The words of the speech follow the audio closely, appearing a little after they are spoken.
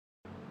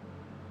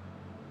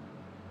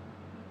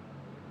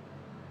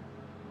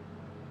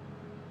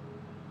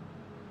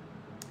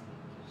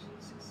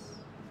Jesus.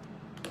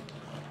 Thank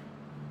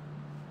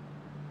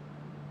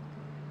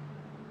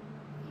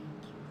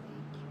you,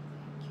 thank you,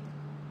 thank you,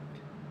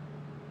 Lord.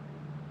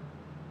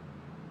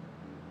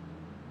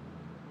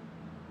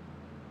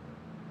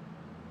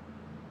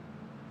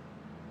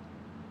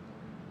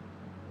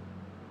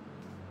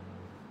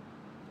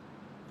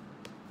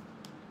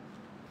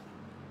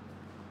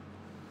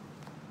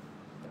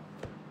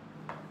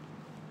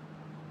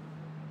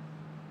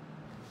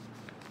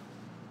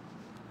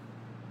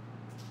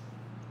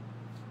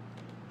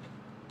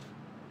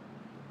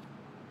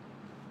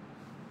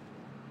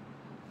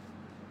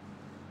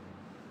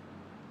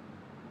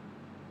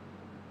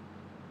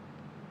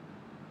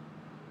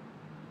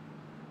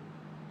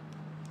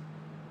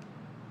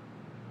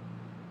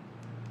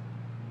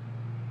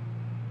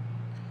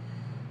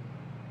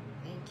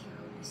 Thank you,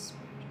 Holy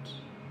Spirit.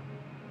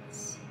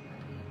 See,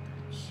 Maria,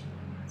 touch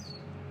us.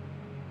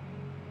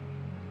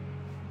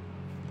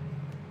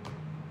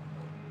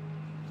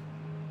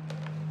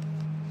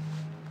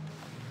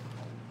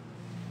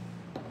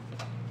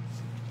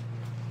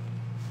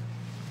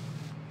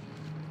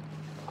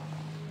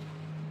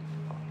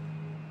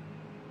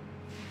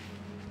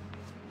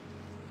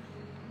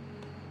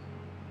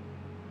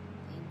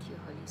 Thank you,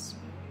 Holy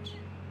Spirit.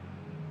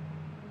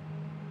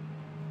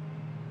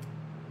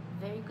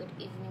 Very good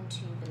evening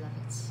to you,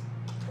 beloveds.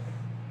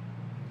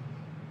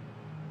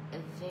 A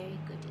very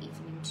good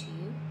evening to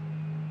you.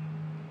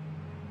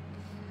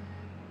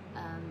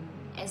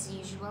 As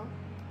usual,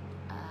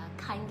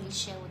 kindly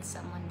share with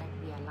someone that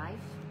we are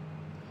live,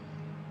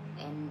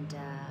 and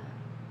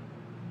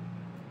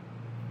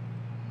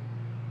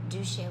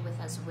do share with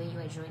us where you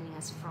are joining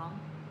us from.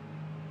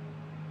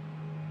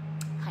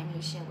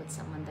 Kindly share with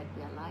someone that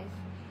we are live,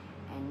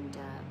 and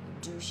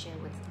do share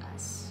with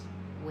us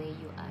where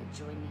you are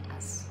joining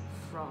us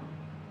from.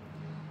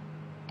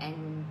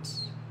 And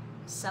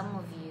some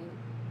of you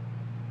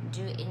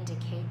do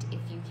indicate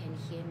if you can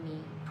hear me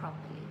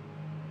properly.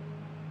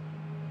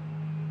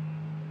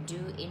 Do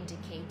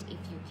indicate if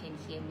you can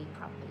hear me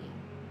properly.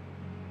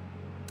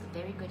 A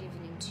very good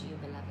evening to you,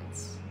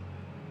 beloveds.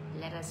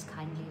 Let us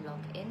kindly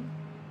log in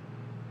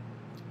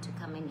to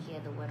come and hear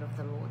the word of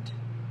the Lord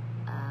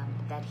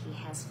that He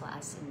has for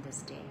us in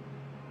this day.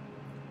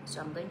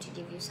 So I'm going to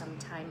give you some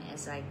time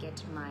as I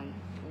get my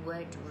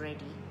word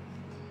ready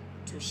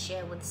to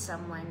share with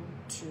someone,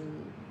 to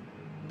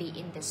be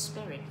in the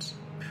Spirit,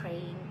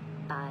 praying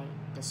by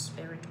the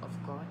Spirit of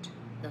God,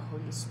 the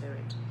Holy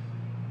Spirit,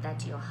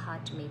 that your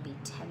heart may be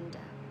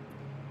tender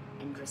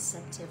and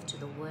receptive to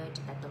the word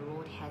that the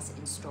Lord has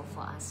in store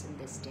for us in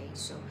this day.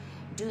 So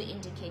do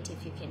indicate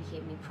if you can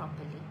hear me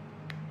properly.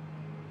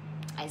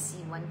 I see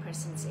one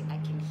person saying I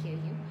can hear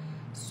you,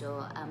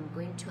 so I'm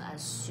going to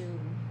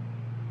assume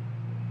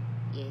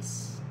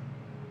yes,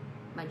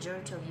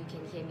 majority of you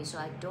can hear me, so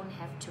I don't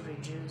have to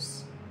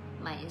reduce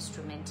my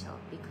instrumental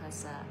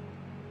because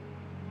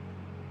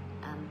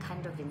I'm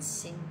kind of in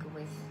sync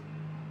with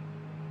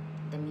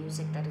the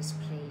music that is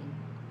playing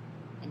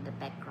in the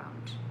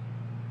background.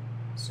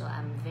 So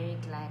I'm very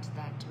glad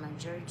that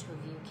majority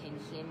of you can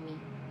hear me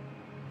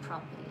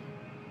properly.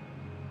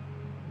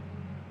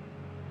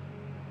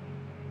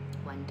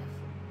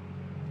 Wonderful.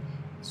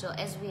 So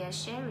as we are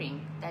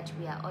sharing that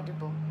we are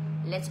audible,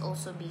 let's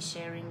also be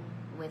sharing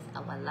with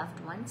our loved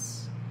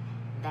ones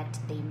that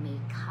they may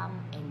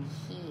come and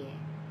hear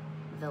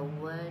the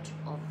word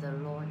of the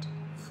Lord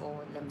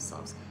for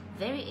themselves.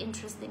 Very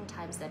interesting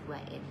times that we're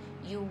in.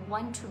 You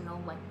want to know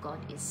what God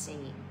is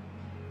saying.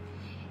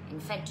 In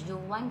fact, you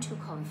want to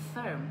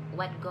confirm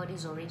what God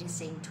is already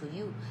saying to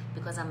you,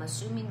 because I'm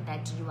assuming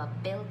that you are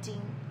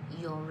building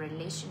your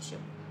relationship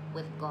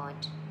with God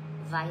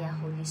via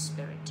Holy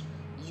Spirit.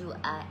 You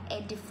are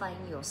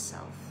edifying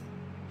yourself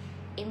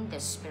in the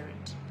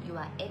Spirit. You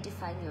are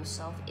edifying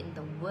yourself in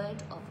the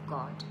Word of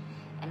God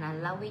and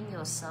allowing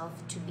yourself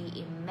to be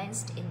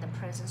immersed in the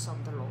presence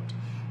of the Lord,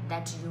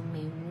 that you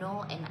may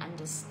know and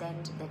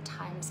understand the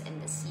times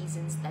and the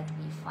seasons that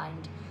we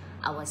find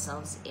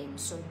ourselves in.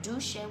 So do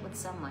share with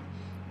someone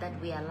that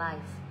we are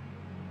live,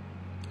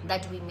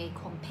 that we may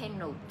compare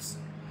notes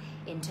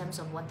in terms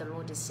of what the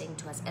Lord is saying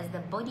to us. As the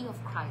body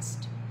of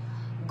Christ,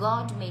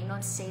 God may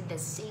not say the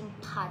same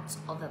parts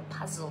of a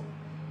puzzle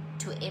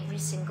to every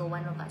single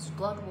one of us.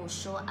 God will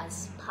show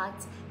us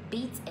parts,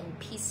 bits and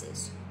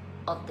pieces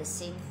of the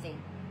same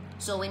thing.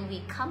 So when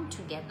we come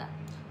together,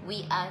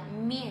 we are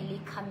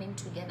merely coming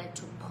together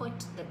to put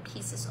the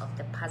pieces of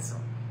the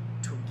puzzle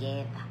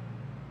together.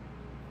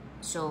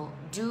 So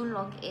do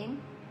log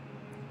in,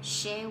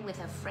 share with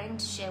a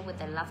friend, share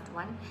with a loved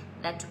one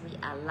that we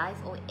are live,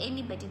 or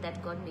anybody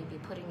that God may be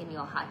putting in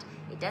your heart.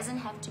 It doesn't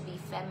have to be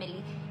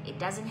family, it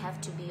doesn't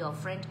have to be your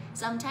friend.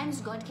 Sometimes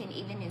God can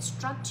even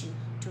instruct you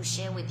to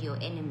share with your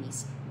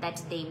enemies,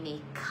 that they may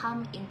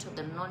come into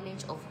the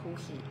knowledge of who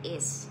He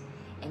is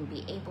and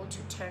be able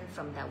to turn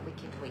from their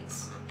wicked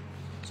ways.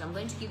 So I'm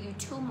going to give you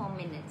 2 more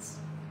minutes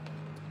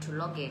to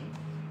log in,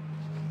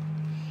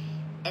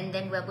 and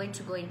then we're going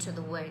to go into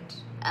the word.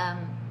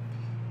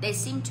 There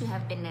seemed to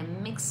have been a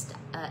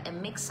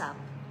mix-up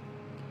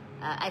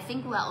I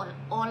think we're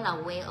all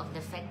aware of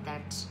the fact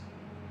that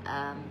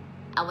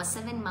our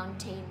 7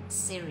 Mountain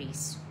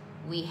series,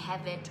 we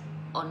have it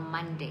on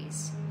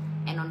Mondays.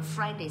 And on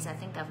Fridays, I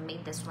think I've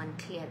made this one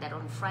clear, that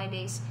on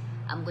Fridays,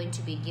 I'm going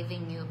to be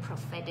giving you a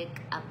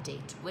prophetic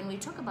update. When we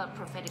talk about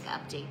prophetic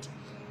update,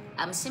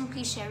 I'm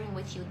simply sharing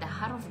with you the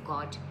heart of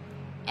God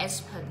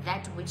as per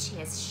that which He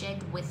has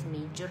shared with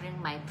me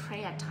during my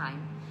prayer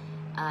time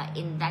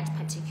in that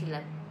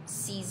particular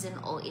season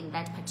or in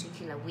that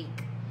particular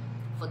week.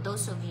 For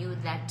those of you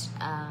that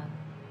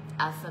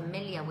are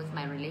familiar with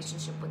my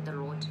relationship with the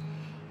Lord,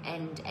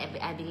 and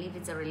I believe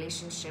it's a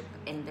relationship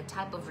and the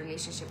type of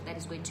relationship that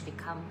is going to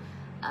become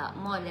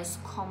more or less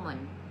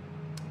common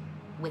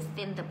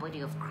within the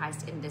body of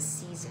Christ in this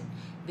season,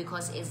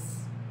 because it's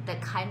the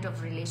kind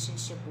of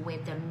relationship where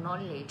the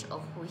knowledge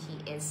of who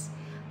He is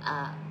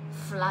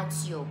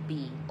floods your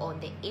being, or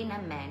the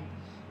inner man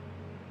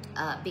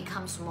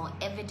becomes more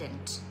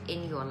evident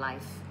in your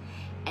life,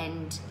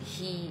 and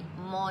he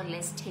more or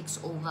less takes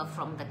over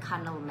from the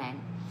carnal man.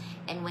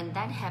 And when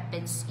that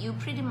happens, you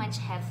pretty much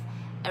have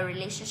a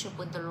relationship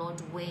with the Lord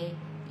where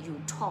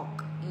you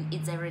talk.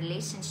 It's a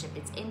relationship,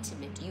 it's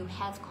intimate. You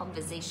have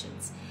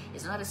conversations.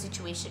 It's not a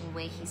situation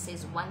where He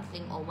says one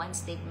thing or one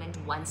statement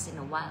once in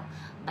a while,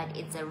 but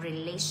it's a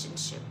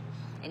relationship.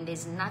 And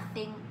there's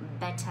nothing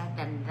better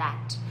than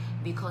that,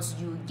 because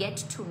you get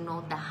to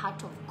know the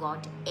heart of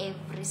God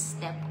every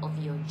step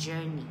of your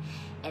journey.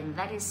 And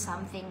that is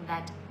something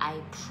that I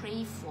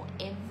pray for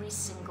every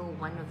single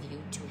one of you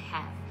to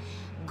have.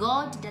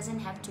 God doesn't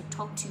have to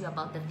talk to you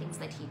about the things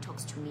that He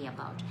talks to me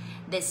about.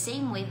 The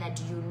same way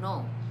that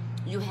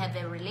you have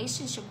a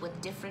relationship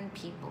with different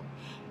people,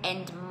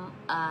 and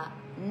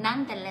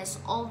nonetheless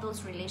all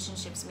those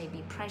relationships may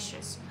be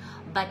precious,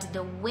 but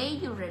the way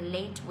you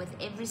relate with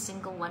every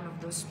single one of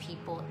those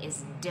people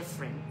is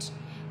different,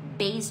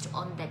 based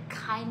on the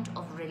kind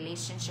of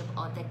relationship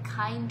or the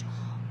kind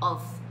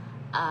of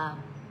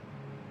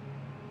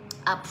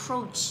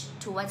approach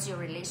towards your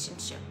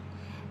relationship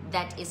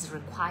that is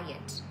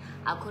required,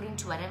 according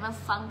to whatever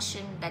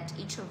function that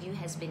each of you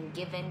has been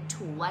given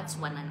towards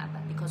one another.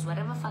 Because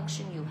whatever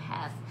function you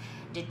have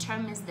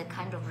determines the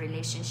kind of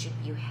relationship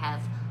you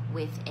have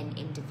with an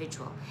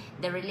individual.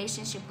 The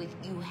relationship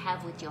you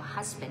have with your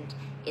husband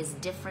is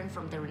different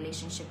from the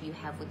relationship you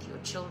have with your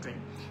children.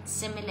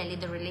 Similarly,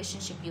 the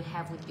relationship you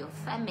have with your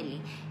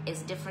family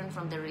is different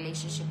from the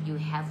relationship you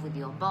have with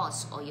your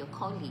boss or your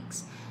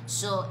colleagues.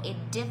 So it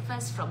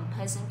differs from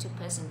person to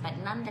person, but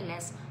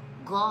nonetheless,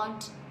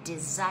 God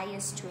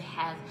desires to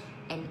have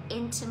an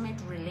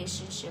intimate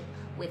relationship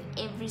with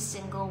every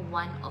single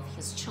one of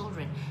His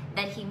children,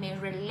 that He may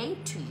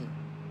relate to you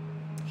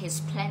His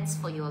plans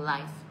for your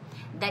life,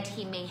 that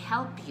He may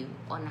help you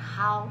on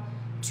how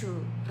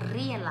to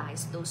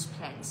realize those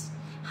plans,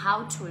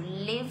 how to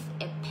live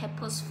a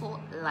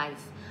purposeful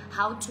life,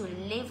 how to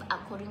live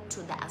according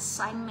to the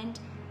assignment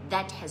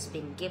that has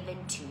been given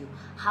to you,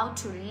 how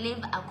to live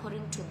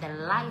according to the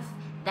life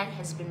that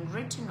has been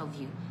written of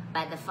you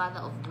by the Father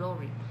of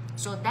glory.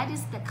 So that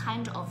is the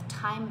kind of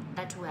time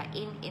that we are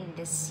in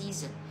this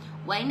season.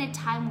 We're in a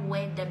time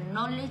where the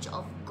knowledge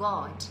of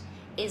God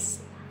is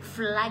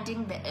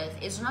flooding the earth.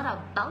 It's not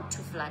about to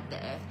flood the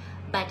earth,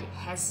 but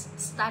has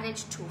started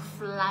to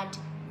flood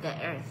the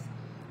earth.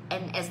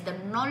 And as the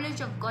knowledge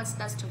of God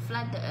starts to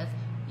flood the earth,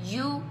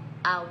 you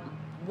are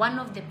one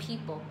of the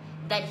people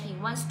that He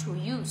wants to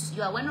use.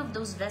 You are one of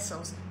those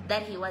vessels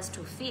that He wants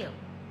to fill.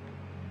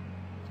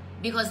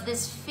 Because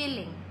this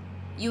filling,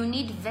 you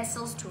need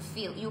vessels to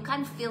fill. You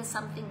can't fill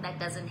something that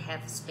doesn't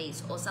have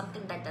space or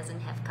something that doesn't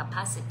have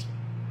capacity.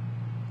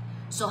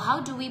 So how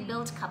do we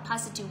build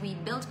capacity? We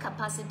build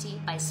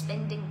capacity by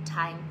spending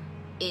time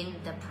in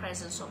the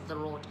presence of the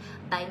Lord,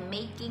 by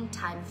making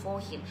time for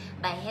Him,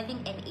 by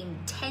having an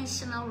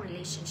intentional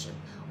relationship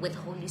with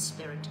Holy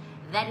Spirit.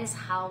 That is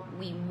how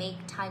we make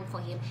time for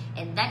Him,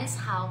 and that is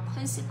how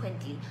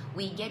consequently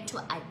we get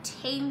to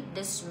attain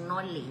this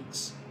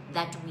knowledge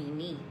that we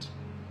need.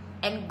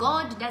 And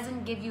God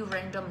doesn't give you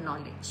random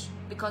knowledge,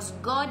 because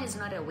God is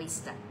not a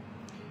waster.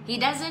 He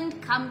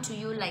doesn't come to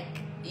you like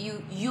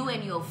you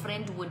and your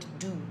friend would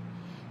do,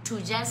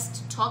 to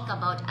just talk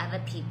about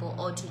other people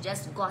or to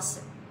just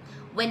gossip.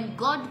 When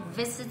God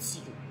visits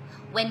you,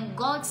 when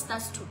God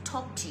starts to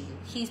talk to you,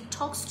 He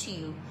talks to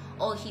you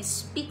or He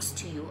speaks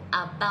to you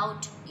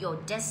about your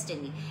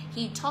destiny.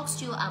 He talks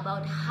to you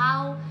about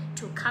how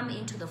to come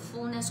into the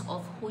fullness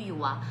of who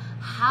you are,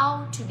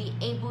 how to be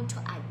able to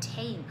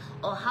attain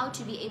or how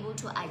to be able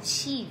to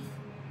achieve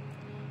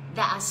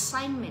the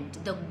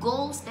assignment, the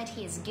goals that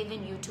He has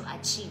given you to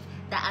achieve,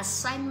 the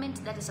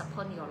assignment that is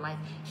upon your life.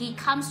 He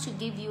comes to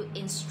give you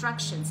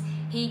instructions.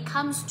 He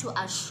comes to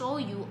assure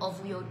you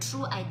of your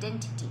true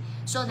identity,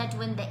 so that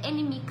when the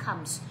enemy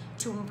comes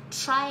to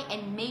try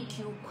and make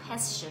you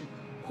question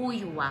who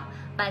you are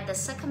by the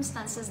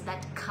circumstances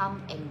that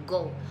come and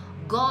go,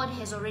 God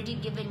has already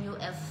given you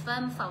a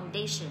firm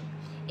foundation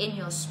in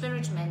your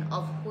spirit man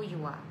of who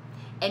you are.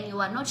 and you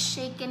are not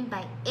shaken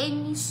by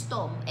any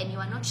storm, and you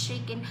are not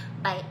shaken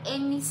by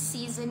any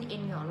season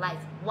in your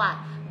life. Why?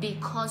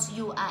 Because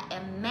you are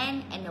a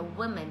man and a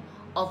woman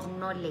of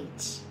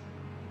knowledge.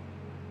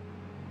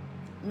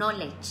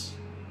 Knowledge.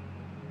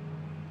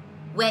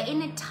 We're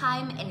in a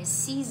time and a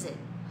season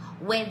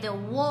where the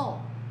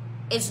war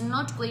is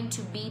not going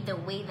to be the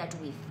way that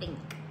we think.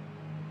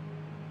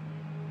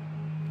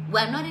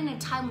 We're not in a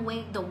time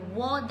where the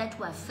war that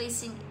we're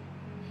facing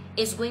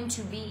is going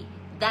to be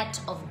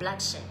that of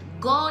bloodshed.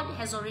 God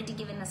has already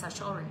given us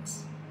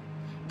assurance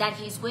that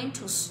he's going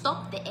to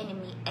stop the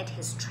enemy at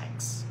his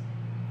tracks.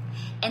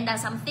 And there are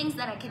some things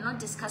that I cannot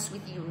discuss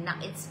with you now.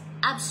 It's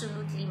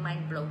absolutely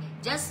mind-blowing.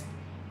 Just,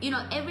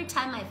 every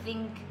time I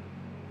think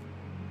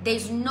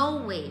there's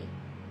no way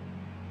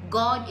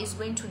God is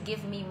going to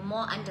give me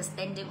more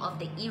understanding of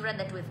the era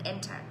that we've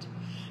entered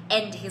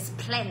and his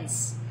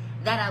plans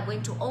that are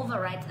going to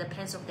override the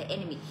plans of the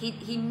enemy.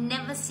 He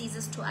never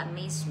ceases to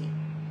amaze me.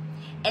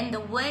 And the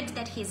word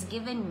that he's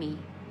given me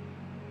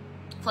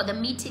for the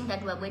meeting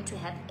that we're going to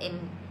have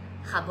in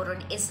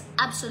Gaborone is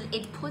absolute.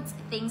 It puts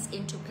things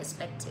into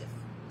perspective.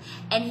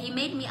 And he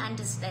made me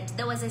understand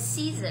there was a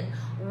season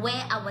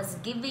where I was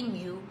giving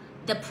you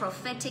the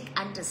prophetic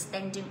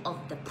understanding of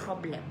the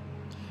problem,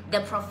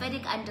 the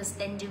prophetic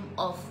understanding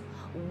of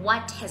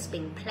what has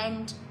been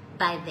planned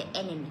by the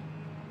enemy,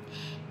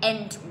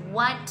 and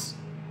what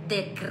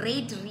the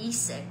great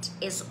reset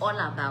is all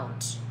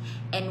about,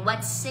 and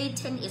what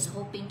Satan is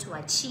hoping to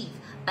achieve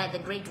by the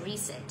great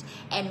reset,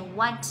 and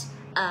what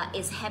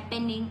is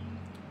happening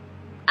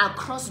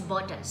across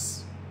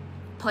borders,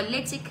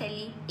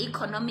 politically,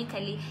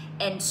 economically,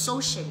 and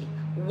socially.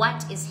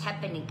 What is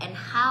happening and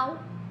how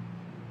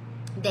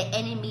the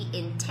enemy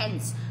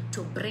intends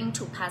to bring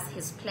to pass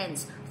his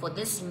plans for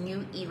this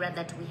new era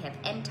that we have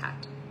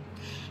entered.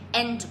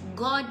 And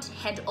God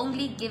had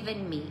only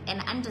given me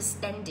an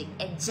understanding,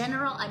 a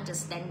general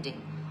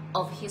understanding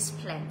of his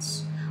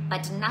plans,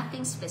 but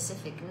nothing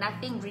specific,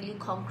 nothing really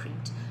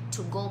concrete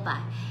to go by.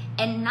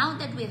 And now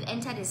that we've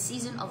entered a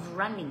season of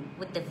running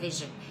with the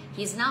vision,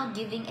 he's now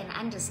giving an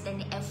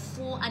understanding, a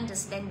full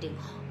understanding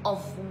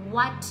of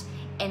what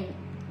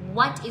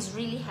is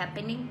really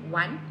happening.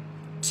 1,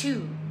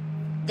 2,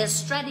 the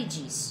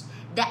strategies,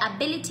 the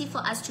ability for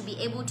us to be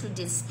able to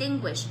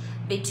distinguish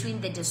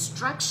between the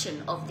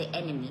destruction of the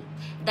enemy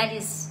that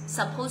is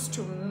supposed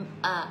to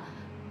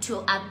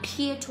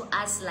appear to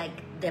us like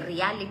the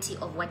reality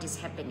of what is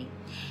happening,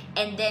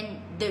 and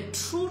then the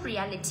true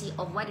reality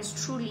of what is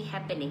truly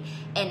happening,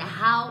 and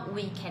how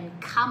we can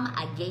come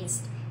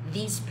against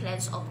these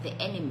plans of the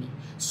enemy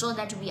so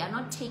that we are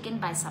not taken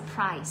by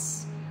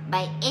surprise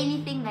by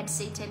anything that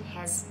Satan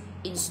has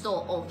in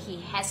store or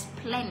he has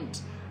planned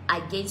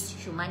against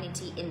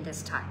humanity in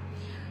this time.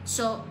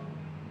 So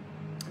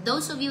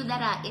those of you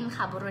that are in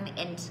Gaborone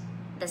and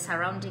the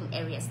surrounding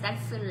areas that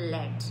feel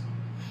led,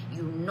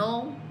 you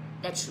know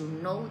that you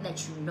know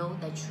that you know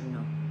that you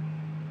know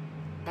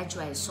that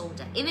you are a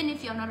soldier. Even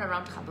if you're not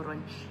around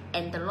Gaborone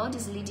and the Lord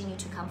is leading you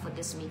to come for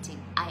this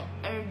meeting, I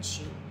urge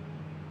you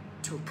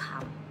to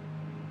come.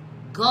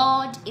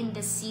 God in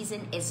this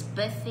season is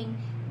birthing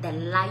the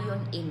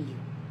lion in you.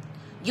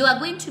 You are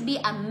going to be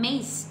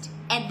amazed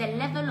at the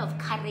level of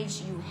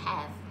courage you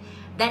have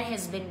that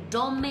has been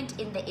dormant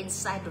in the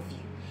inside of you.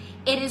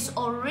 It is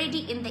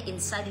already in the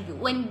inside of you.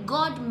 When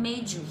God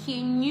made you,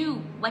 he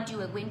knew what you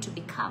were going to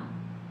become.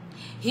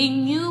 He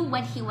knew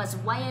what he was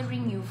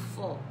wiring you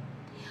for.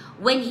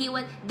 When he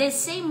was the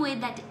same way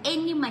that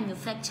any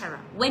manufacturer,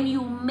 when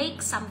you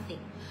make something,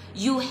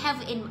 you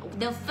have in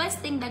the first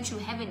thing that you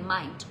have in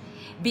mind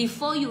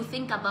before you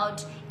think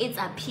about its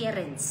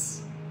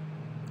appearance,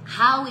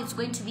 how it's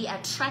going to be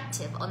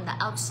attractive on the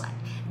outside.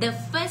 The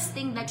first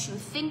thing that you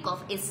think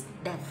of is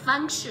the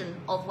function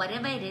of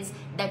whatever it is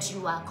that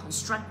you are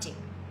constructing.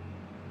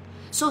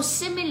 So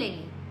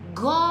similarly,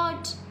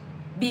 God,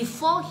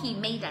 before he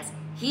made us,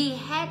 he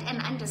had an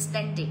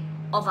understanding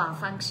of our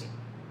function.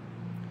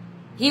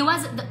 He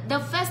was the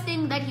first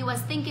thing that he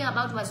was thinking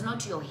about was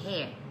not your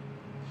hair,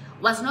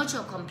 was not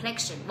your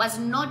complexion, was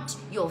not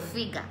your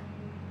figure,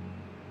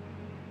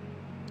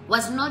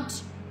 was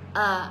not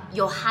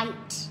your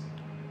height.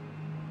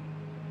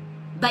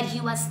 But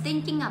he was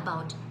thinking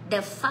about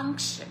the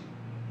function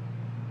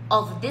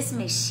of this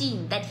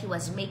machine that he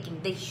was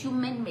making, the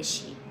human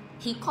machine.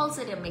 He calls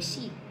it a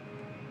machine.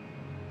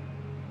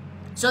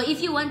 So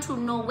if you want to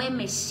know where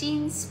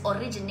machines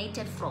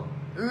originated from,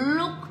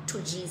 look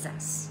to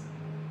Jesus.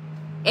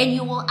 And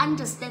you will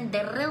understand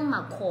the real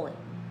McCoy,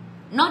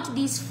 not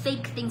these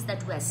fake things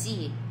that we are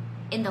seeing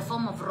in the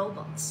form of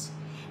robots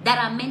that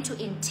are meant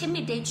to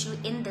intimidate you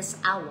in this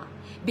hour,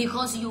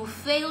 because you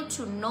fail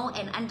to know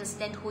and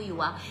understand who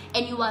you are,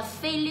 and you are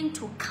failing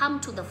to come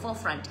to the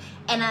forefront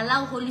and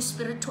allow Holy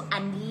Spirit to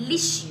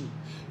unleash you,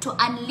 to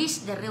unleash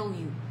the real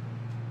you.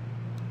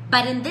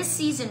 But in this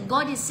season,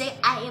 God is saying,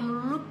 I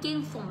am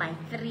looking for my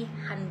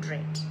 300.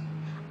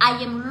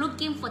 I am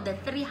looking for the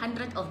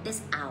 300 of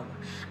this hour.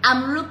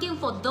 I'm looking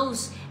for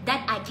those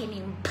that I can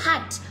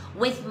impart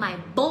with my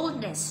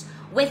boldness,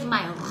 with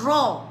my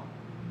raw,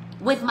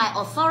 with my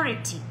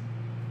authority,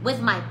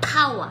 with my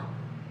power,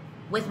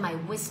 with my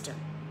wisdom,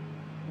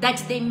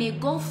 that they may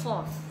go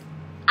forth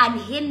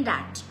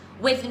unhindered,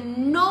 with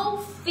no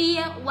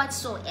fear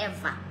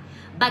whatsoever,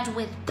 but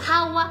with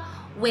power,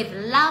 with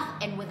love,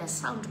 and with a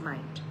sound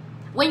mind.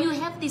 When you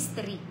have these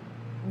three,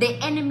 the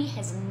enemy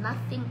has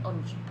nothing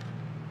on you.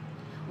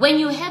 When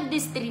you have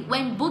these three,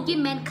 when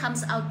boogeyman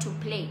comes out to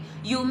play,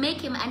 you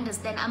make him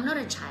understand, I'm not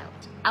a child.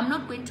 I'm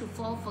not going to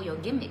fall for your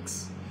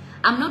gimmicks.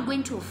 I'm not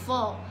going to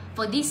fall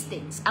for these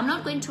things. I'm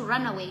not going to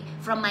run away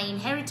from my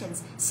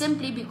inheritance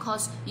simply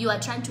because you are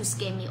trying to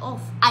scare me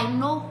off. I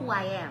know who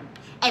I am,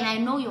 and I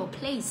know your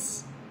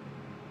place.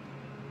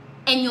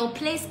 And your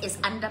place is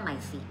under my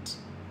feet.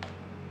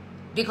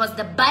 Because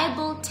the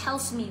Bible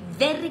tells me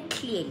very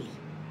clearly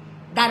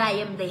that I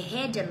am the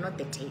head and not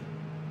the tail.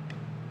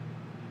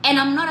 And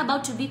I'm not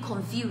about to be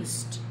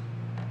confused.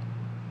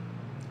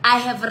 I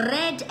have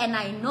read and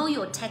I know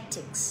your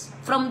tactics.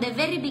 From the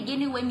very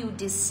beginning when you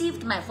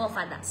deceived my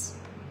forefathers,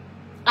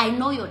 I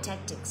know your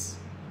tactics.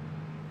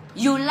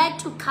 You like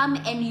to come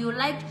and you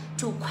like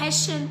to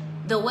question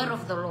the word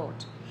of the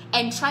Lord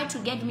and try to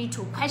get me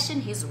to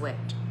question his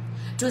word.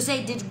 To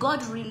say, did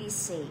God really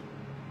say?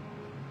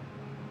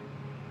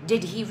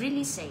 Did he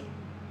really say?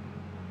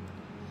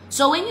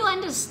 So when you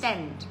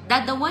understand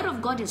that the word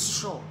of God is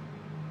sure,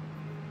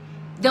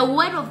 the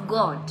word of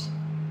God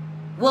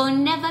will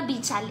never be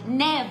challenged.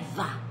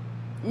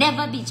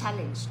 Never be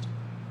challenged.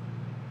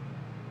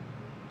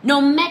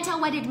 No matter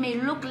what it may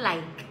look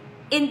like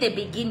in the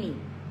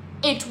beginning,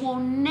 it will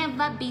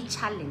never be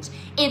challenged.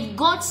 If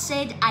God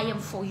said, I am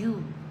for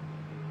you,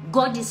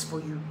 God is for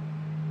you.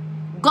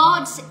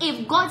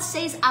 If God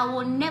says, I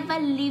will never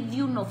leave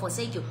you nor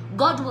forsake you,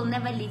 God will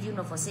never leave you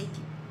nor forsake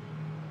you.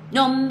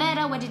 No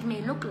matter what it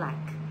may look like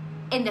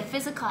in the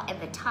physical at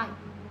the time.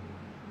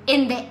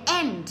 In the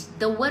end,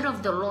 the word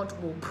of the Lord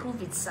will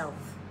prove itself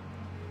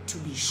to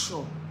be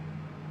sure.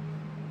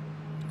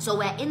 So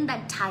we're in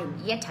that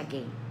time yet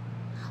again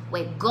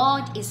where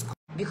God is,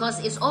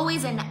 because it's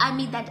always an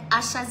army that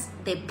ushers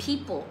the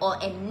people or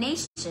a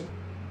nation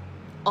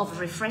of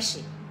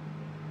refreshing.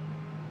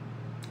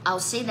 I'll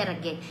say that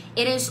again.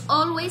 It is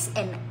always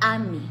an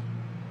army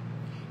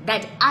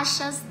that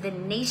ushers the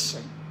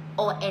nation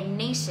or a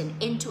nation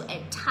into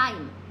a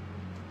time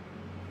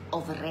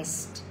of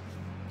rest,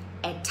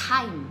 a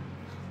time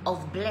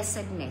of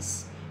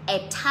blessedness,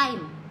 a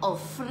time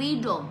of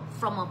freedom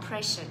from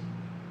oppression.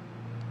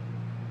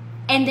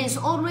 And there's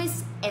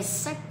always a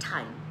set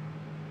time.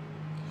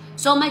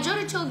 So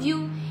majority of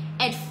you,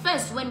 at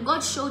first, when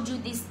God showed you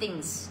these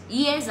things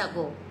years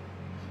ago,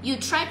 you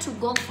tried to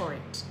go for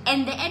it.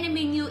 And the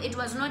enemy knew it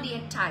was not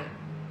yet time,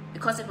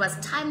 because it was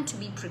time to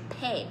be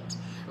prepared.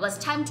 It was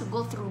time to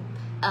go through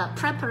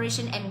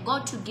preparation and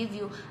God to give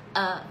you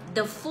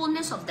the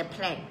fullness of the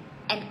plan,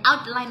 an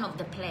outline of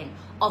the plan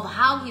of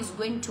how he's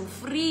going to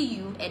free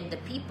you and the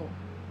people.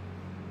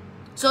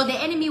 So the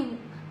enemy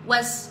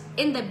was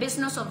in the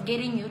business of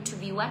getting you to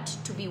be what?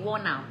 To be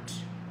worn out.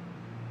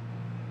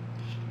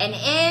 And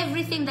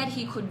everything that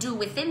he could do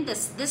within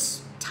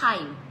this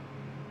time,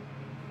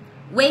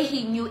 where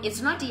he knew it's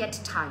not yet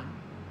time.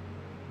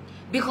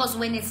 Because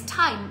when it's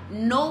time,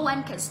 no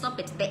one can stop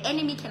it. The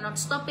enemy cannot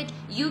stop it.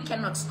 You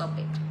cannot stop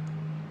it.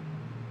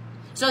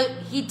 So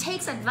he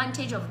takes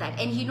advantage of that,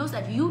 and he knows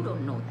that you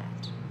don't know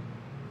that.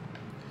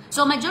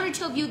 So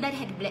majority of you that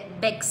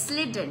had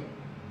backslidden,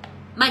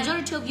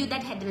 majority of you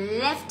that had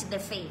left the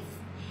faith,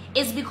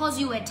 is because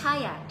you were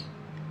tired.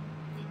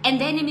 And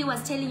the enemy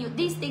was telling you,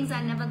 these things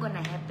are never going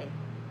to happen.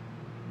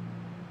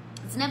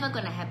 It's never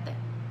going to happen.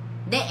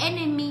 The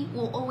enemy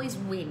will always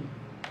win.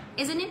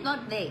 Isn't it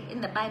not there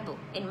in the Bible,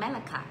 in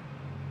Malachi,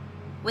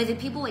 where the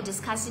people were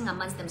discussing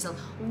amongst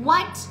themselves?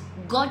 What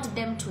got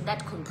them to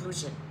that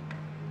conclusion?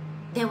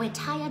 They were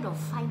tired of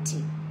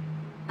fighting,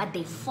 but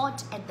they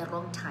fought at the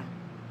wrong time.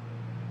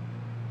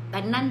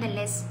 But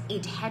nonetheless,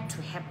 it had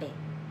to happen.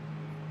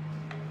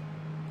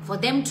 For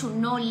them to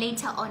know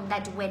later on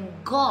that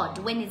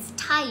when it's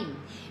time,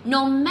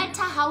 no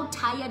matter how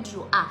tired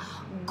you are,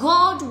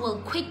 God will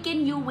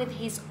quicken you with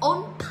his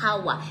own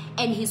power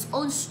and his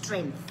own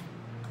strength.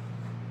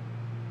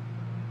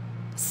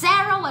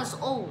 Sarah was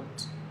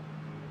old.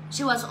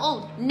 She was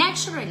old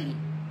naturally.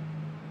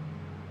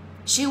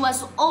 She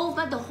was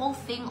over the whole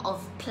thing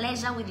of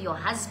pleasure with your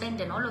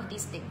husband and all of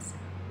these things.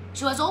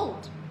 She was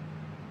old.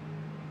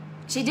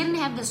 She didn't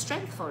have the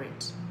strength for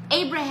it.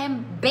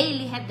 Abraham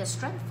barely had the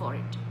strength for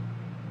it.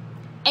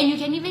 And you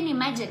can even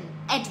imagine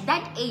at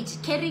that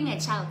age carrying a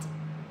child.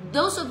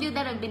 Those of you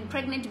that have been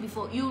pregnant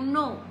before, you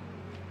know,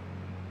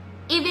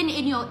 even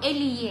in your early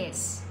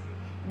years,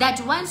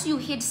 that once you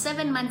hit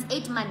 7 months,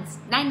 8 months,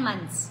 9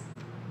 months,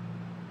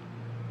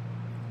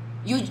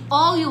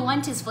 all you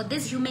want is for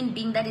this human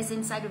being that is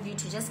inside of you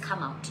to just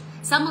come out.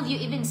 Some of you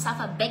even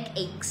suffer back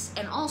aches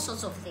and all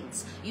sorts of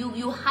things.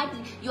 You are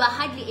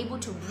hardly able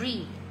to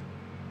breathe.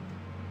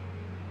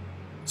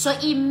 So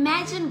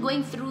imagine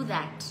going through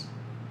that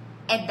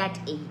at that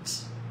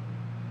age.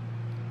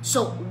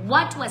 So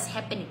what was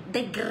happening?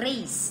 The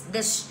grace,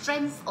 the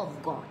strength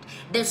of God,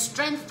 the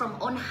strength from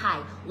on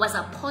high was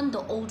upon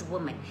the old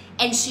woman,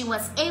 and she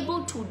was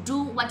able to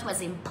do what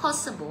was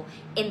impossible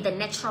in the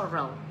natural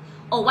realm,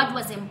 or what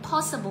was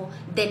impossible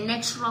the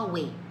natural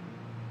way.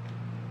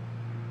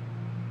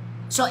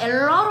 So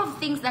a lot of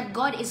things that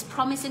God is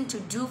promising to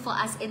do for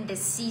us in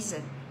this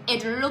season,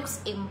 it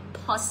looks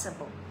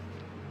impossible.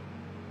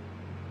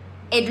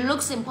 It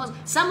looks impossible.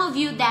 Some of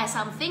you, there are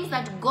some things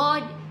that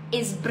God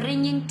is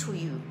bringing to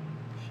you.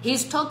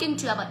 He's talking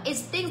to you about.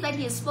 It's things that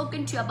he has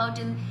spoken to you about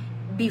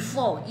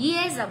before,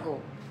 years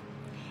ago.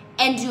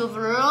 And you've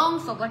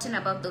long forgotten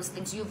about those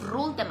things. You've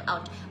ruled them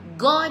out.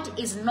 God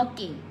is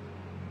knocking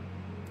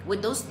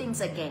with those things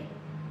again.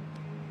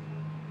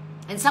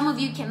 And some of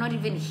you cannot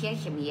even hear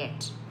him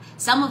yet.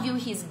 Some of you,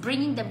 he's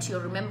bringing them to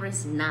your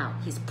remembrance now.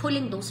 He's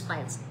pulling those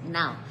files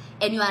now.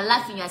 And you are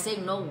laughing. You are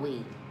saying, no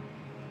way.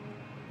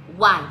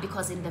 Why?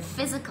 Because in the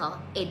physical,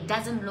 it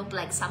doesn't look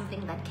like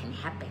something that can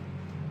happen.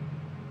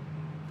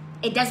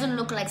 It doesn't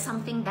look like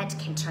something that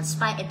can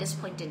transpire at this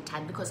point in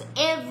time, because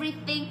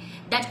everything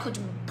that could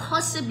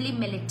possibly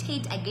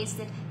militate against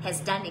it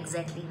has done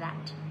exactly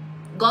that.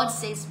 God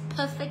says,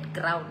 perfect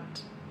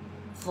ground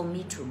for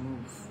me to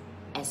move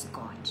as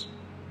God.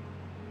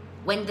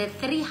 When the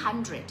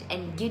 300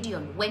 and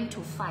Gideon went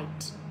to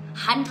fight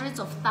hundreds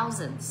of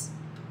thousands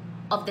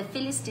of the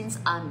Philistines'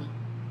 army,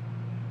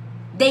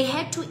 they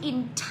had to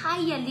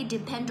entirely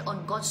depend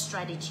on God's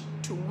strategy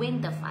to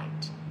win the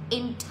fight.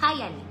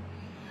 Entirely.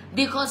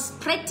 Because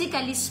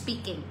practically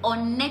speaking, or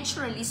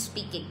naturally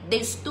speaking,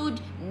 they stood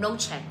no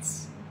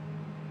chance.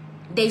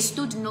 They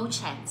stood no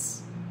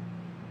chance.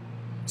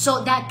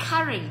 So their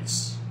courage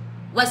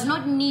was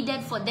not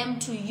needed for them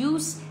to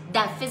use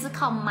their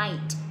physical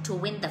might to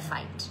win the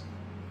fight.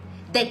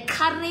 The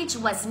courage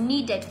was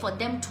needed for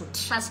them to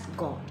trust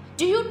God.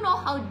 Do you know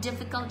how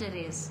difficult it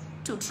is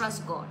to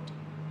trust God?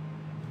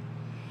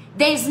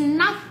 There is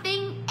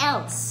nothing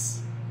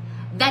else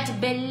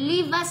that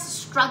believers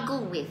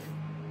struggle with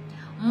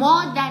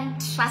more than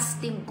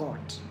trusting God.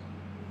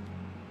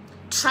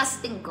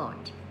 Trusting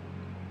God.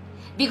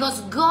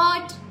 Because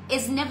God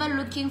is never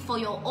looking for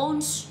your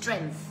own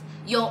strength,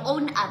 your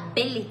own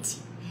ability.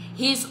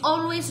 He is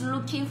always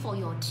looking for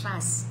your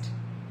trust.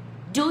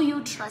 Do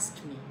you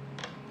trust me?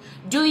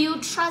 Do you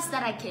trust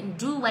that I can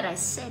do what I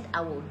said I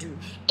will do?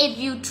 If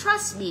you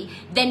trust me,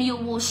 then you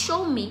will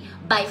show me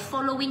by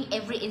following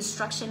every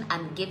instruction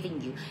I'm giving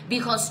you.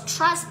 Because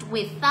trust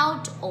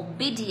without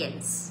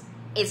obedience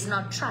is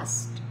not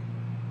trust.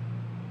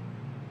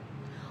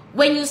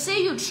 When you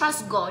say you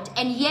trust God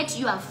and yet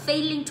you are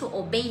failing to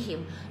obey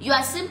him, you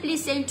are simply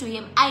saying to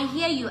him, I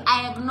hear you,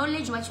 I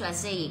acknowledge what you are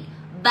saying,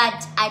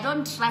 but I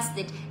don't trust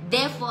it.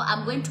 Therefore,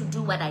 I'm going to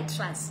do what I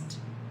trust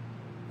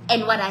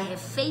and what I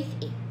have faith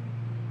in.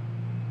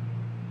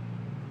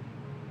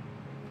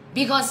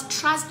 Because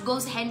trust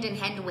goes hand in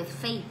hand with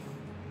faith.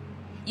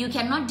 You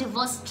cannot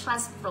divorce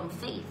trust from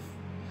faith.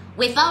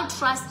 Without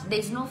trust,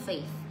 there's no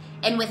faith.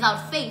 And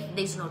without faith,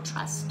 there's no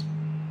trust.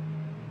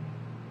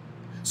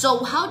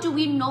 So how do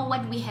we know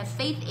what we have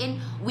faith in?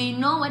 We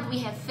know what we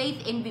have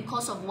faith in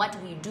because of what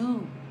we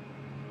do.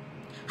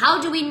 How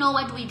do we know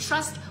what we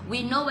trust?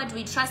 We know what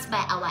we trust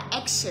by our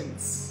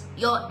actions.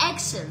 Your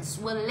actions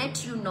will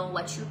let you know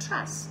what you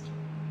trust.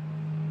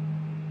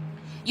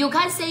 You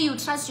can't say you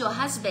trust your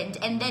husband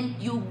and then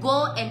you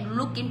go and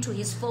look into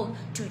his phone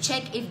to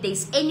check if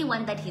there's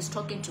anyone that he's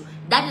talking to.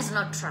 That is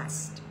not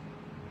trust.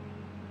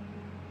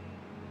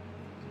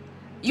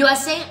 You are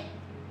saying,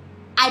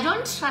 I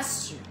don't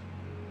trust you.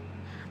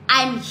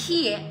 I'm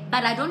here,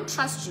 but I don't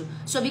trust you.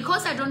 So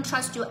because I don't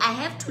trust you, I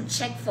have to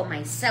check for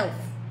myself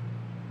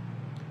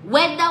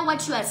whether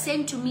what you are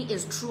saying to me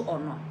is true or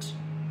not.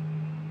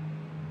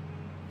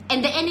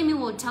 And the enemy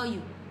will tell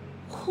you,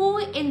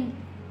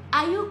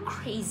 are you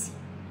crazy?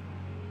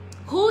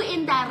 Who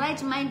in their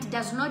right mind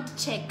does not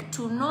check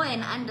to know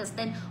and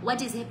understand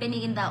what is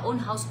happening in their own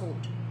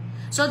household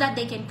so that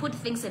they can put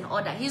things in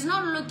order? He's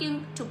not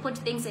looking to put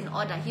things in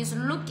order. He's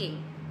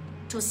looking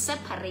to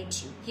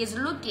separate you. He's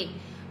looking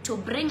to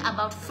bring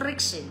about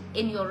friction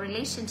in your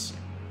relationship.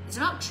 It's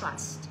not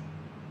trust.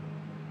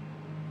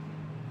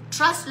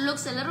 Trust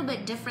looks a little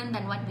bit different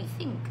than what we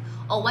think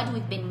or what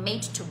we've been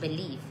made to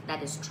believe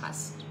that is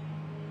trust.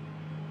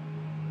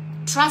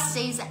 Trust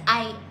says,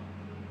 I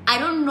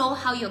don't know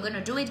how you're going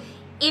to do it,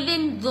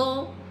 even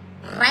though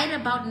right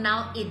about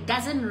now it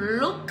doesn't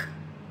look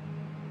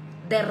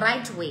the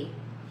right way.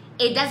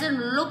 It doesn't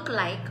look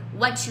like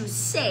what you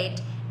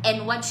said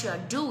and what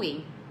you're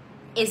doing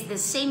is the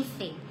same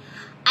thing.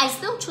 I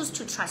still choose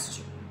to trust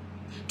you.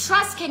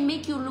 Trust can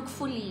make you look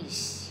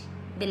foolish,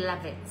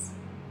 beloveds.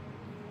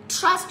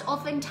 Trust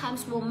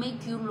oftentimes will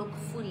make you look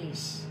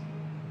foolish.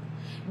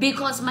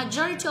 Because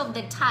majority of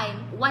the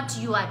time, what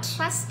you are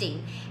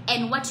trusting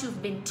and what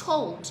you've been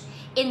told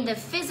in the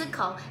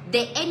physical,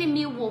 the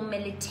enemy will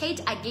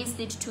militate against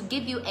it to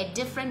give you a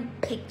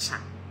different picture.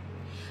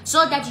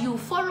 So that you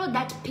follow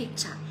that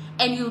picture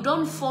and you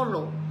don't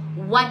follow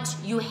what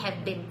you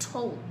have been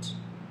told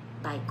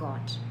by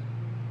God.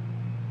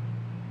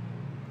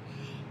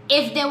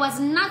 If there was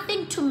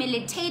nothing to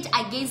militate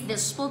against the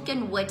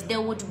spoken word,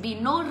 there would be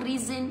no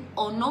reason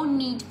or no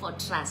need for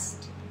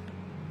trust.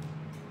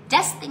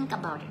 Just think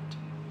about it.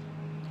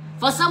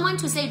 For someone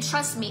to say,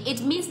 trust me,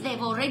 it means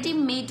they've already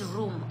made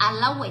room,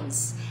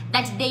 allowance,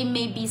 that there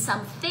may be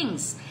some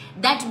things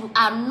that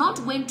are not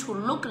going to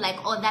look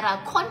like or that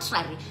are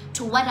contrary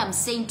to what I'm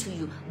saying to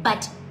you.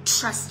 But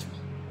trust me.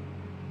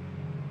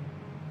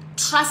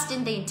 Trust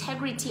in the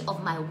integrity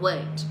of my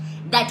word,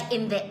 that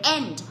in the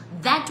end,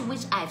 that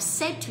which I've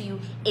said to you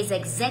is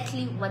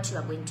exactly what you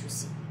are going to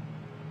see.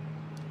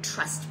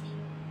 Trust me.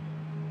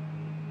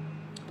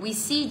 We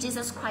see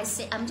Jesus Christ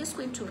say, I'm just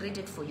going to read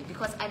it for you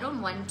because I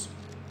don't want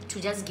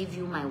to just give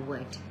you my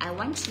word. I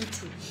want you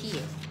to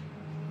hear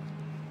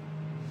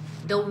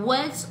the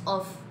words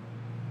of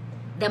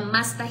the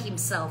Master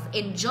himself.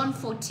 In John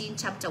 14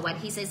 chapter 1,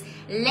 he says,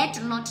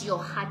 let not your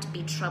heart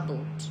be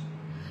troubled.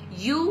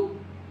 You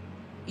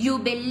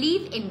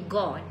believe in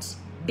God,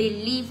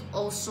 believe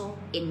also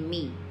in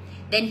me.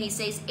 Then he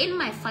says, in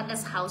my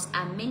Father's house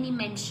are many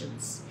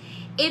mansions.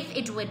 If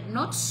it were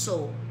not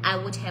so, I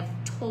would have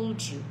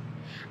told you.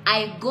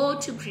 I go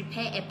to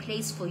prepare a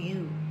place for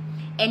you.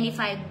 And if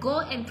I go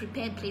and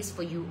prepare a place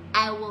for you,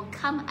 I will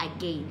come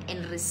again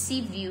and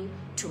receive you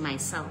to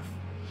myself,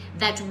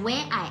 that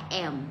where I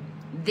am,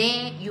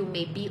 there you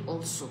may be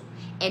also.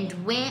 And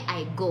where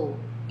I go,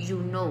 you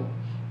know,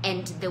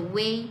 and the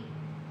way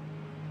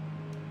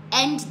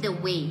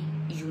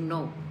you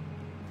know.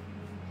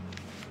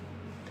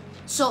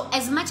 So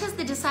as much as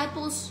the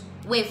disciples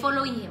were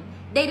following him,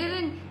 they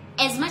didn't,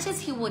 as much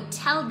as he would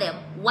tell them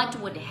what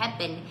would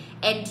happen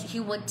and he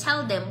would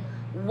tell them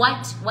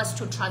what was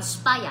to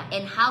transpire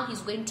and how he's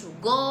going to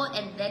go,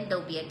 and then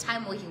there'll be a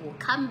time where he will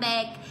come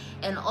back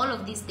and all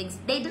of these things,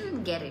 they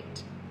didn't get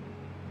it.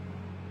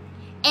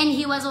 And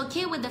he was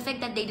okay with the fact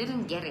that they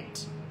didn't get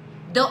it.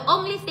 The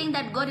only thing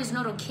that God is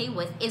not okay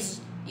with is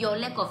your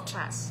lack of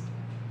trust.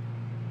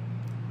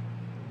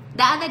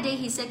 The other day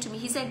he said to me,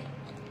 he said,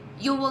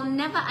 you will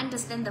never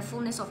understand the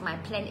fullness of my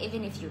plan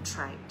even if you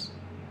tried.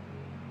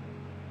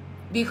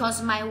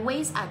 Because my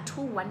ways are too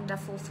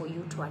wonderful for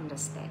you to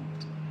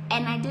understand.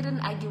 And I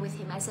didn't argue with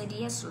him. I said,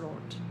 yes,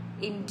 Lord,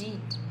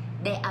 indeed,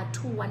 they are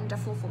too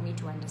wonderful for me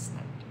to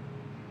understand.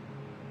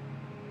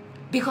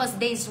 Because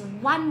there's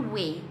one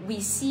way we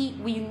see,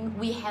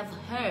 we have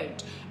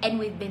heard and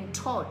we've been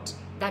taught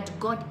that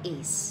God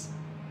is.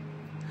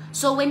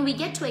 So when we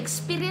get to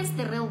experience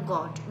the real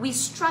God, we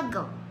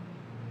struggle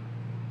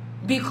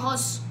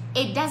because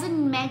it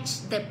doesn't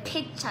match the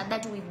picture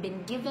that we've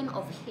been given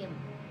of him.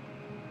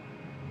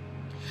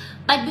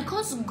 But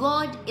because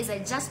God is a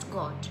just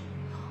God,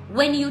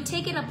 when you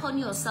take it upon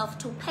yourself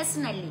to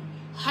personally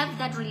have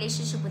that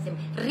relationship with him,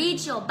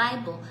 read your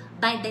Bible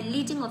by the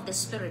leading of the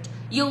Spirit,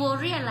 you will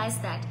realize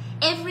that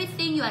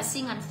everything you are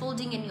seeing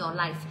unfolding in your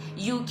life,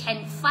 you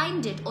can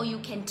find it or you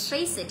can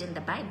trace it in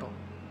the Bible.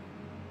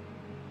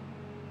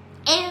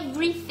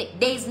 Everything.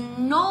 There is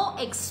no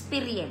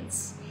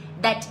experience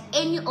that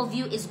any of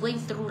you is going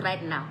through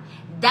right now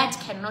that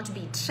cannot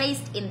be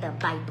traced in the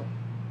Bible.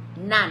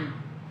 None.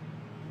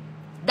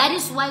 That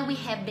is why we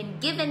have been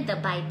given the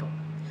Bible.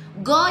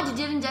 God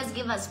didn't just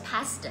give us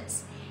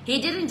pastors. He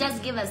didn't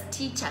just give us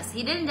teachers.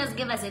 He didn't just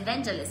give us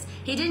evangelists.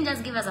 He didn't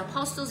just give us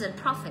apostles and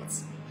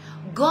prophets.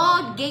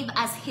 God gave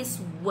us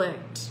his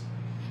word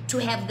to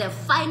have the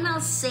final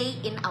say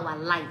in our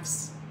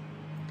lives.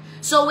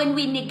 So when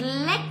we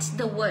neglect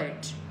the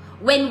word,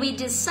 when we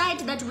decide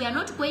that we are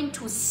not going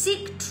to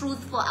seek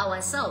truth for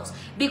ourselves,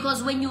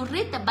 because when you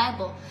read the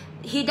Bible,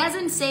 he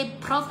doesn't say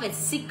prophets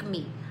seek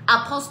me,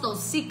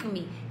 apostles seek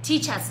me,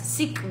 teachers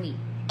seek me,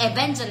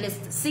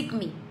 evangelists seek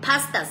me,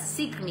 pastors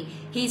seek me.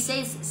 He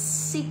says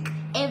seek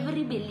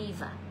every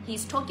believer.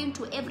 He's talking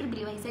to every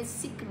believer. He says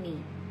seek me.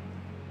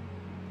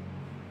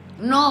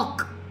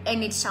 Knock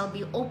and it shall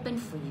be open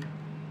for you.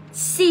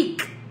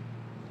 Seek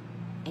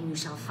and you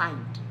shall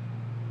find.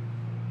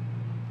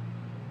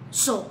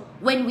 So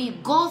when we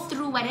go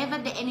through whatever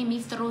the enemy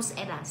throws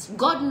at us,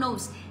 God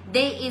knows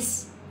there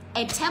is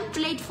a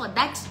template for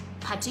that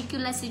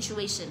particular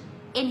situation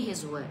in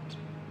his word.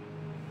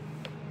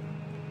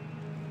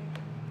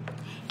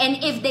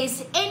 And if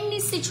there's any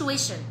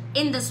situation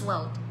in this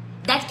world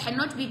that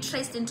cannot be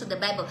traced into the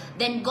Bible,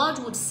 then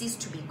God would cease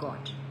to be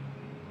God.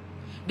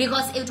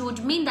 Because it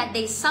would mean that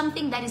there's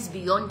something that is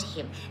beyond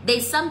him.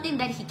 There's something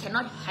that he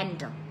cannot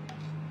handle.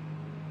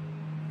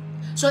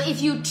 So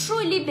if you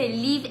truly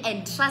believe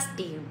and trust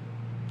him,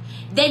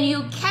 then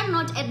you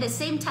cannot at the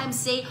same time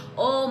say,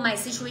 oh, my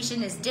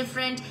situation is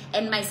different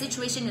and my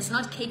situation is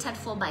not catered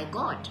for by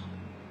God.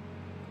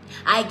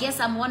 I guess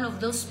I'm one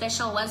of those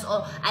special ones,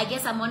 or I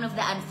guess I'm one of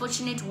the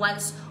unfortunate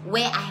ones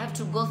where I have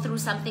to go through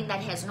something that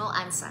has no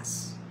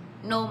answers.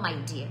 No, my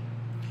dear.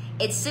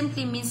 It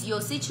simply means your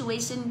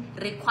situation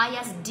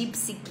requires deep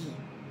seeking.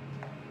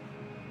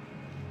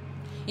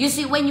 You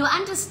see, when you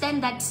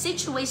understand that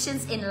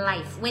situations in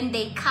life, when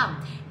they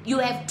come, you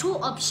have two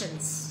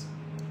options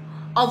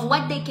of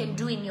what they can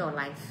do in your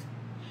life.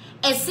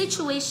 A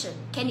situation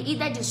can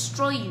either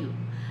destroy you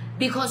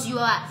because you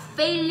are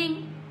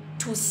failing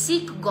to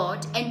seek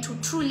God and to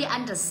truly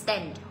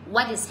understand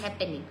what is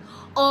happening,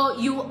 or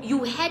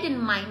you had in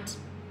mind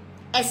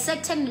a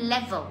certain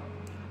level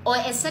or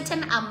a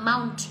certain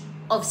amount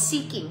of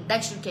seeking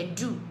that you can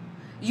do,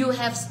 you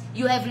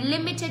have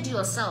limited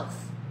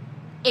yourself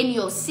in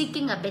your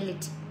seeking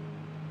ability.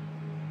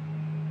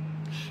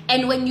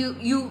 And when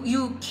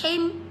you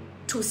came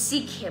to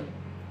seek him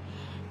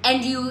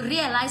and you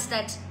realized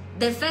that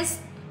the first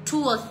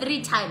 2 or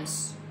 3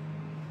 times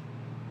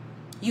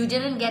you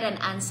didn't get an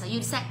answer,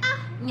 you'd say,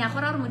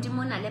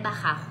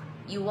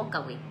 you walk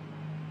away.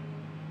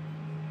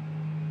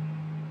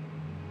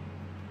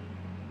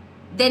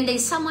 Then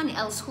there's someone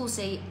else who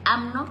say,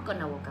 I'm not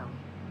gonna walk away.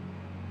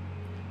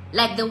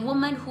 Like the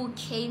woman who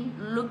came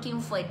looking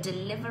for a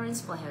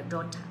deliverance for her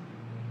daughter.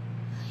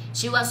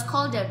 She was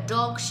called a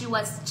dog. She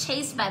was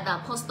chased by the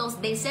apostles.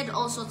 They said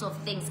all sorts of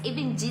things.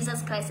 Even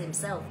Jesus Christ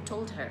himself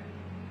told her,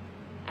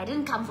 I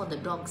didn't come for the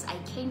dogs. I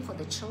came for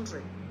the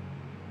children.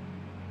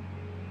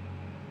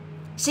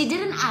 She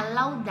didn't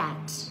allow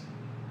that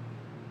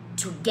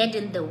to get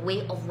in the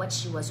way of what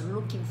she was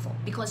looking for,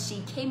 because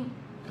she came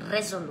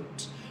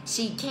resolute.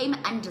 She came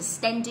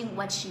understanding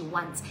what she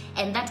wants,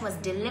 and that was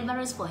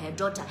deliverance for her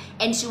daughter.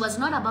 And she was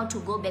not about to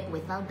go back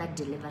without that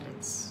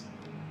deliverance.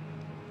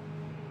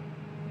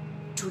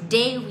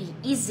 Today, we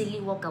easily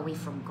walk away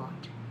from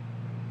God.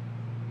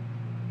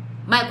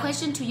 My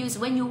question to you is,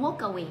 when you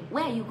walk away,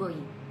 where are you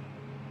going?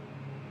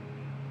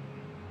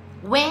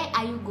 Where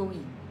are you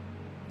going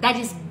that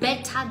is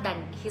better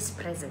than his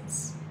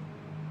presence?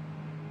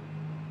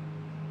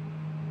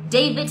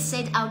 David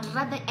said, I would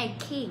rather a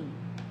king.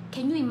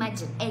 Can you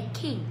imagine? A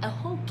king, a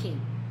whole king.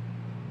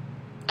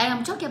 And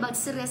I'm talking about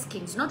serious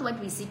kings, not what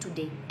we see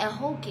today. A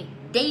whole king.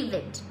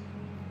 David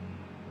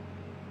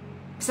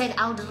said,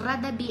 I would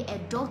rather be a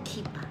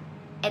doorkeeper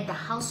at the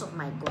house of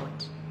my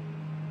God.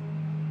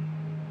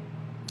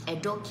 A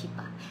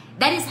doorkeeper.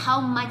 That is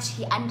how much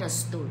he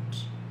understood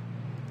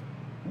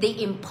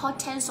the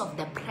importance of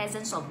the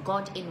presence of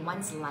God in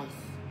one's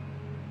life.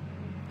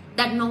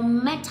 That no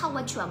matter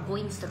what you are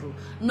going through,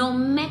 no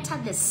matter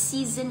the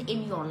season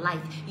in your life,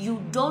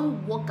 you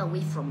don't walk away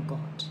from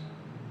God.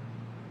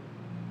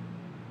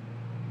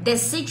 The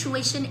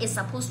situation is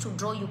supposed to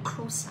draw you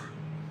closer.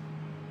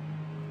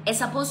 It's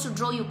supposed to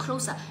draw you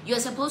closer. You're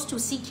supposed to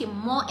seek him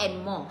more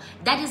and more.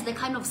 That is the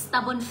kind of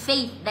stubborn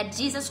faith that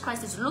Jesus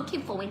Christ is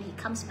looking for when he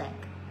comes back.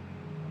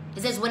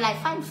 He says, will I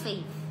find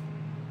faith?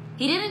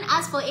 He didn't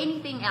ask for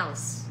anything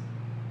else.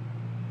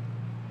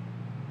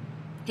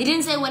 He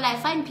didn't say, well, I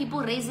find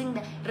people raising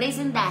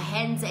their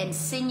hands and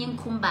singing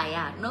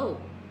Kumbaya. No.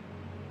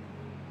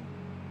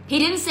 He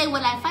didn't say,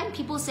 well, I find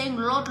people saying,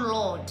 Lord,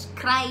 Lord,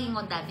 crying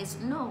on their face.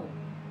 No.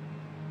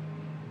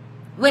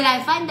 Will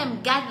I find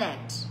them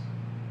gathered,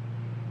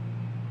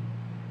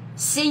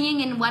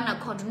 singing in one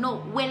accord?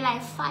 No. Will I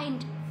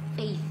find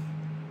faith?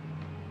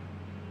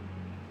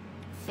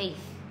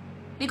 Faith.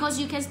 Because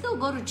you can still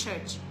go to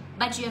church,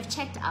 but you have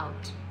checked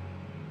out.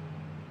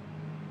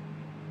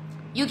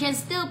 You can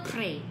still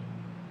pray,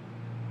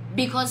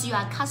 because you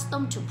are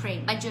accustomed to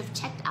pray, but you have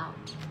checked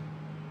out.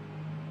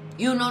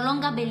 You no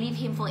longer believe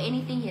him for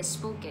anything he has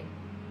spoken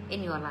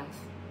in your life.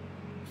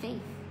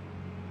 Faith.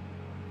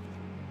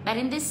 But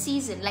in this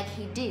season, like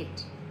he did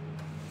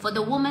for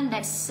the woman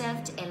that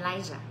served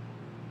Elijah,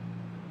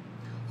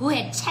 who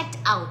had checked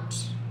out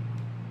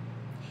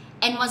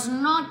and was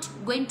not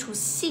going to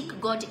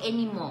seek God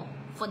anymore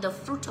for the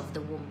fruit of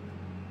the womb.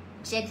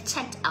 She had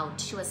checked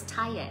out. She was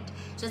tired.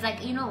 She was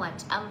like, you know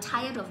what? I'm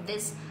tired of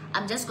this.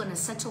 I'm just going to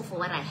settle for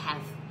what I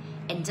have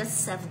and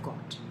just serve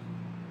God.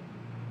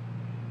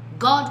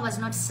 God was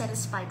not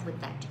satisfied with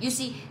that. You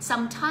see,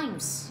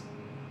 sometimes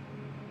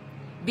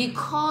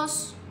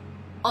because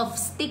of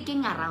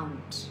sticking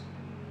around,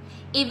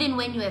 even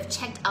when you have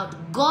checked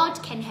out,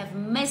 God can have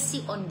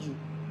mercy on you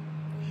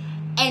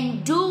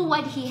and do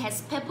what he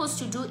has purposed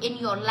to do in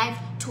your life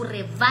to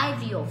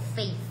revive your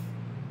faith.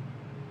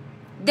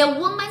 The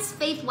woman's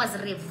faith was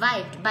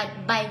revived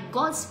by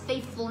God's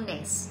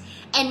faithfulness.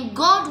 And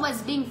God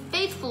was being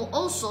faithful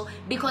also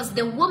because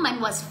the woman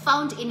was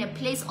found in a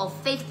place of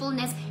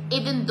faithfulness,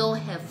 even though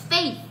her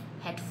faith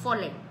had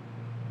fallen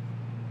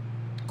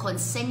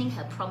concerning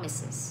her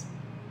promises.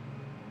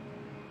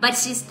 But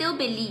she still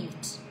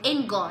believed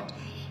in God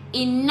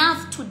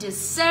enough to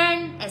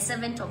discern a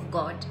servant of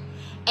God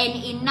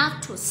and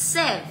enough to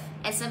serve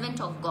a servant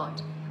of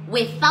God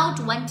without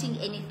wanting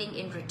anything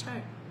in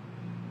return.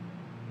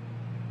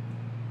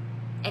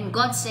 And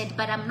God said,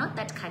 but I'm not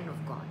that kind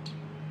of God.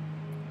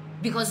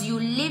 Because you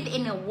live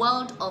in a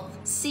world of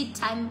seed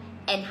time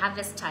and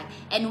harvest time.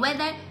 And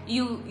whether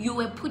you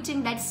were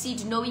putting that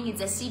seed knowing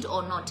it's a seed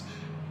or not,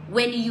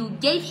 when you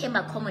gave him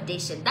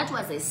accommodation, that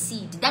was a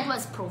seed. That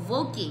was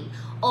provoking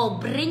or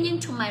bringing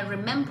to my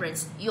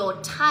remembrance your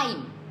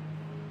time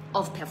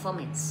of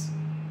performance.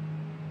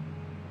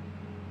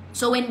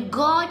 So when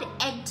God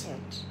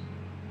entered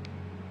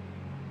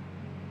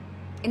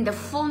in the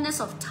fullness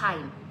of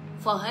time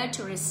for her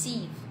to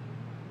receive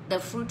the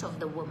fruit of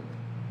the womb,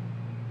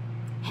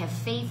 her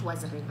faith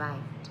was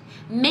revived.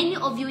 Many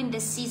of you in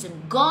this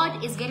season,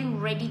 God is getting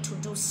ready to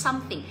do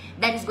something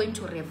that is going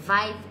to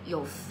revive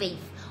your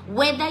faith.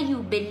 Whether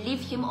you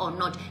believe him or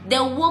not,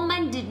 the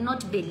woman did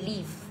not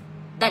believe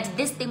that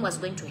this thing was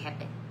going to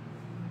happen.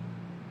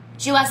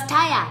 She was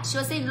tired. She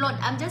was saying, Lord,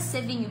 I'm just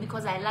serving you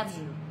because I love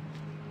you.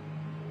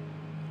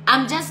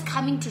 I'm just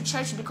coming to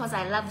church because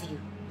I love you.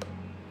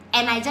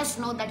 And I just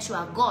know that you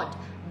are God.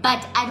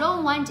 But I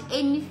don't want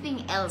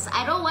anything else.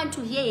 I don't want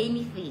to hear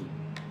anything.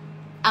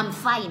 I'm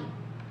fine.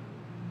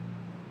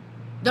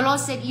 The Lord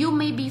said, you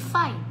may be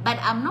fine, but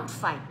I'm not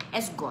fine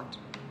as God.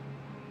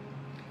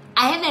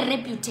 I have a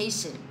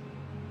reputation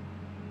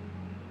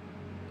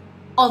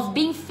of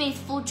being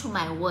faithful to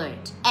my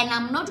word. And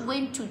I'm not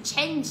going to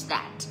change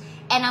that.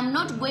 And I'm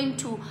not going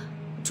to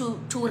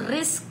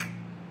risk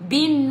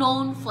being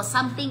known for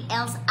something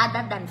else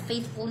other than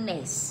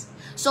faithfulness.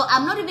 So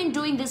I'm not even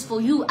doing this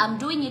for you. I'm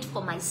doing it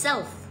for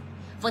myself,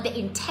 for the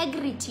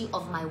integrity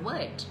of my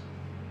word.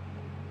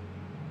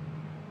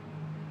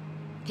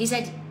 He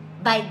said,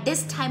 by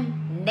this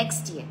time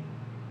next year,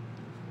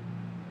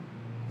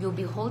 you'll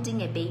be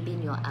holding a baby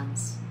in your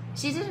arms.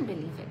 She didn't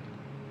believe it.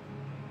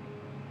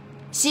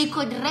 She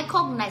could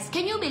recognize.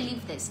 Can you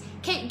believe this?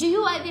 Do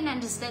you even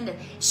understand that?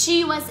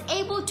 She was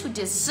able to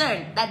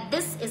discern that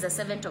this is a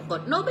servant of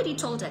God. Nobody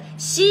told her.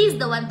 She's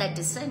the one that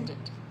discerned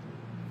it.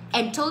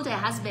 And told her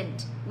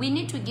husband, we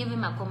need to give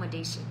him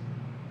accommodation.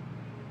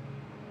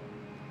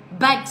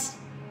 But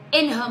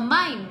in her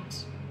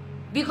mind,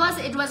 because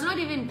it was not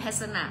even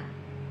personal,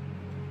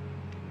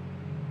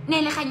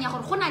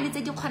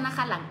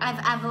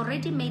 I've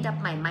already made up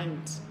my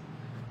mind.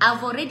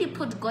 I've already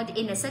put God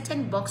in a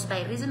certain box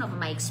by reason of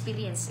my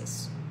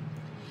experiences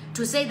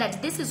to say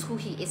that this is who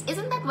he is.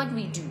 Isn't that what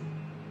we do?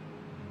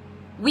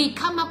 We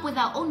come up with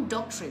our own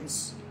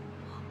doctrines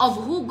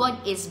of who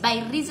God is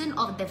by reason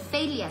of the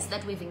failures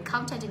that we've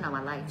encountered in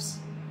our lives.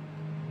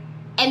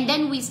 And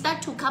then we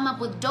start to come up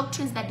with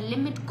doctrines that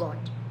limit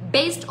God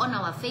based on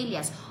our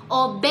failures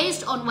or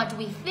based on what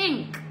we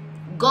think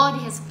God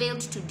has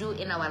failed to do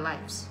in our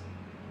lives.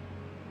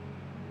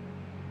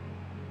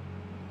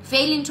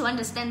 Failing to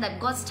understand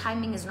that God's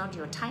timing is not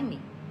your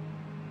timing.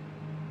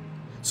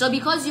 So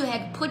because you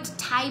had put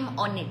time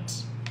on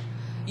it,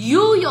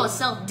 you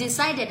yourself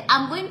decided,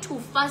 I'm going to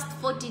fast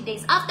 40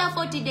 days. After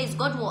 40 days,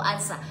 God will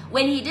answer.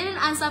 When he didn't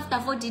answer after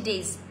 40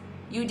 days,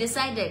 you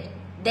decided,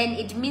 then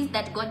it means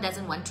that God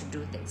doesn't want to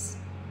do this.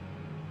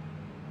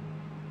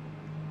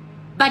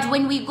 But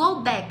when we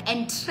go back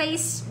and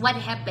trace what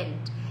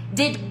happened,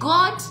 did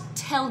God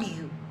tell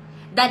you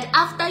that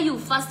after you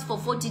fast for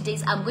 40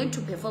 days, I'm going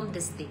to perform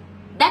this thing?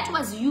 That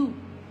was you.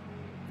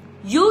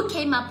 You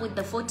came up with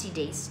the 40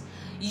 days.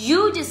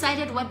 You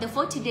decided what the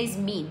 40 days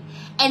mean.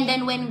 And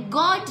then when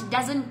God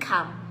doesn't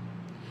come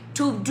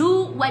to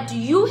do what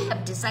you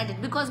have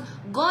decided, because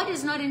God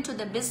is not into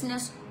the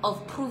business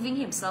of proving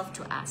himself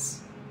to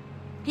us.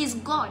 He's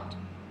God,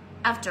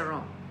 after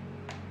all.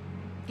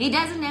 He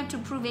doesn't have to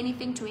prove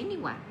anything to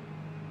anyone.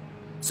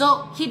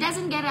 So he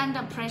doesn't get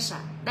under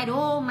pressure that,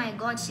 oh my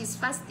God, she's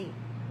fasting.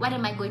 What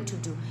am I going to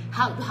do?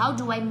 How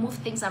do I move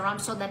things around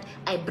so that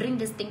I bring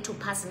this thing to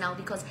pass now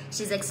because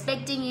she's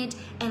expecting it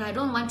and I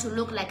don't want to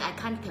look like I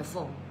can't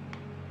perform?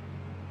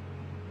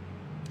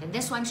 And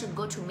this one should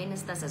go to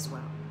ministers as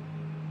well.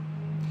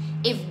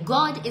 If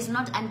God is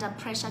not under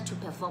pressure to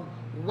perform,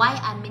 why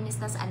are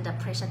ministers under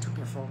pressure to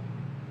perform?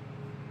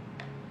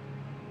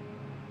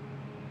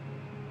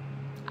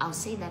 I'll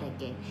say that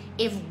again.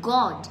 If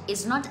God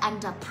is not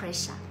under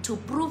pressure to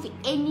prove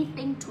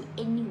anything to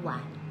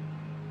anyone,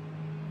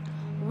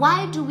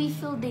 why do we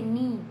feel the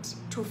need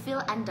to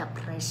feel under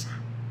pressure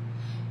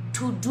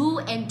to do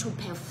and to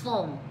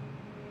perform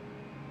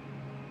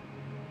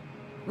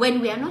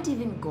when we are not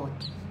even God?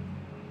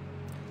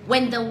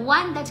 When the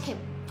one that can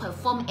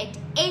perform at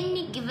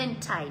any given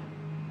time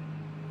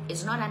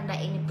is not under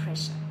any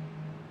pressure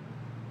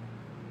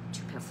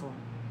to perform.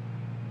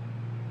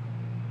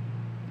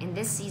 In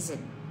this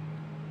season,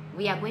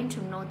 we are going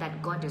to know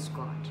that God is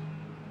God.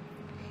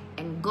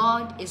 And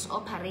God is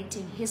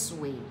operating his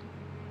way.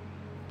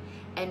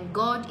 And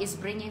God is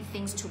bringing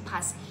things to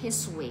pass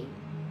his way,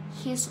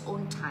 his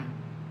own time.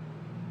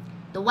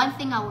 The one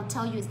thing I will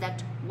tell you is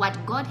that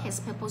what God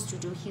has purposed to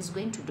do, he's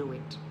going to do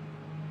it.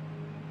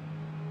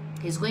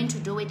 He's going to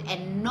do it,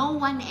 and no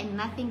one and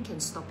nothing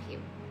can stop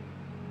him.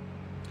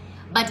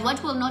 But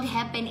what will not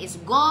happen is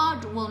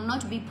God will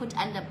not be put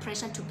under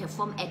pressure to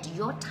perform at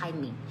your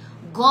timing.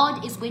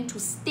 God is going to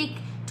stick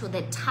to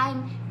the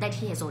time that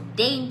he has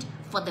ordained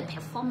for the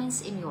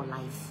performance in your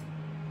life.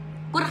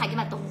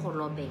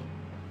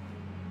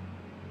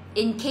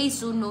 In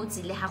case you know,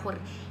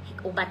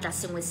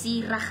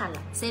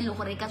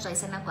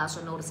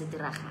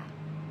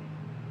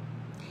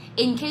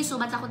 in case you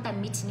batla go ta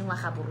meeting wa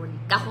ga borone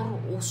ka gore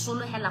o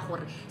solohela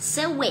gore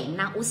se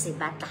wena o se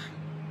batla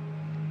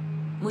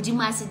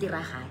modimo a se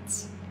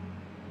diragatse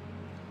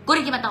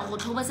gore ke batla go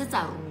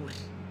tlhobosetsa ruri.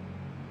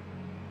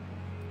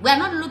 We are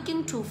not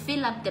looking to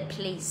fill up the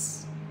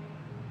place.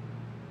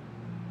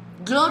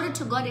 Glory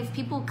to God if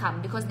people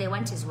come because they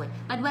want His word.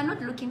 But we're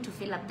not looking to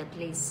fill up the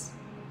place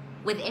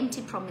with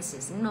empty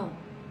promises. No.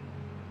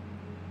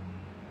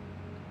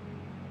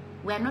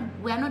 We are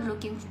not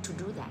looking to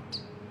do that.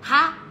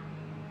 Ha!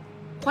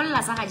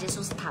 Kolla sa ga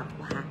Jesu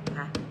sthapo ha.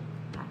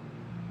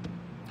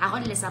 Ha go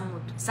le sa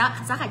motho. Sa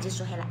ga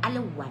Jesu hela a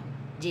le one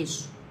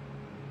Jesu.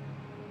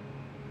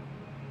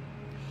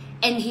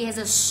 And He has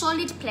a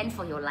solid plan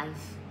for your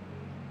life.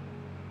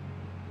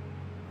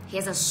 He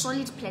has a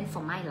solid plan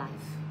for my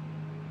life.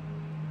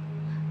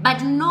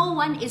 But no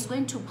one is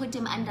going to put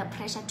Him under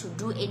pressure to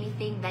do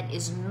anything that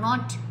is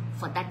not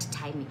for that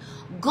timing.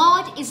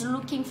 God is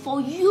looking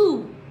for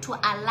you to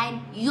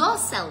align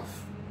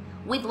yourself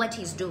with what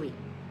He's doing.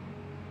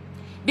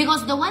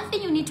 Because the one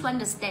thing you need to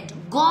understand,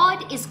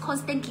 God is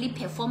constantly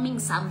performing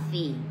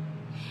something.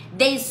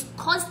 There is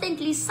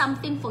constantly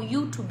something for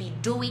you to be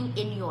doing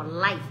in your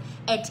life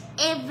at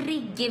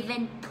every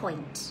given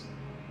point.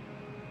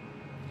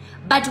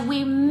 But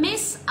we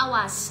miss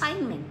our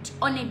assignment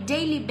on a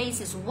daily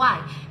basis.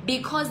 Why?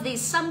 Because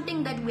there's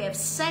something that we have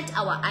set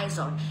our eyes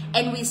on.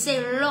 And we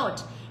say,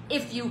 Lord,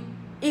 if you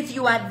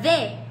are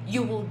there,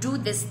 you will do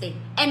this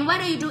thing. And what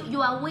do?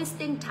 You are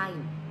wasting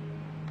time.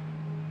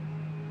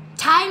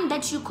 Time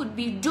that you could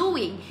be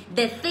doing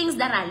the things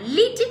that are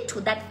leading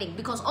to that thing.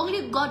 Because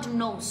only God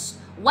knows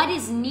what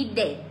is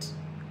needed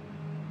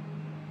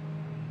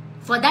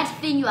for that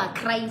thing you are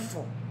crying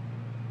for.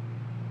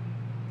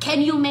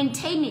 Can you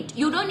maintain it?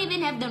 You don't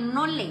even have the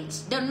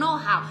knowledge, the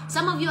know-how.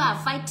 Some of you are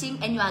fighting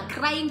and you are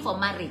crying for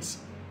marriage.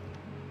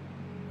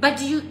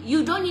 But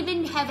you don't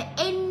even have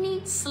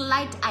any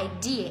slight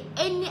idea,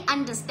 any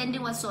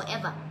understanding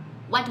whatsoever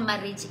what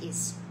marriage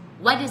is,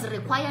 what is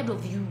required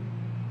of you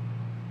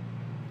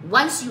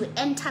once you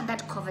enter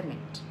that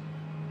covenant.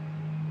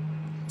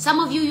 Some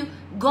of you,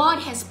 God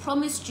has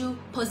promised you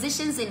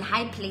positions in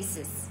high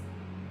places.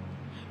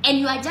 And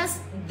you are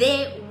just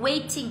there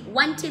waiting,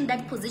 wanting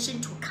that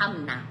position to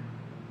come now.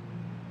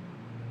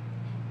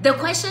 The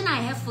question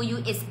I have for you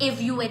is,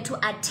 if you were to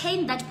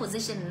attain that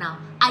position now,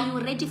 are you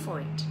ready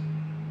for it?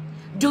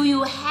 Do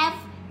you have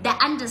the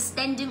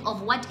understanding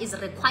of what is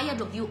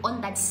required of you on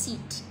that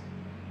seat?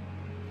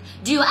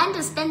 Do you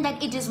understand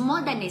that it is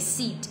more than a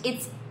seat?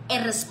 It's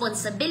a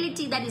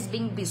responsibility that is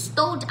being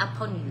bestowed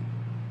upon you.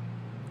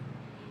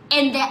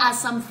 And there are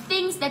some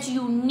things that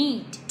you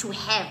need to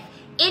have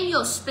in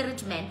your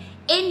spirit, man,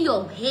 in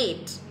your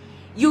head.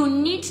 You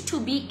need to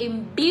be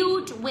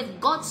imbued with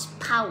God's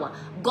power,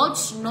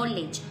 God's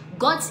knowledge,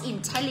 God's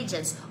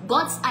intelligence,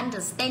 God's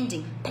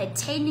understanding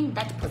pertaining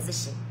that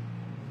position.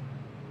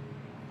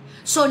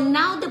 So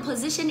now the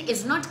position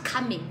is not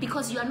coming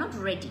because you are not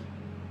ready.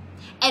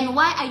 And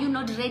why are you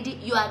not ready?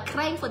 You are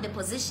crying for the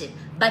position,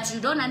 but you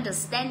don't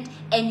understand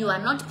and you are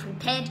not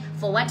prepared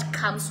for what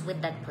comes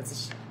with that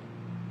position.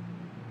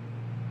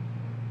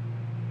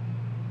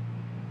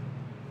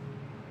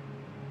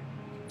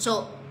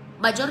 So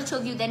majority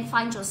of you then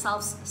find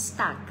yourselves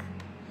stuck.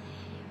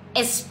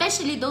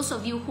 Especially those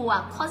of you who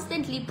are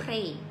constantly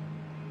praying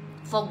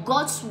for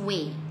God's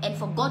way and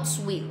for God's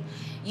will.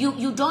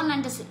 You don't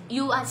understand.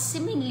 You are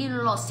seemingly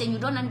lost and you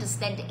don't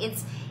understand.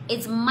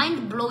 It's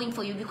mind-blowing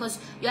for you because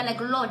you're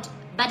like, Lord,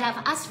 but I've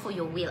asked for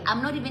your will.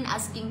 I'm not even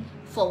asking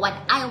for what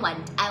I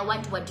want. I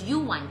want what you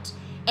want.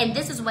 And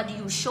this is what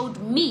you showed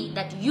me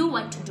that you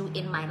want to do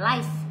in my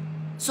life.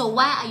 So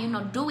why are you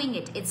not doing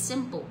it? It's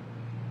simple.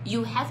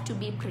 You have to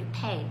be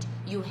prepared.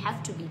 You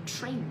have to be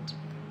trained.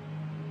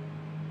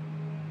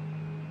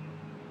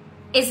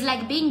 It's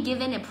like being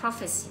given a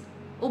prophecy.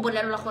 I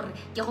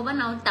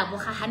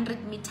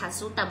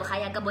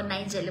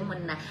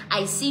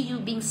see you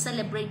being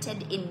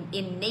celebrated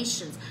in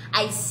nations.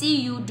 I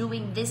see you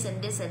doing this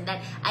and this and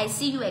that. I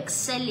see you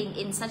excelling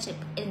in such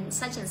and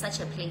such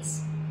a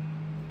place.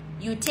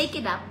 You take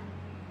it up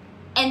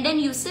and then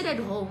you sit at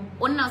home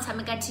on a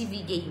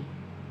TV game.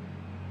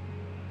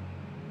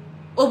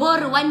 Or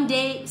one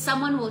day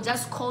someone will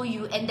just call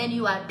you and then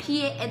you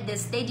appear at the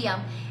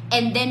stadium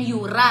and then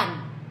you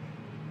run.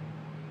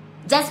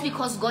 Just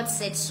because God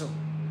said so.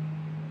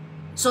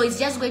 So it's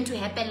just going to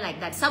happen like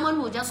that.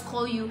 Someone will just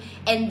call you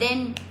and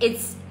then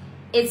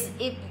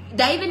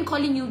they're even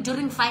calling you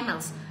during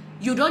finals.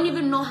 You don't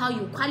even know how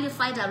you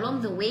qualified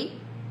along the way.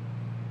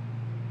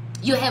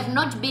 You have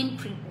not been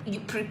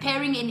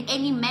preparing in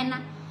any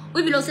manner.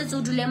 All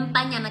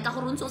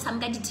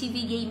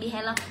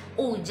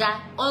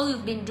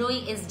you've been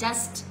doing is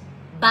just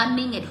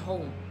bumming at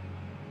home.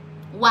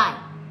 Why?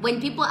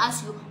 When people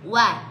ask you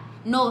why,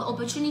 no,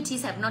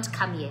 opportunities have not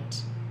come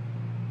yet.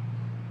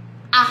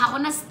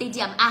 Ahagona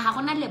stadium,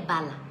 ahagona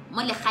lebala,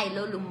 mo le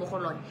gailo le mo go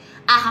lone.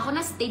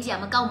 Ahagona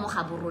stadium ka mo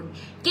gaborone.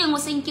 Ke ngo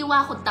senke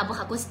wa go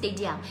taboga ko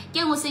stadium.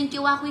 Ke ngo senke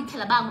wa go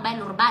itlhela bang ba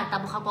le re ba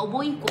taboga kwa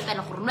bo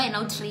ikopela gore no ena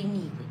o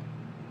trainiwe.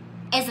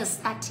 As a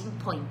starting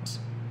point,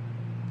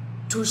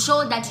 to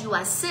show that you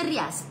are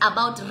serious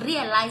about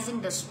realizing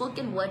the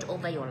spoken word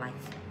over your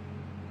life.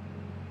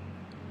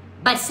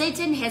 But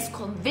Satan has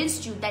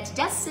convinced you that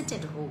just sit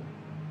at home.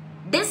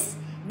 This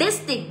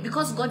thing,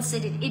 because God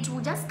said it, it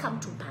will just come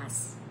to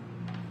pass.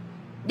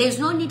 There's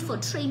no need for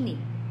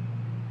training.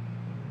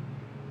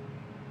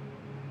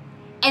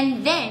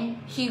 And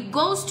then he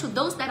goes to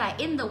those that are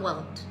in the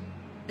world.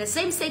 The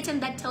same Satan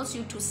that tells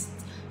you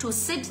to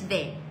sit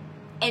there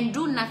and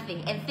do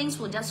nothing and things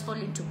will just fall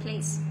into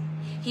place.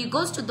 He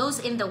goes to those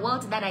in the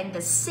world that are in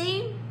the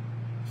same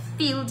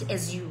field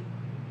as you.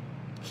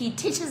 He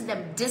teaches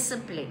them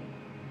discipline.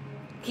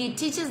 He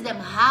teaches them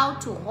how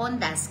to hone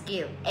their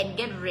skill and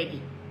get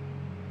ready.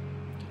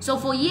 So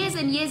for years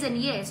and years and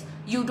years,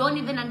 you don't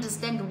even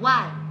understand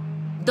why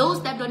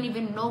those that don't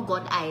even know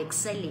God are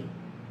excelling.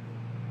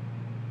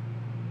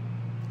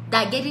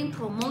 They're getting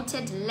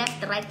promoted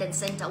left, right, and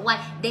center. Why?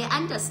 They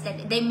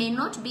understand. They may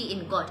not be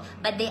in God,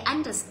 but they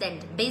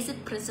understand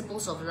basic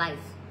principles of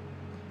life.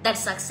 That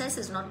success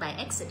is not by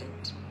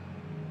accident.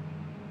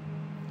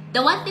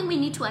 The one thing we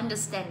need to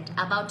understand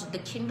about the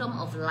kingdom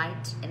of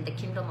light and the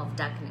kingdom of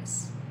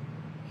darkness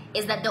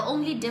is that the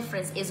only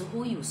difference is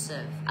who you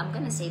serve. I'm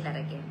going to say that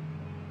again.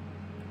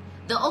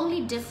 The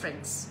only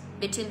difference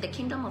between the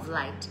kingdom of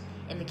light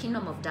and the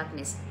kingdom of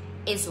darkness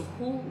is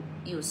who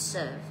you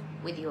serve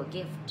with your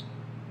gift.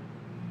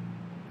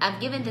 I've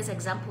given this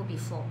example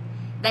before,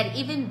 that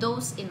even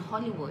those in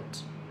Hollywood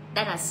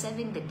that are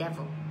serving the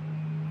devil,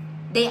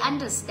 they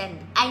understand,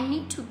 I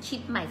need to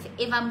keep my faith.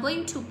 If I'm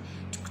going to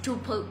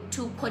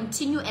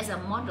continue as a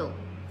model,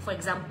 for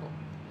example,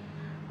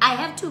 I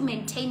have to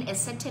maintain a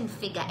certain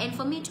figure. And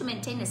for me to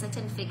maintain a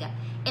certain figure,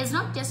 it's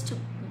not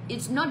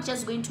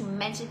just going to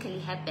magically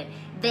happen.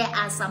 There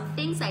are some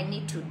things I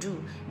need to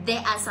do. There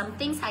are some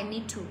things I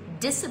need to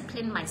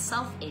discipline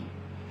myself in.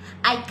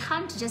 I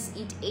can't just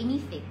eat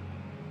anything.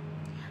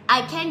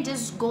 I can't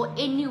just go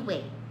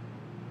anywhere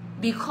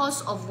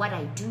because of what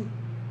I do.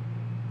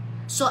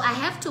 So I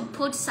have to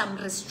put some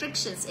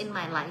restrictions in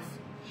my life,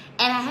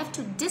 and I have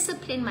to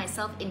discipline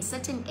myself in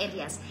certain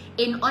areas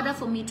in order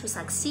for me to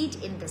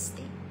succeed in this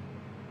thing.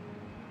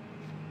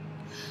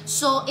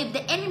 So if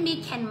the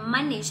enemy can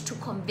manage to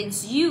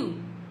convince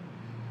you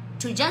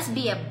to just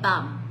be a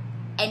bum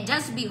and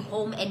just be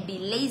home and be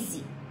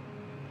lazy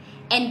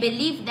and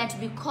believe that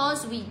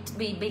because we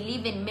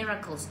believe in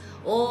miracles,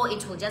 oh,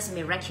 it will just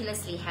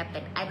miraculously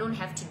happen, I don't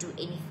have to do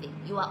anything,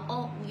 you are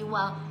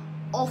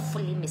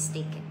awfully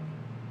mistaken.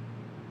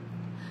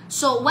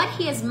 So what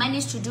he has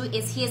managed to do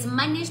is he has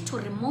managed to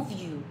remove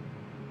you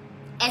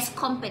as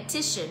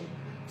competition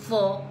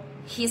for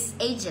his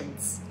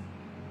agents.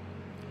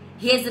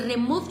 He has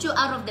removed you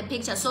out of the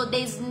picture. So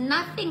there's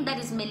nothing that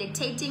is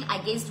militating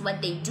against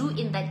what they do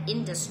in that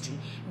industry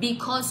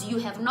because you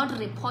have not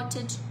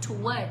reported to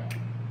work.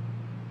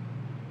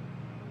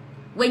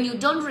 When you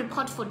don't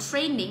report for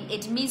training,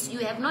 it means you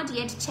have not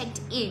yet checked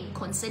in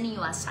concerning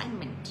your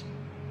assignment.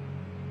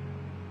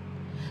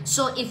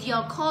 So if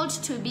you're called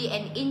to be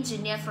an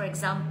engineer, for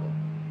example,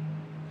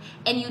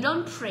 and you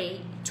don't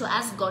pray to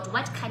ask God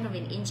what kind of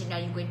an engineer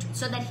you're going to be,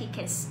 so that he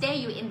can steer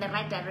you in the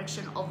right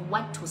direction of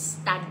what to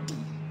study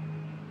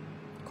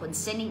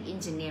concerning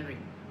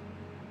engineering.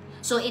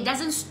 So it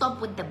doesn't stop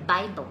with the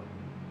Bible.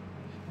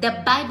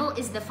 The Bible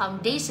is the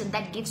foundation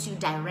that gives you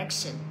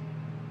direction.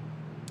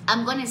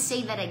 I'm going to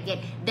say that again.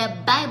 The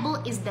Bible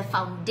is the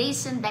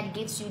foundation that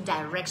gives you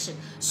direction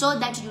so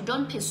that you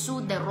don't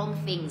pursue the wrong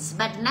things.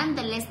 But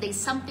nonetheless, there's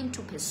something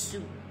to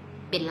pursue,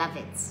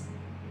 beloveds.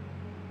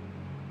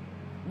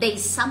 There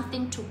is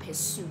something to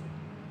pursue.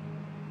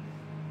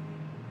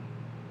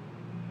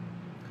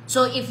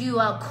 So if you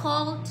are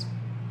called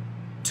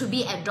to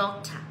be a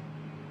doctor,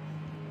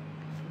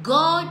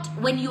 God,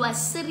 when you are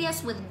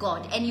serious with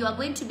God and you are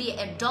going to be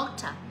a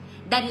doctor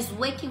that is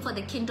working for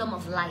the kingdom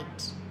of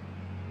light,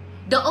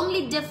 the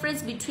only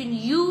difference between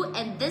you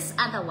and this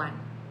other one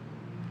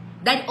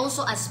that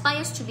also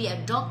aspires to be a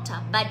doctor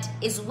but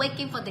is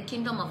working for the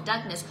kingdom of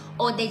darkness,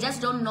 or they just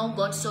don't know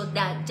God, so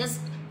they're just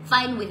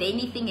fine with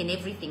anything and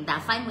everything. They're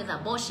fine with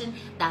abortion,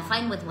 they're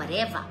fine with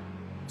whatever.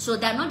 So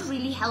they're not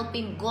really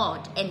helping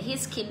God and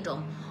his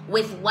kingdom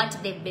with what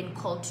they've been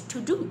called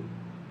to do.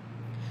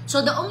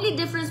 So the only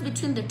difference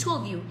between the two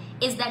of you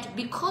is that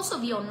because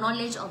of your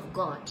knowledge of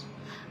God,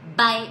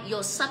 by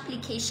your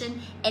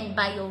supplication and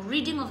by your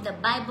reading of the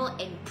Bible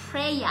and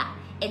prayer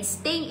and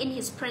staying in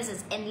his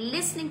presence and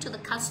listening to the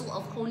counsel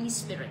of Holy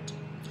Spirit,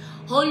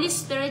 Holy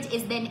Spirit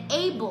is then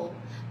able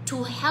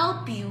to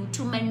help you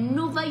to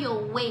maneuver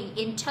your way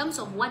in terms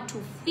of what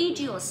to feed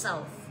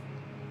yourself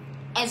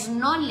as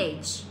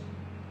knowledge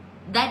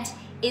that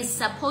is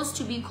supposed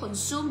to be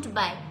consumed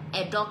by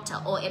a doctor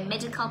or a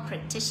medical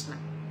practitioner.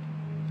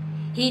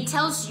 He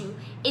tells you,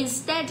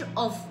 instead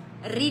of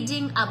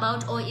reading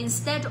about, or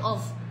instead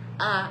of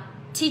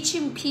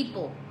teaching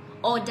people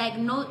or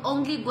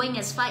only going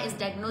as far as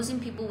diagnosing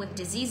people with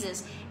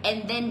diseases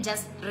and then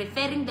just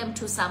referring them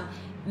to some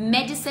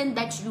medicine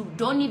that you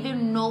don't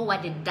even know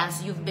what it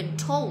does. You've been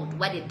told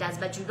what it does,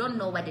 but you don't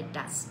know what it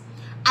does.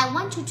 I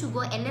want you to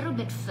go a little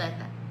bit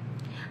further.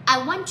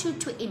 I want you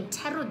to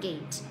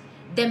interrogate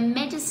the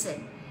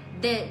medicine,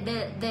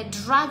 the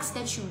drugs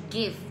that you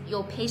give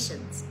your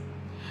patients.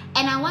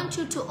 And I want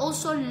you to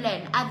also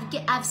learn,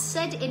 I've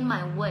said in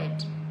my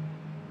word,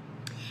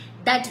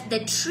 that the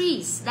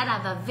trees that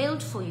I've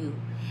availed for you,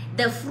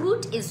 the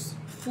fruit is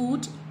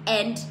food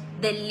and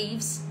the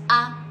leaves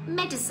are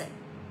medicine.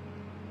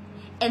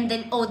 and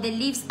then or the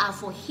leaves are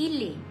for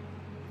healing.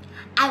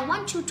 I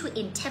want you to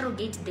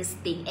interrogate this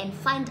thing and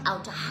find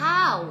out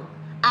how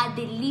are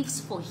the leaves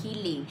for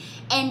healing,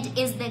 and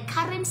is the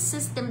current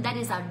system that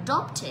is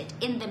adopted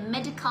in the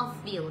medical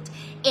field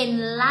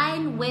in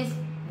line with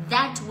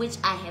that which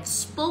I have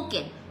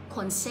spoken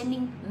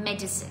concerning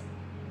medicine?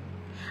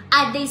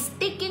 Are they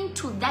sticking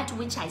to that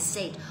which I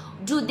said?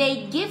 Do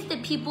they give the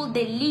people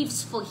the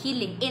leaves for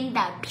healing in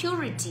their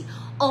purity?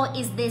 Or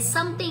is there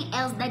something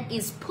else that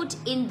is put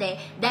in there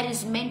that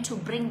is meant to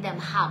bring them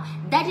harm?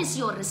 That is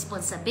your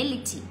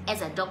responsibility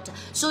as a doctor.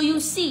 So you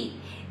see,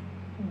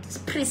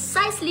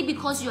 precisely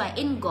because you are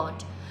in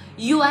God,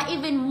 you are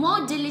even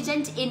more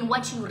diligent in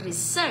what you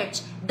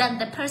research than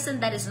the person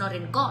that is not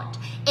in God.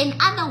 In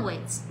other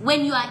words,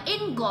 when you are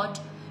in God,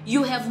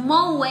 you have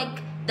more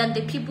work than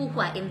the people who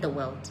are in the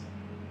world.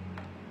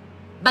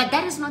 But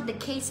that is not the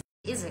case,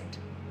 is it?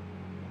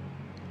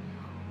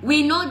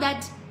 We know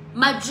that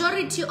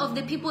majority of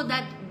the people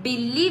that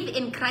believe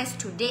in Christ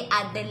today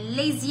are the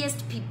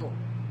laziest people.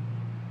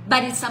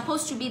 But it's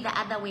supposed to be the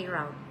other way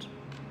around.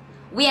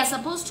 We are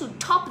supposed to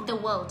top the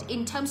world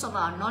in terms of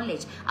our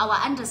knowledge, our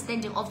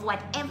understanding of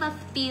whatever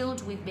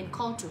field we've been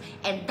called to.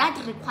 And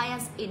that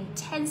requires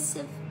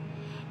intensive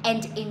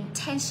and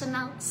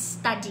intentional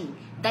studying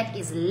that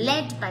is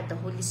led by the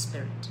Holy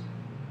Spirit.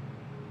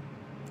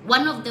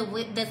 One of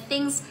the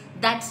things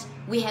that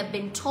we have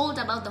been told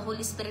about the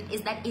Holy Spirit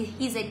is that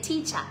he's a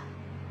teacher.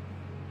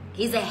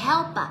 He's a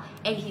helper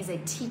and he's a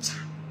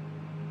teacher.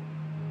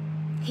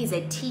 He's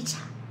a teacher.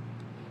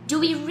 Do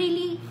we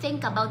really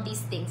think about these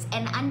things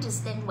and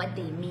understand what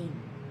they mean?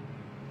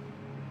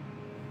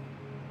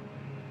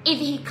 If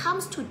he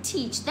comes to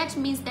teach, that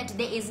means that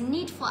there is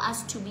need for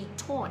us to be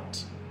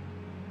taught.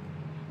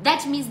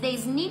 That means there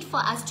is need for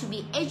us to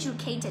be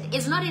educated.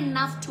 It's not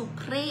enough to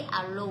pray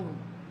alone.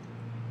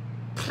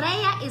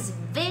 Prayer is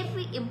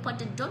very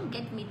important. Don't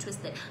get me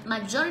twisted.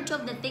 Majority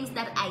of the things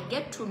that I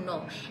get to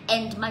know,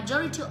 and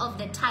majority of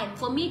the time,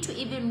 for me to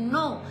even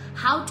know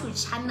how to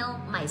channel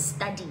my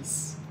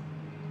studies,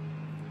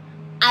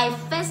 I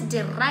first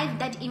derive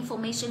that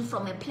information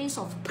from a place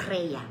of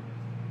prayer.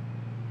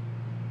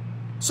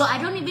 So I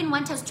don't even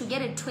want us to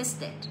get it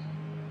twisted,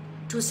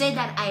 to say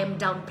that I am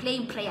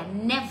downplaying prayer.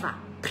 Never.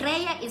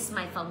 Prayer is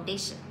my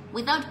foundation.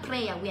 Without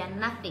prayer, we are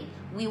nothing.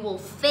 We will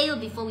fail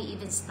before we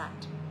even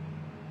start.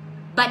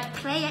 But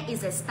prayer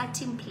is a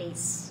starting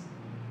place.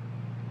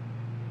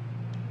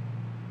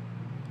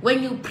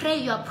 When you pray,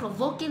 you are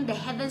provoking the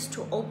heavens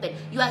to open.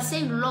 You are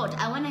saying, Lord,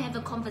 I want to have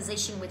a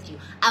conversation with you.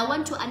 I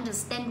want to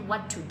understand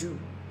what to do.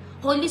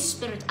 Holy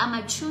Spirit,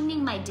 I'm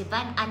attuning my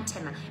divine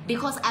antenna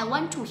because I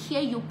want to hear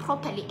you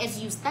properly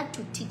as you start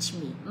to teach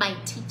me, my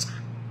teacher.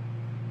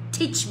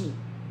 Teach me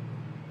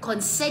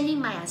concerning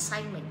my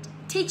assignment.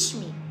 Teach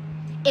me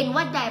in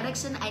what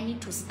direction I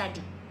need to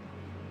study.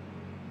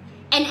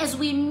 And as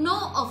we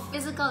know of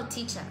physical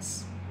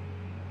teachers,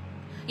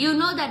 you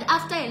know that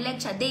after a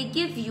lecture, they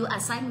give you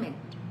assignment.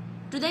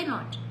 Do they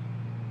not?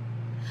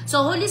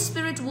 So Holy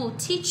Spirit will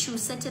teach you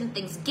certain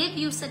things, give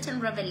you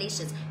certain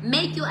revelations,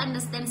 make you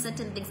understand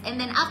certain things. And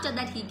then after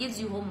that, he gives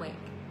you homework.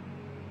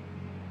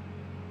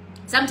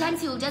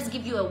 Sometimes he will just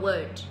give you a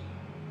word,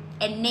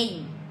 a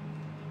name.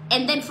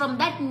 And then from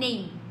that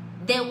name,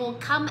 there will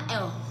come a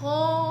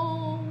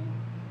whole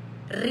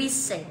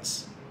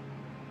research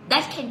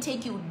that can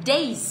take you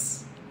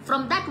days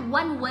from that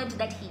one word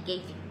that he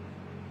gave you.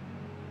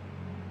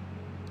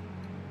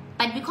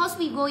 But because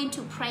we go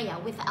into prayer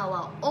with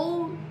our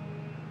own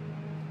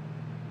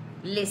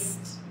list,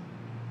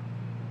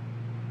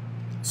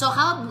 so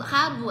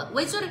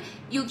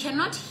you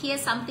cannot hear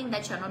something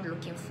that you're not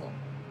looking for.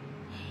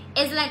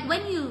 It's like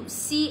when you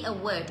see a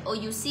word or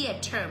you see a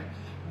term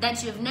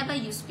that you've never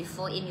used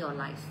before in your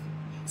life,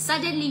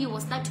 suddenly you will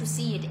start to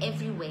see it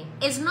everywhere.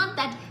 It's not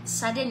that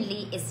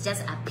suddenly it's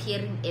just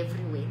appearing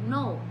everywhere.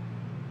 No.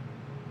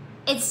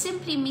 It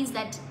simply means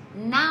that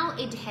now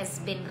it has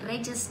been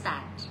registered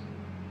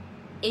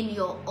in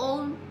your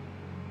own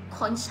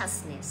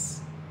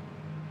consciousness.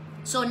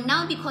 So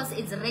now because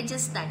it's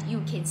registered,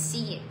 you can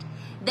see it.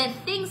 The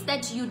things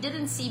that you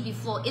didn't see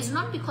before is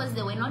not because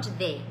they were not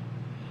there.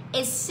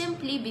 It's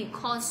simply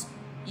because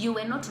you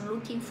were not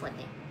looking for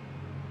them.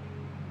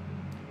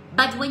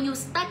 But when you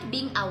start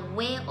being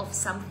aware of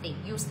something,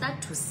 you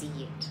start to see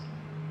it.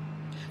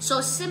 So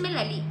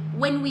similarly,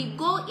 when we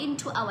go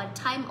into our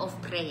time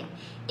of prayer,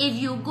 if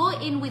you go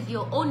in with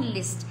your own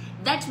list,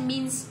 that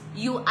means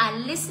you are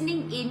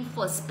listening in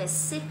for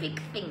specific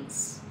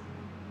things.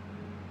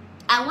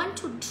 I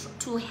want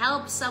to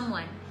help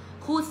someone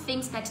who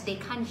thinks that they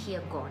can't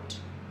hear God.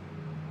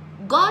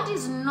 God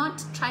is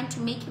not trying to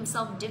make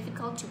himself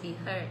difficult to be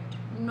heard.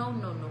 No,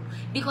 no, no.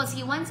 Because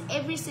he wants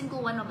every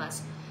single one of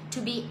us to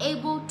be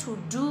able to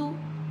do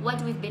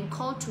what we've been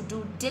called to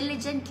do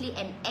diligently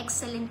and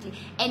excellently.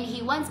 And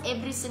he wants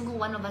every single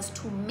one of us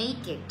to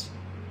make it.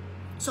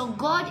 So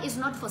God is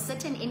not for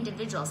certain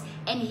individuals.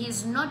 And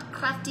he's not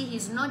crafty,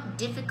 he's not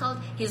difficult,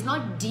 he's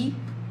not deep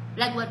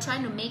like we're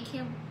trying to make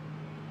him.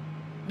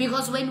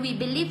 Because when we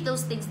believe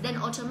those things, then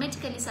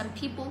automatically some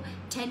people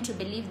tend to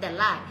believe the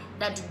lie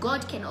that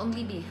God can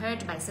only be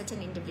heard by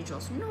certain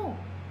individuals. No.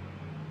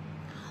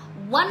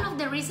 One of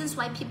the reasons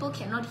why people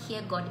cannot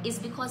hear God is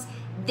because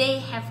they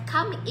have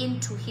come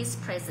into his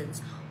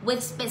presence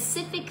with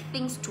specific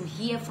things to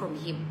hear from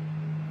him.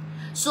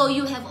 So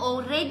you have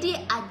already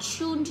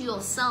attuned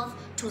yourself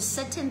to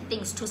certain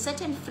things, to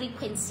certain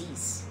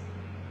frequencies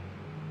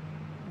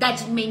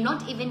that may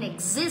not even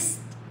exist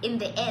in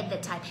the air at the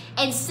time.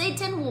 And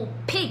Satan will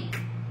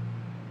pick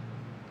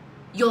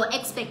your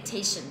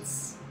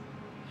expectations.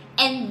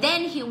 And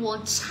then he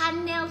will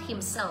channel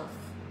himself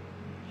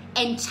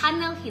and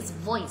channel his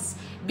voice,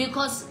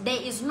 because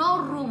there is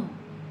no room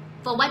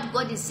for what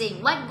God is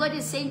saying. What God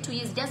is saying to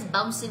you is just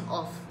bouncing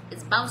off.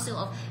 It's bouncing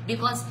off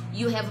because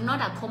you have not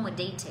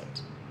accommodated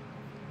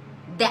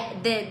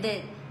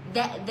the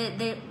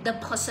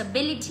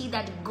possibility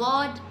that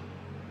God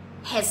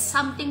has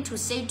something to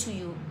say to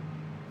you,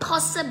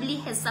 possibly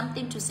has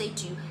something to say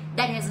to you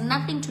that has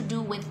nothing to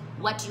do with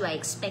what you are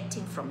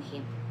expecting from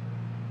him.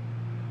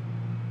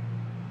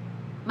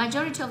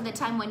 Majority of the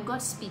time when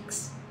God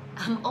speaks,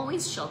 I'm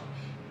always shocked,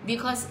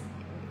 because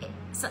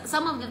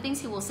some of the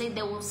things he will say,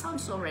 they will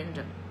sound so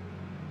random.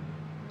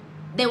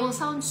 They will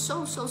sound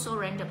so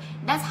random.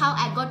 That's how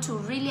I got to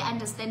really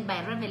understand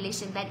by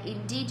revelation that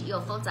indeed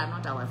your thoughts are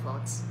not our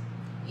thoughts.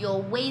 Your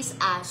ways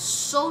are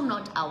so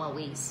not our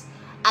ways.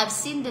 I've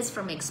seen this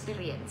from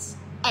experience,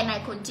 and I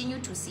continue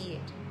to see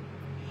it.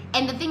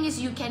 And the thing is,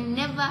 you can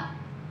never,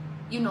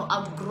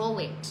 outgrow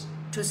it.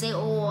 To say,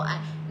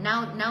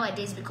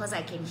 nowadays, because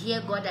I can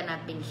hear God and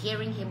I've been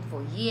hearing him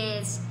for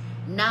years,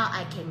 now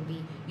I can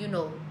be,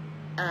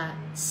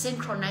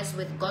 synchronized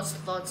with God's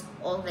thoughts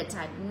all the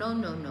time. No.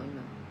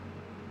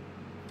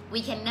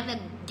 We can never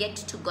get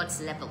to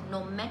God's level,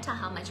 no matter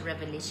how much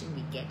revelation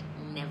we get.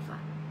 Never.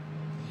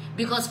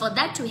 Because for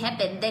that to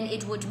happen, then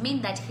it would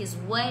mean that his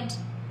word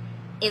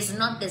is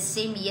not the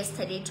same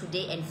yesterday,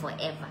 today, and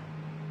forever.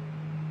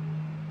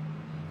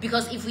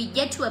 Because if we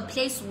get to a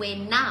place where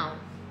now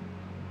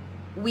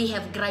we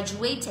have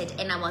graduated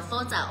and our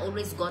thoughts are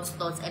always God's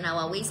thoughts and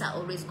our ways are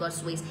always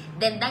God's ways,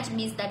 then that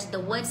means that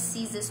the word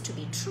ceases to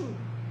be true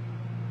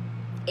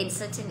in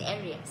certain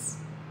areas.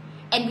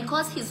 And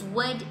because his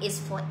word is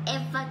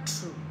forever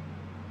true,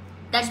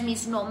 that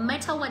means no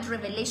matter what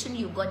revelation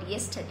you got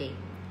yesterday,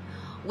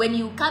 when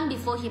you come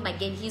before him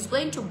again, he's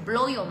going to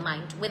blow your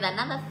mind with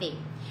another thing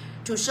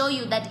to show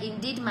you that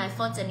indeed my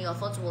thoughts and your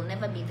thoughts will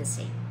never be the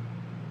same.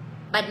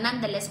 But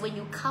nonetheless, when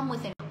you come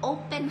with an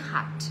open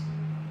heart,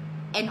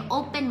 an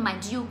open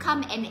mind, you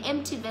come an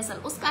empty vessel.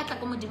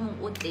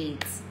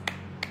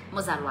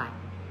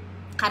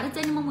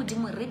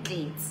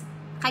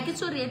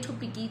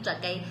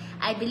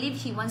 I believe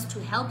he wants to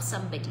help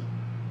somebody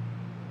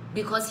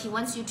because he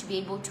wants you to be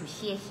able to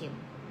hear him,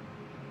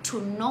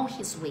 to know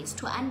his ways,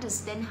 to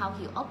understand how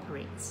he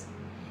operates.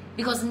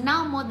 Because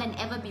now more than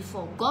ever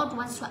before, God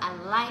wants to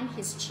align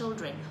his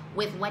children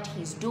with what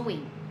he's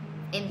doing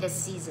in this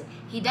season.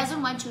 He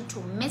doesn't want you to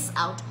miss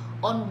out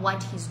on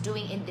what he's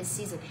doing in this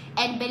season.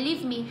 And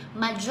believe me,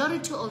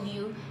 majority of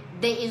you,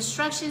 the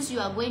instructions you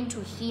are going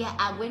to hear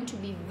are going to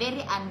be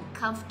very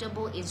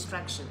uncomfortable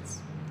instructions.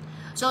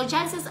 So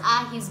chances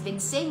are he's been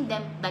saying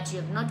them, but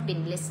you have not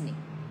been listening.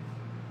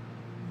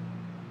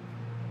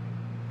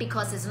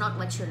 Because it's not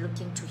what you're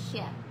looking to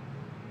hear.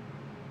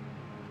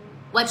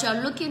 What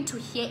you're looking to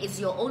hear is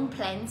your own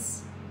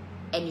plans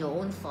and your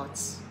own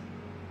thoughts.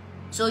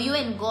 So you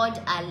and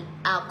God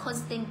are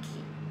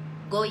constantly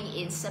going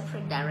in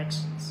separate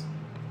directions.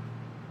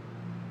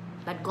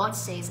 But God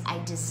says, I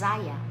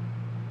desire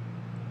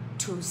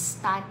to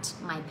start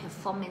my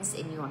performance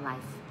in your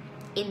life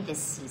in this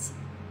season.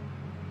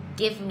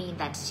 Give me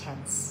that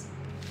chance.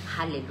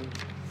 Hallelujah.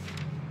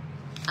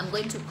 I'm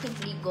going to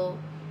quickly go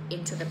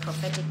into the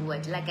prophetic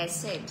word. Like I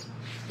said,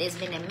 there's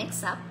been a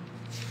mix-up.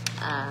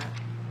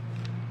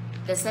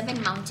 The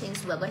 7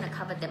 mountains, we're going to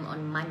cover them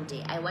on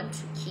Monday. I want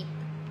to keep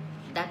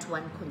that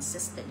one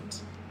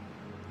consistent.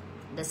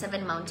 The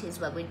 7 mountains,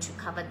 we're going to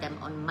cover them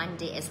on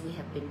Monday, as we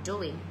have been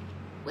doing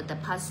with the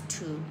past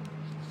 2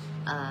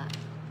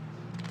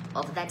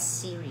 of that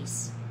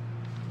series.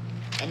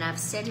 And I've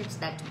said it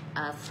that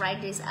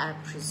Fridays are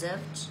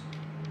preserved.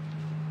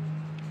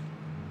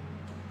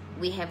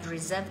 We have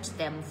reserved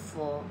them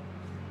for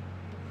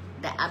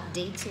the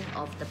updating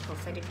of the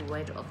prophetic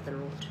word of the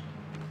Lord.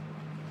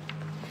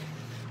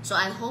 So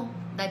I hope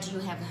that you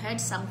have heard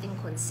something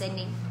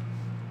concerning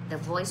the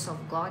voice of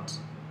God,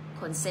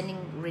 concerning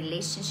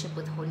relationship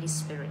with Holy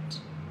Spirit,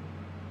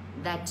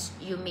 that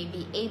you may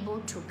be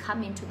able to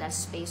come into that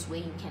space where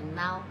you can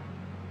now,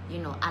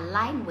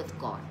 align with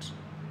God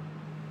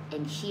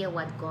and hear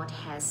what God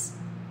has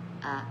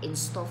in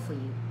store for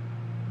you.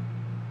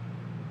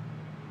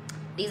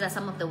 These are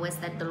some of the words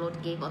that the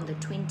Lord gave on the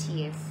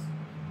 20th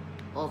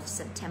of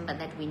September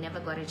that we never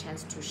got a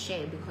chance to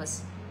share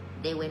because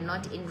they were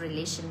not in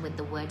relation with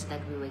the word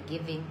that we were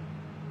giving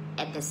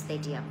at the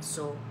stadium.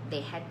 So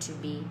they had to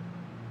be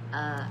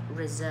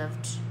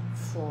reserved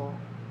for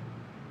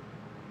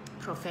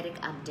prophetic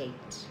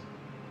update.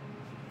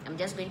 I'm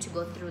just going to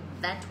go through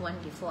that one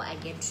before I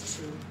get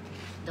to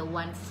the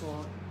one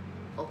for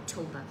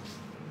October.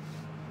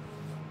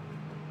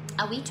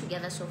 Are we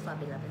together so far,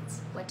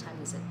 beloveds? What time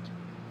is it?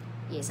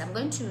 Yes, I'm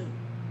going to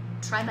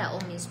try by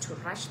all means to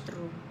rush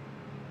through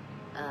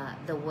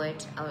the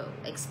word. I'll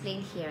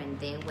explain here and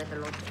there where the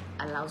Lord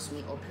allows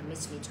me or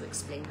permits me to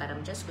explain, but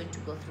I'm just going to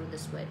go through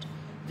this word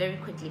very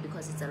quickly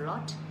because it's a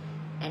lot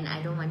and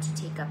I don't want to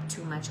take up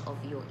too much of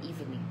your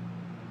evening.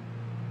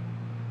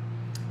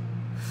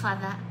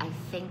 Father, I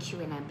thank you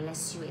and I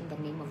bless you in the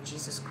name of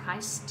Jesus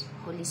Christ.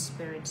 Holy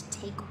Spirit,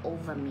 take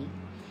over me.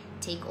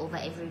 Take over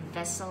every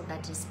vessel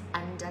that is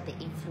under the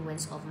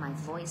influence of my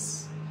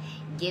voice.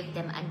 Give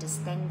them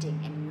understanding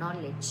and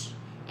knowledge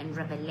and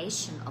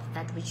revelation of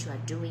that which you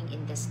are doing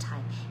in this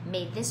time.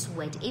 May this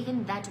word,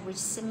 even that which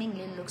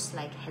seemingly looks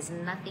like has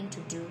nothing to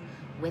do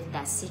with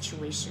that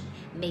situation,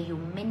 may you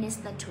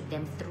minister to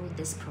them through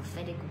this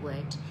prophetic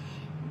word,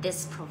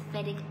 this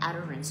prophetic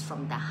utterance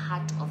from the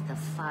heart of the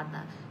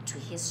Father to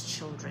his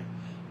children.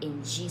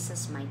 In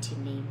Jesus' mighty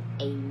name,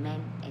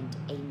 amen and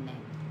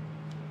amen.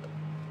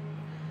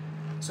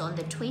 So on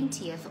the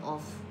 20th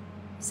of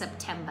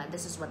September,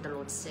 this is what the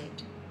Lord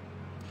said.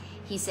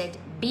 He said,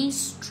 be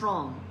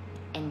strong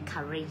and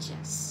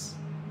courageous.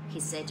 He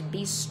said,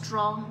 be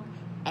strong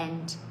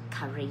and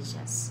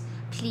courageous.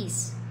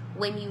 Please,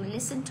 when you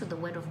listen to the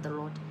word of the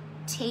Lord,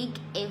 take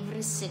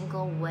every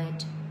single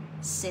word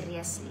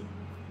seriously.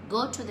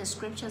 Go to the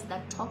scriptures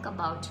that talk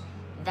about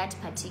that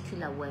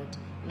particular word.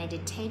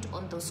 Meditate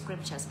on those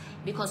scriptures.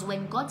 Because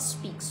when God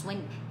speaks,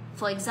 when,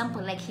 for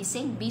example, like he's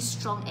saying, be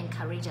strong and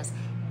courageous,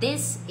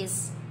 this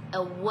is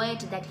a word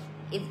that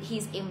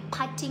he's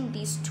imparting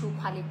these two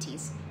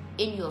qualities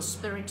in your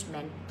spirit,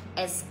 man,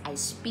 as I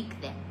speak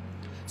them.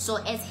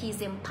 So as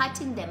he's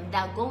imparting them,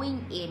 they're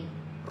going in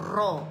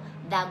raw.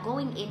 They're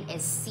going in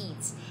as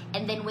seeds.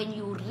 And then when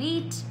you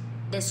read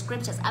the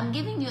scriptures, I'm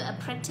giving you a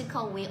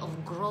practical way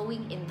of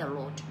growing in the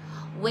Lord.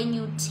 When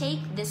you take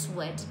this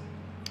word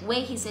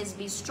where he says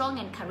be strong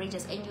and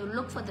courageous, and you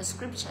look for the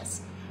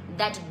scriptures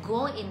that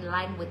go in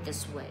line with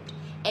this word,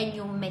 and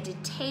you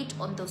meditate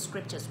on those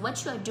scriptures,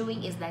 what you are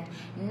doing is that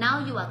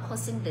now you are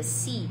causing the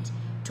seed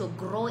to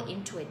grow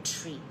into a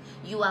tree.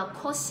 You are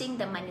causing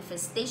the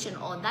manifestation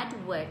or that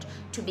word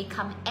to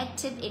become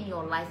active in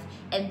your life,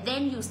 and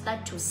then you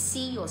start to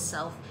see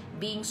yourself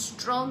being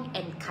strong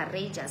and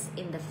courageous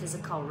in the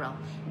physical realm.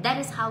 That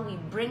is how we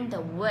bring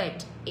the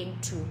word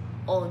into,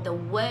 or the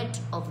word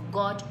of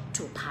God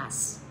to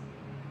pass.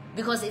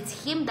 Because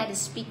it's him that is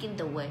speaking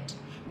the word.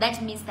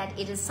 That means that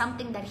it is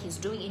something that he's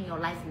doing in your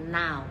life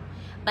now.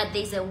 But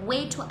there's a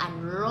way to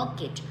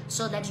unlock it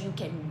so that you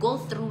can go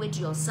through it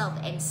yourself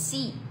and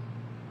see,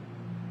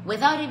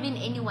 without even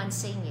anyone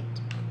saying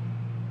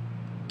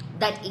it,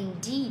 that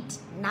indeed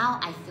now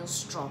I feel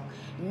strong.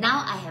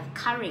 Now I have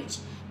courage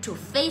to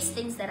face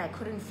things that I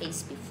couldn't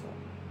face before.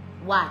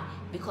 Why?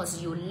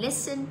 Because you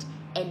listened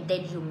and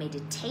then you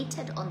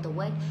meditated on the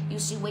word. You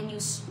see, when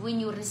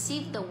you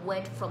receive the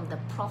word from the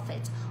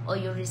prophet, or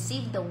you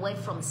receive the word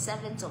from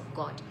servants of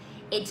God,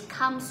 it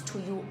comes to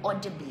you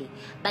audibly,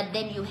 but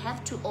then you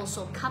have to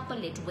also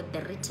couple it with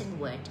the written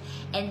word.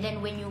 And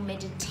then when you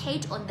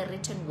meditate on the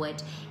written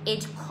word,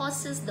 it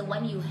causes the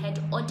one you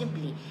heard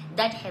audibly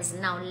that has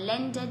now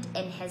landed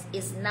and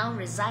is now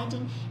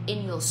residing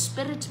in your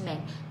spirit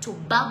man to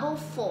bubble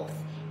forth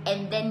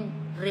and then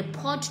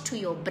report to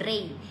your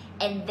brain,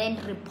 and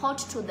then report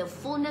to the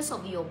fullness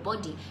of your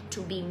body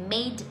to be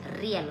made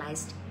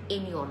realized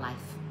in your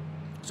life.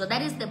 So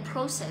that is the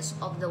process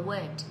of the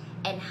word,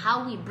 and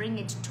how we bring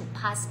it to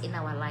pass in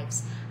our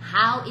lives,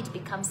 how it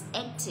becomes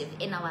active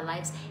in our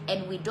lives,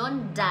 and we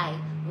don't die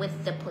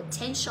with the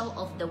potential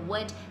of the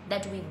word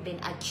that we've been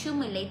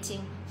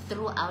accumulating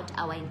throughout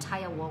our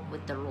entire walk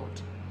with the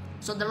Lord.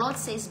 So the Lord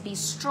says, be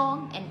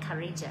strong and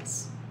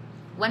courageous.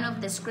 One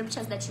of the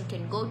scriptures that you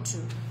can go to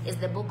is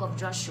the book of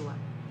Joshua.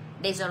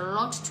 There's a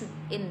lot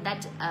in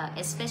that,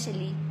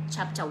 especially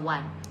chapter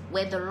 1,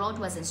 where the Lord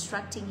was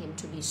instructing him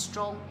to be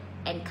strong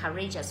and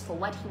courageous for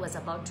what he was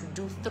about to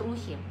do through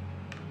him.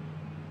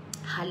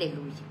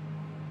 Hallelujah.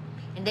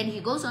 And then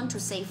he goes on to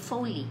say,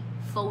 folly,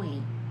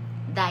 folly,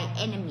 thy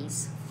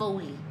enemies,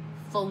 folly,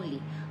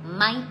 folly,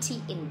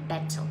 mighty in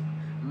battle,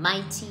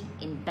 mighty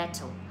in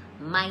battle,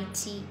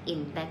 mighty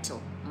in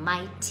battle,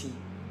 mighty.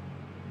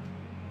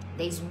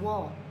 There's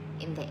war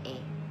in the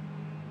air.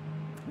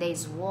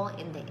 There's war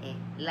in the air.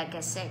 Like I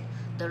said,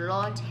 the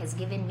Lord has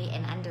given me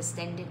an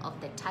understanding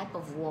of the type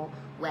of war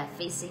we're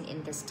facing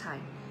in this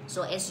time.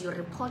 So as you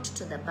report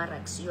to the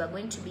barracks, you are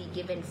going to be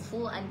given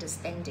full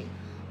understanding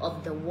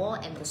of the war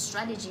and the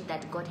strategy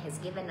that God has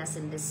given us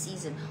in this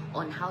season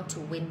on how to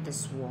win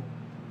this war.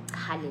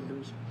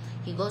 Hallelujah.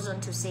 He goes on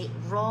to say,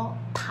 raw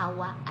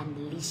power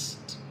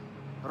unleashed.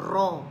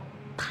 Raw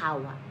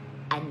power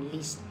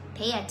unleashed.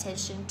 Pay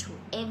attention to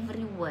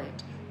every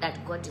word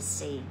that God is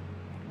saying.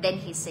 Then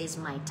he says,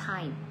 my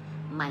time,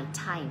 my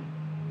time.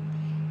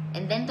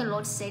 And then the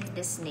Lord said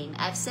this name.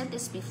 I've said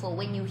this before.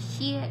 When you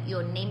hear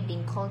your name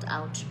being called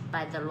out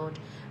by the Lord,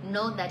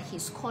 know that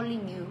he's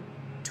calling you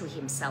to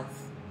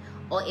himself.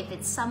 or if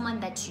it's someone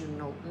that you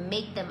know,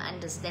 make them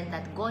understand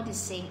that God is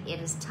saying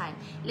it is time.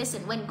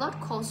 Listen, when God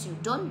calls you,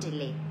 don't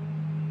delay.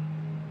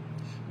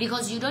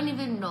 Because you don't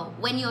even know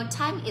when your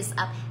time is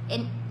up.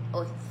 And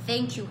oh,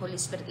 thank you, Holy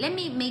Spirit. Let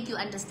me make you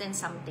understand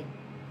something.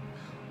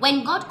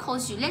 When God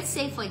calls you, let's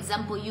say, for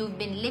example, you've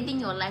been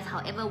living your life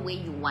however way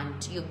you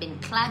want. You've been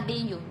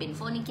clubbing, you've been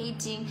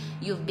fornicating,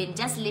 you've been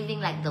just living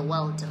like the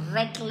world,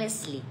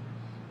 recklessly,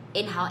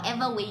 in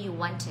however way you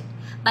wanted.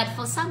 But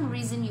for some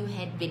reason, you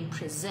had been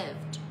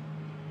preserved.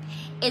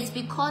 It's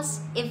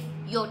because if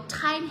your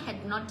time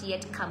had not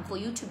yet come for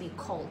you to be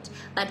called,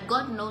 but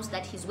God knows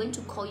that He's going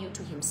to call you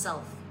to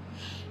Himself.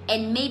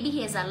 And maybe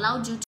He has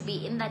allowed you to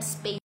be in that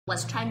space,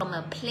 was trying from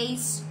a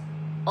place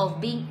of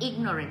being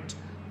ignorant,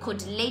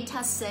 could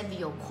later serve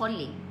your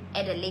calling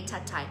at a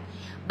later time.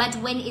 But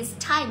when it's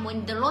time,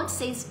 when the Lord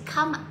says,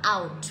 come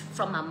out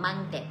from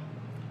among them,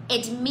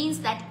 it means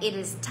that it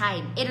is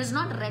time. It is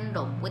not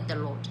random with the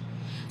Lord.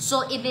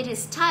 So if it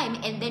is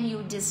time and then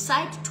you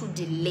decide to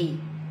delay,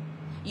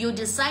 you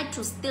decide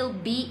to still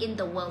be in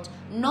the world,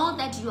 know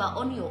that you are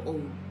on your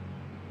own.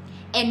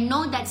 And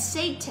know that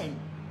Satan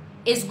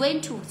is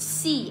going to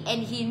see,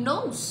 and he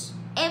knows,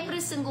 every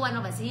single one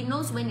of us, he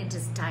knows when it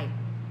is time.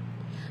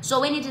 So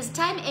when it is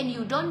time and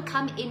you don't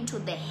come into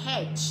the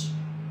hedge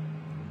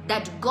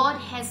that God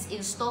has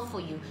in store for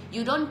you,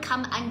 you don't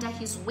come under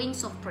His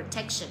wings of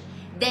protection,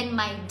 then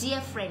my dear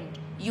friend,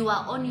 you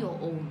are on your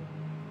own.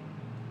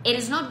 It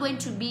is not going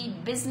to be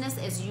business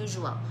as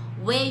usual,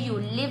 where you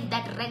live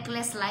that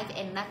reckless life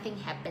and nothing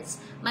happens.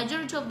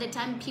 Majority of the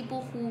time,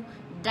 people who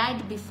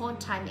died before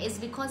time is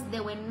because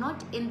they were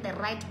not in the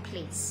right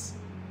place.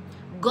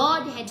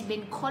 God had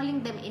been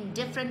calling them in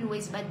different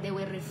ways, but they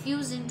were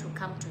refusing to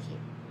come to Him.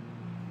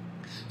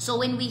 So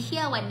when we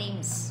hear our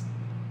names,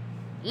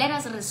 let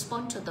us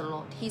respond to the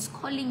Lord. He's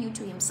calling you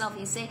to Himself.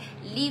 He said,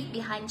 leave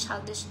behind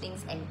childish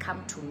things and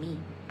come to me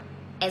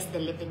as the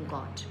living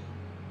God.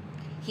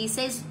 He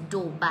says,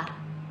 Doba.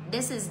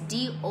 This is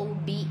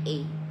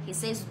D-O-B-A. He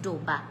says,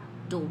 Doba,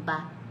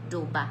 Doba,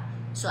 Doba.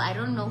 So I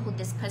don't know who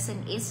this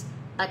person is,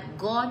 but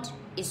God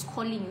is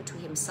calling you to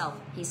Himself.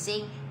 He's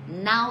saying,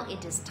 now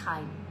it is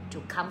time to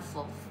come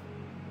forth.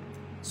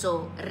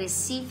 So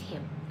receive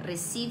Him,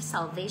 receive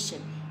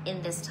salvation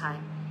in this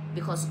time,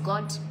 because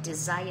God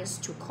desires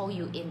to call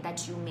you in,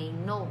 that you may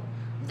know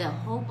the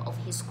hope of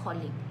His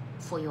calling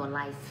for your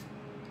life.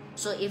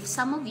 So if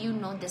some of you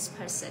know this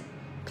person,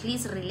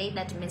 please relay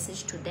that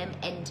message to them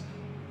and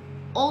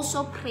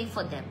also pray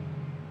for them.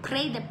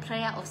 Pray the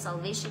prayer of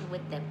salvation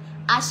with them.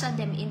 Usher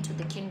them into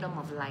the kingdom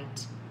of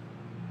light.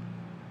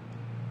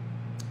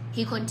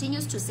 He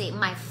continues to say,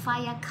 my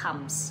fire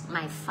comes,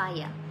 my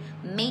fire,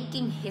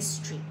 making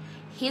history,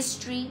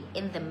 history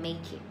in the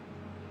making.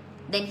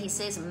 Then he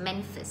says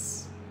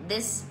Memphis.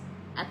 This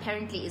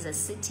apparently is a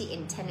city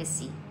in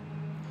Tennessee.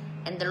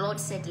 And the Lord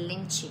said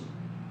lynching.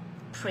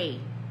 Pray.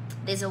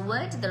 There's a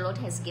word the Lord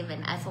has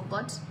given. I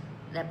forgot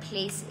the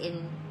place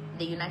in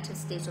the United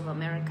States of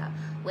America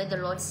where the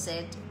Lord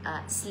said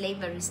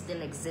slavery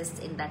still exists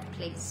in that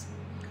place.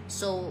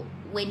 So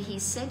when He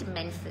said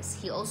Memphis,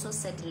 He also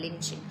said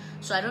lynching.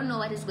 So I don't know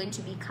what is going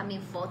to be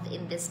coming forth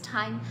in this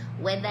time,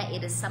 whether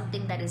it is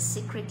something that is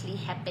secretly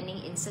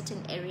happening in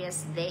certain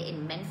areas there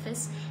in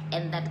Memphis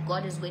and that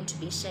God is going to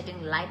be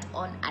shedding light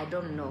on. I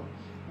don't know.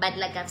 But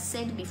like I've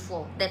said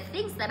before, the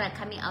things that are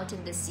coming out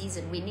in this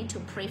season, we need to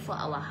pray for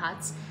our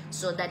hearts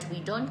so that we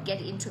don't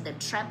get into the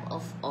trap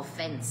of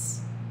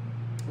offense.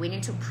 We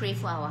need to pray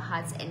for our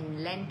hearts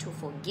and learn to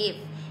forgive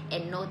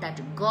and know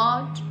that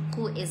God,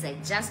 who is a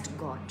just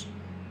God,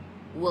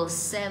 will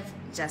serve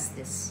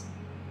justice.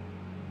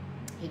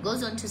 He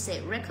goes on to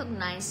say,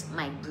 recognize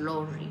my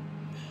glory.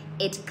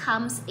 It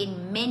comes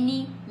in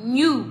many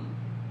new.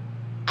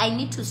 I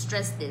need to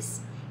stress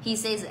this. He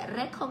says,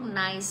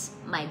 recognize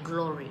my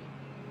glory.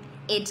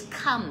 It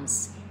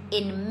comes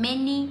in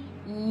many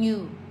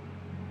new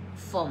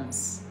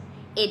forms.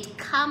 It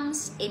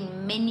comes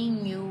in many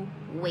new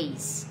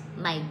ways.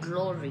 My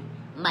glory,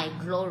 my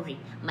glory,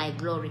 my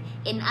glory.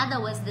 In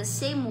other words, the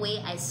same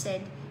way I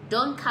said,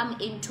 don't come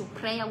into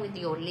prayer with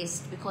your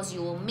list because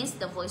you will miss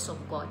the voice of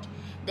God.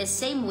 The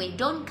same way,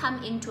 don't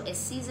come into a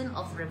season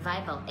of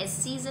revival, a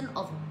season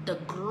of the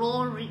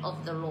glory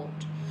of the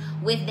Lord,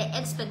 with the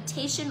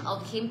expectation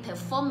of Him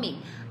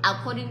performing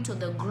according to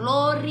the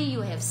glory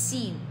you have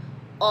seen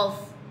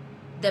of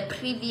the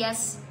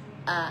previous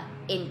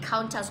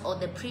encounters or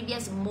the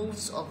previous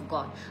moves of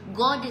God.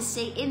 God is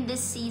saying in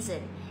this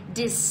season,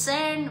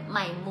 discern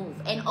my move,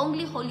 and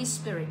only Holy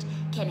Spirit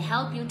can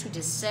help you to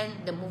discern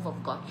the move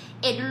of God.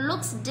 It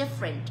looks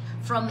different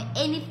from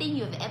anything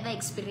you've ever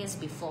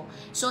experienced before.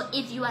 So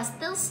if you are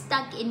still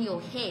stuck in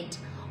your head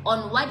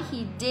on what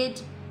He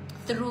did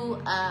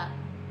through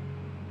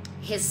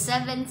His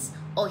servants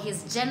or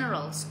His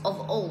generals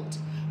of old,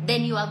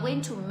 then you are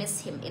going to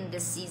miss Him in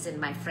this season,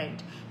 my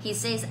friend. He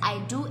says, I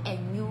do a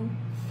new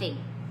thing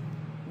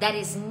that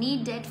is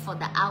needed for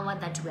the hour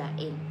that we are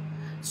in.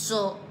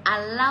 So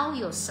allow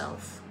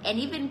yourself and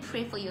even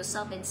pray for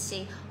yourself and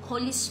say,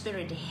 Holy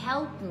Spirit,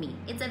 help me.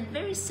 It's a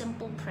very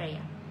simple prayer.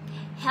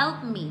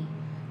 Help me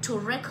to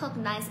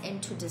recognize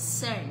and to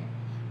discern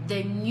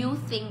the new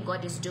thing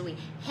God is doing.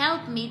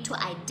 Help me to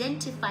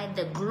identify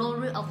the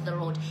glory of the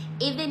Lord,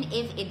 even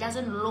if it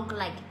doesn't look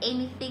like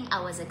anything I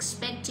was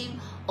expecting,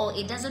 or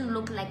it doesn't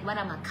look like what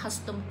I'm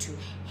accustomed to.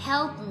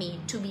 Help me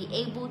to be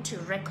able to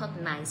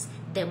recognize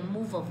the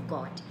move of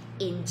God.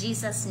 In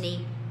Jesus'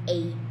 name,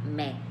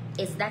 amen.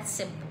 It's that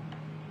simple.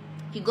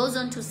 He goes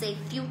on to say,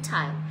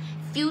 futile.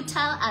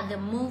 Futile are the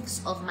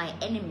moves of my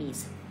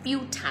enemies.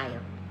 Futile.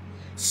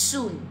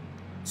 Soon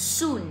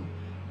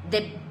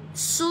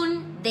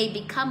they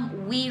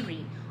become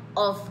weary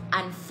of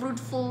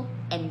unfruitful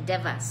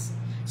endeavors.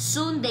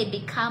 Soon they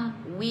become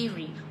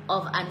weary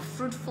of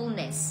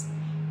unfruitfulness,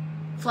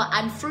 for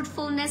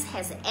unfruitfulness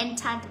has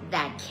entered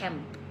their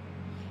camp.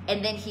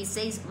 And then he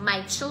says,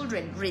 my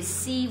children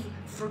receive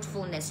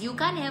fruitfulness. You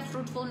can't have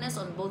fruitfulness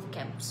on both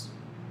camps,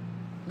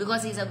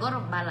 because he's a God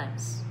of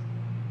balance.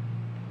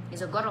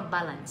 He's a God of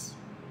balance.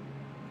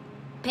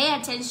 Pay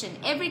attention.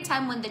 Every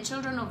time when the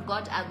children of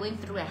God are going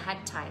through a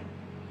hard time,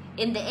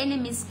 in the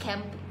enemy's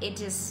camp,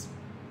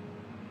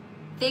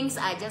 things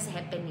are just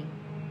happening.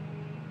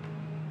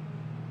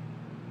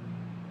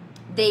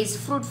 There is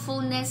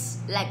fruitfulness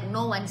like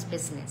no one's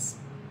business.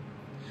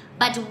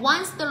 But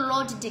once the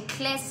Lord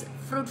declares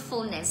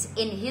fruitfulness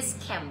in his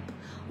camp,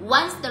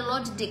 once the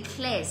Lord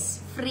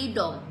declares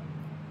freedom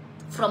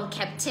from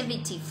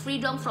captivity,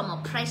 freedom from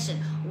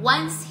oppression,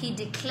 once he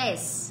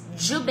declares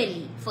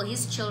jubilee for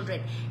his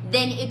children,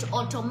 then it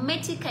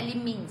automatically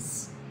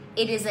means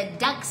it is a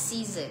dark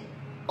season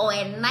or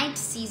a night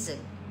season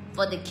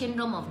for the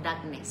kingdom of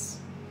darkness.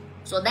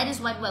 So that is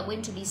what we're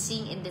going to be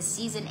seeing in this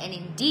season, and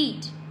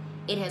indeed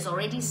it has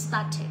already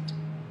started.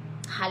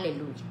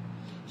 Hallelujah.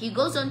 He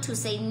goes on to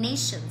say,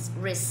 nations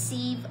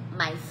receive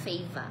my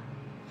favor.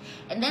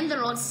 And then the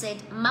Lord said,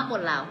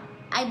 Mabolau.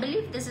 I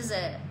believe this is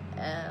a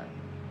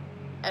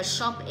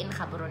shop in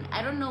Gaborone.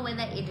 I don't know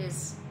whether it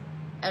is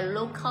a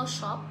local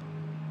shop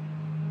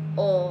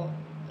or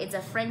it's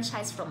a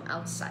franchise from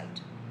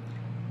outside.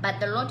 But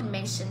the Lord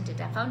mentioned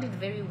it. I found it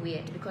very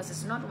weird, because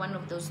it's not one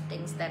of those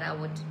things that I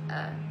would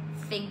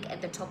think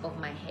at the top of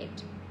my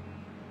head.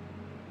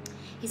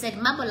 He said,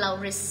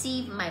 Mabolau,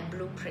 receive my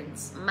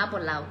blueprints.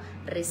 Mabolau,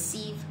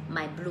 receive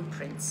my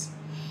blueprints.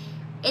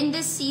 In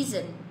this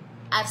season,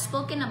 I've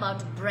spoken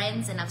about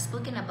brands, and I've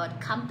spoken about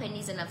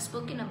companies, and I've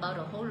spoken about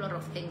a whole lot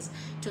of things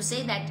to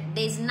say that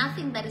there's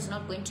nothing that is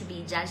not going to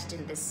be judged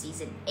in this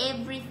season.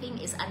 Everything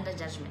is under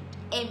judgment.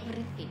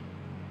 Everything.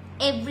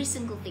 Every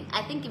single thing.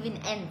 I think even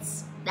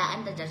ants, they're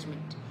under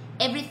judgment.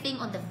 Everything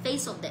on the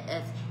face of the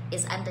earth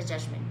is under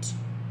judgment.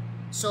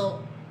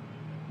 So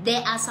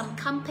there are some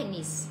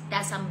companies, there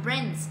are some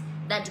brands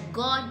that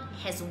God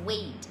has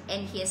weighed,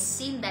 and he has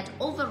seen that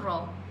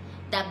overall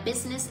their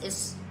business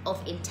is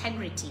of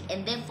integrity,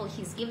 and therefore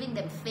he's giving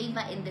them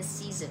favor in this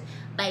season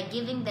by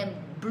giving them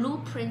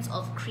blueprints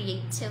of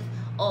creative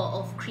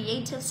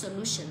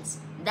solutions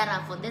that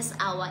are for this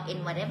hour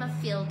in whatever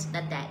field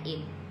that they're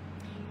in.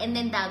 And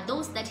then there are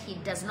those that he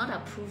does not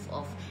approve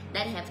of,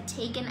 that have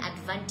taken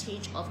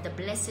advantage of the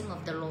blessing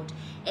of the Lord,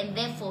 and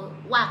therefore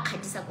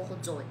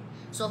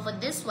so for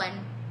this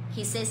one,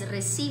 he says,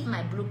 receive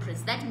my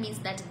blueprints. That means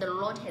that the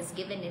Lord has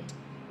given it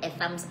a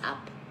thumbs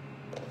up.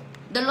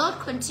 The Lord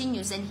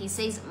continues and he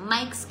says,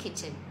 Mike's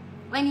Kitchen.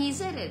 When he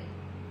said it,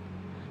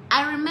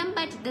 I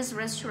remembered this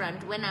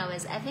restaurant when I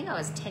think I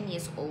was 10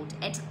 years old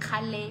at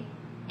Kale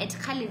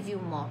View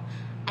Mall.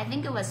 I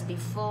think it was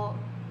before,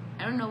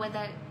 I don't know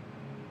whether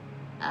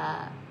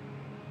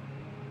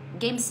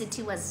Game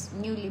City was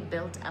newly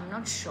built, I'm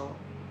not sure.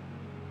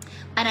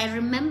 But I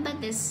remember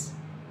this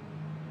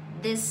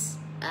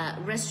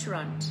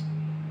restaurant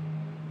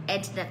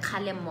at the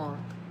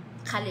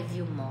Kale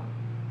View Mall,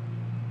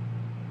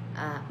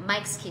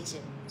 Mike's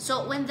Kitchen.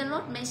 So when the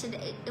Lord mentioned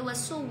it, it was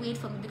so weird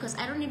for me, because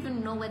I don't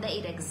even know whether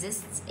it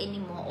exists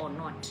anymore or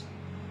not,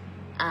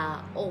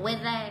 or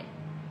whether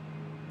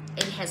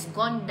it has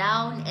gone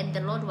down and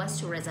the Lord was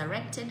to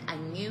resurrect it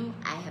anew.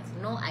 I have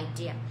no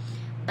idea.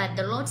 But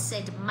the Lord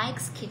said,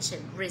 Mike's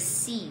Kitchen,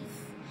 receive.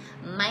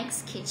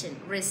 Mike's Kitchen,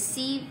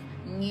 receive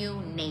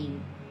new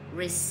name.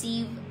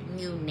 Receive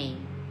new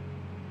name.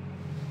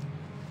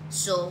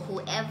 So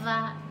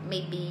whoever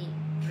may be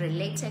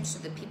related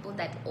to the people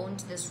that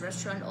owned this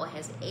restaurant or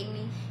has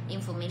any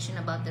information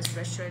about this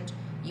restaurant,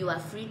 you are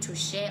free to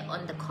share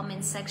on the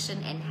comment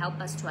section and help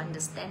us to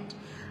understand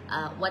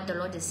what the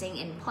Lord is saying,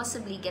 and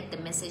possibly get the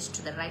message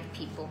to the right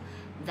people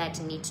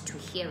that need to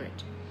hear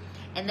it.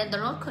 And then the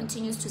Lord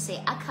continues to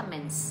say,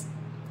 Ackermans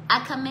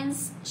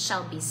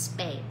shall be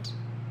spared.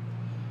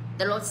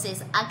 The Lord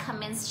says,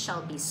 Ackermans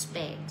shall be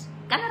spared.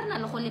 We are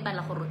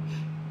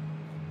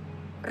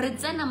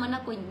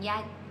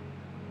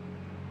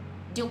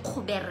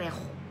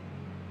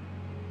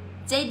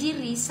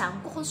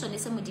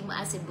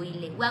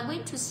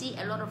going to see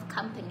a lot of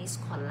companies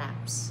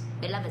collapse.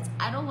 Beloveds,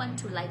 I don't want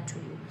to lie to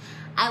you.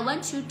 I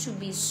want you to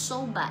be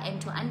sober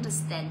and to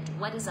understand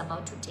what is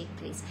about to take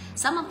place.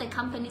 Some of the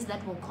companies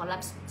that will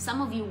collapse,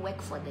 some of you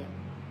work for them.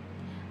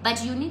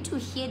 But you need to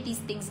hear these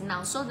things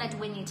now so that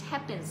when it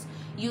happens,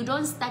 you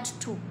don't start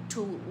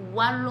to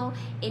wallow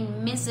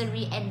in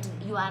misery and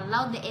you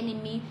allow the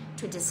enemy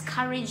to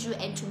discourage you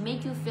and to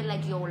make you feel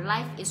like your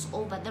life is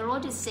over. The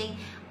Lord is saying,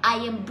 I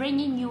am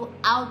bringing you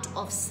out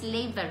of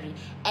slavery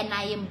and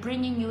I am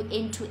bringing you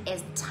into a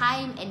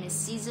time and a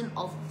season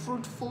of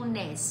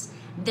fruitfulness.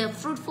 The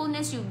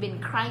fruitfulness you've been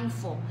crying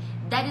for,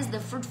 that is the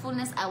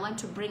fruitfulness I want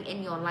to bring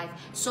in your life.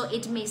 So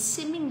it may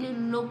seemingly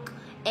look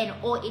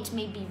or it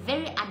may be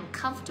very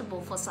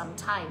uncomfortable for some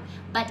time,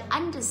 but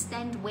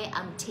understand where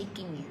I'm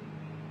taking you.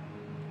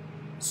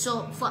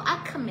 So for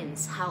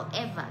Ackermans,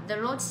 however, the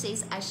Lord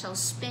says, I shall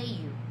spare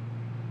you.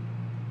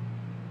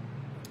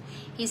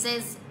 He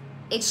says,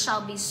 it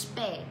shall be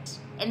spared.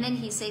 And then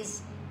he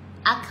says,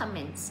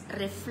 Ackermans,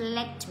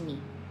 reflect me.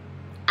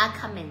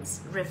 Ackermans,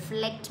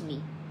 reflect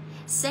me.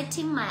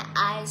 Setting my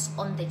eyes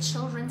on the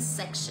children's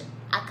section,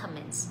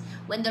 Ackermans.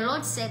 When the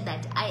Lord said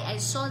that, I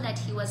saw that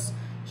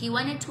he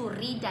wanted to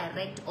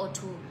redirect or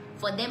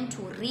for them to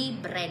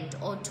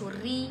rebrand or to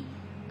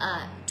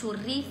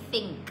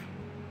rethink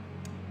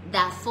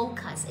their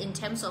focus in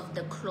terms of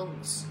the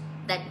clothes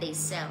that they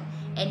sell.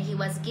 And he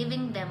was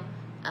giving them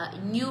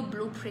new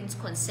blueprints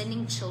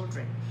concerning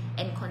children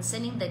and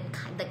concerning the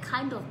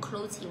kind of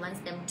clothes he wants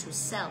them to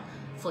sell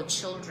for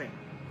children.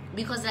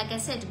 Because like I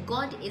said,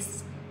 God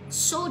is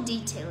so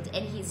detailed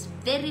and he's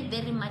very,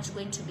 very much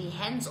going to be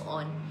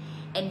hands-on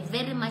and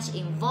very much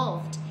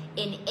involved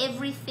in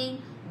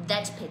everything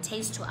that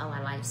pertains to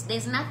our lives.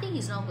 There's nothing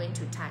he's not going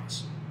to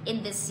touch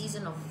in this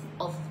season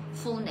of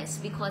fullness,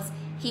 because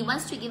he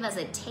wants to give us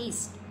a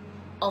taste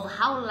of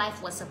how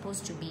life was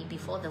supposed to be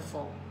before the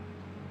fall.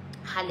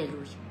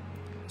 Hallelujah.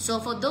 So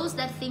for those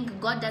that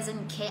think God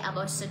doesn't care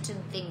about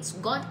certain things,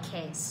 God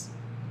cares.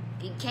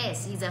 He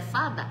cares. He's a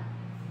father.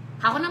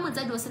 If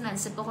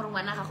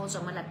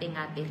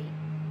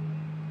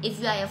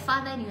you are a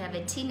father and you have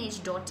a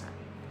teenage daughter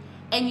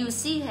and you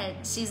see her,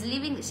 she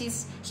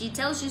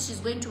tells you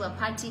she's going to a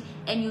party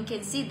and you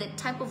can see the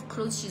type of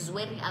clothes she's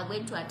wearing are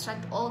going to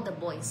attract all the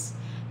boys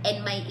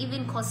and might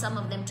even cause some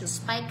of them to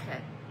spike her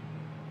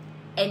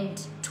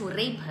and to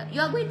rape her.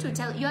 You are going to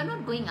tell, you are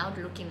not going out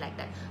looking like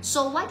that.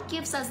 So what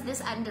gives us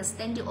this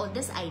understanding or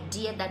this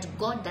idea that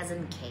God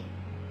doesn't care?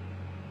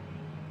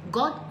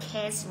 God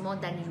cares more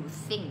than you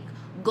think.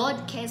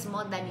 God cares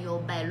more than your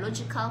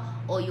biological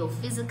or your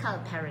physical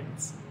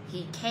parents.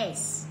 He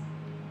cares.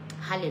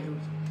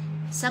 Hallelujah.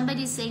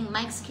 Somebody saying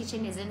Mike's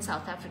Kitchen is in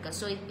South Africa.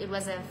 So it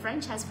was a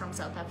franchise from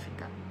South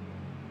Africa.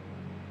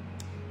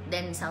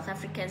 Then South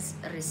Africans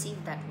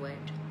received that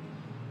word.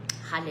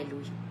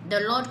 Hallelujah. The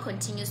Lord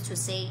continues to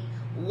say,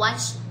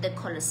 watch the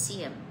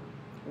Colosseum.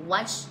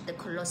 Watch the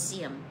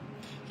Colosseum.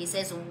 He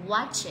says,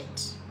 watch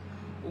it.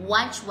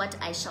 Watch what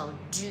I shall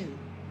do.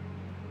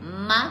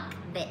 Mark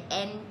the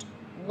end.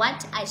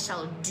 What I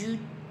shall do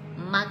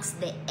marks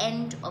the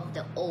end of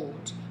the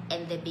old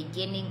and the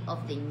beginning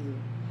of the new.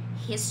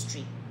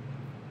 History.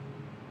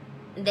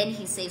 And then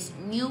he says,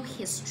 new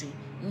history,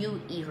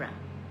 new era.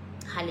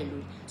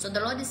 Hallelujah. So the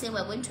Lord is saying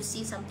we're going to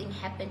see something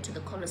happen to the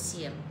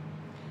Colosseum.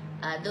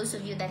 Those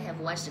of you that have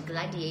watched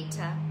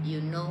Gladiator,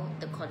 you know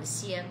the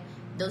Colosseum.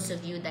 Those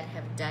of you that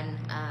have done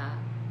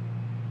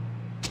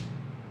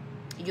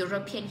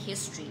European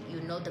history,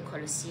 you know the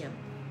Colosseum.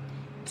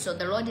 So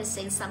the Lord is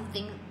saying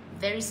something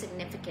very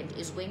significant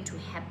is going to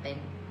happen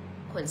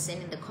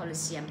concerning the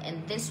Colosseum,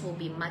 and this will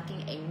be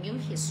marking a new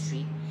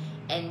history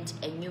and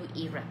a new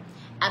era.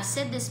 I've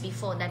said this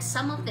before, that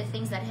some of the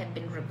things that have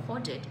been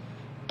recorded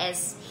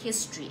as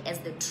history, as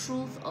the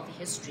truth of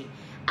history,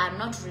 are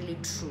not really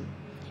true.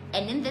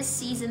 And in this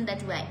season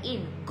that we are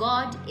in,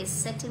 God is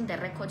setting the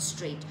record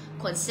straight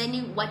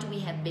concerning what we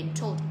have been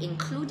told,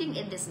 including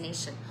in this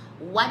nation,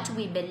 what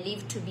we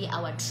believe to be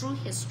our true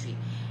history.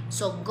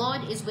 So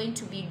God is going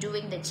to be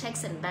doing the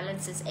checks and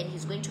balances, and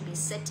he's going to be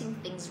setting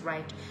things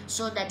right,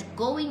 so that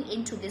going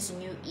into this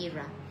new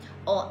era,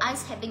 or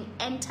us having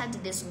entered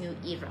this new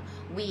era,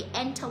 we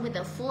enter with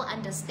a full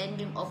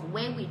understanding of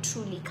where we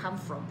truly come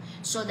from,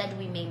 so that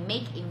we may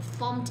make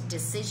informed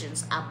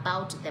decisions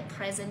about the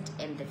present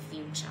and the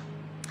future.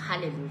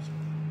 Hallelujah.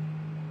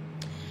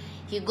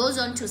 He goes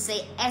on to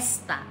say,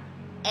 Esther,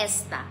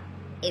 Esther,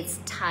 it's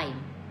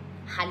time.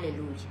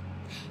 Hallelujah.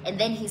 And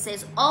then he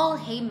says, all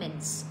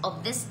Hamans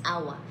of this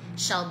hour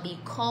shall be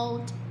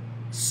called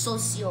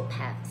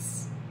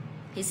sociopaths.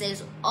 He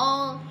says,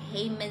 all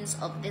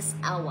Hamans of this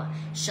hour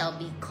shall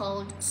be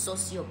called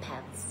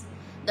sociopaths.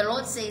 The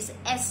Lord says,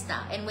 Esther,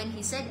 and when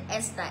he said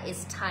Esther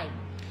is time,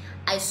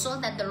 I saw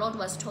that the Lord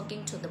was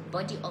talking to the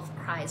body of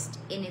Christ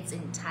in its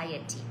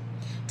entirety,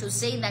 to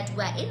say that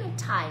we're in a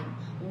time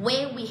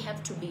where we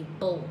have to be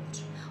bold.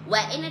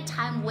 We're in a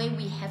time where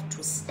we have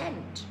to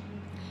stand.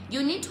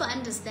 You need to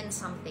understand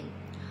something.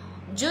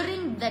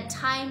 During the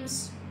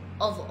times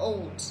of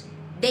old,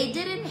 they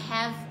didn't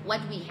have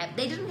what we have.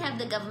 They didn't have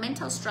the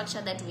governmental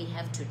structure that we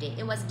have today.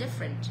 It was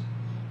different.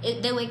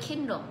 They were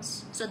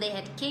kingdoms. So they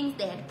had kings,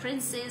 they had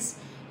princes,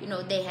 you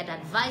know, they had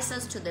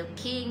advisors to the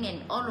king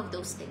and all of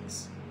those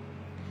things.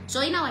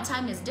 So in our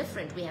time is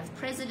different. We have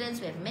presidents,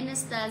 we have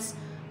ministers,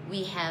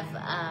 We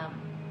have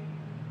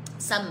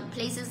some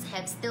places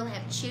still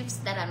have chiefs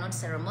that are not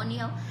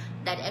ceremonial,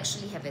 that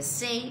actually have a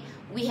say.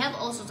 We have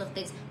all sorts of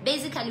things.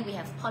 Basically, we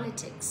have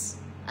politics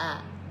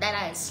that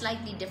are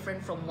slightly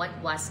different from what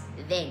was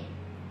then.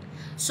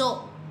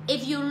 So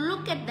if you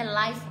look at the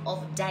life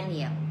of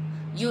Daniel,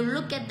 you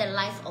look at the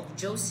life of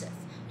Joseph,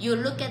 you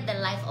look at the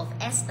life of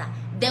Esther,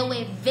 they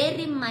were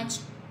very much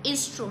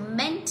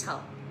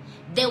instrumental.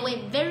 They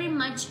were very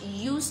much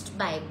used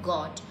by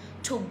God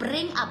to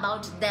bring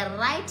about the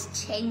right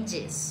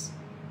changes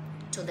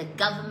to the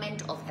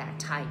government of that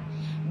time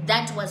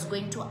that was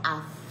going to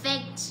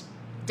affect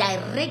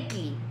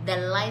directly the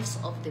lives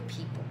of the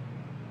people.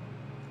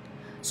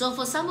 So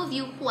for some of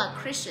you who are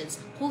Christians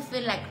who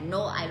feel like,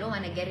 no, I don't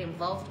want to get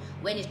involved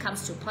when it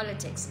comes to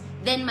politics,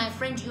 then my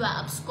friend, you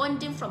are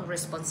absconding from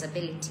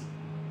responsibility.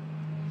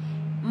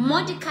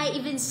 Mordecai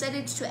even said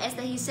it to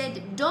Esther. He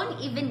said, don't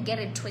even get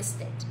it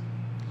twisted.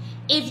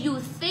 If you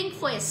think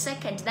for a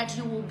second that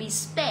you will be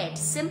spared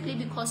simply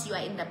because you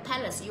are in the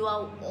palace, you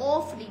are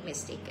awfully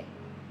mistaken.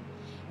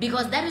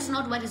 Because that is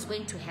not what is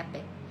going to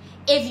happen.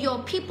 If your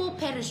people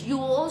perish, you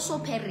will also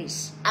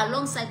perish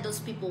alongside those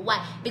people.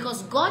 Why?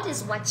 Because God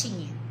is watching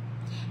you.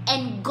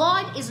 And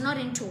God is not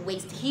into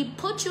waste. He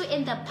put you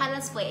in the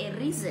palace for a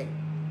reason.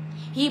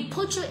 He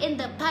put you in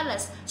the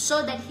palace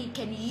so that he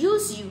can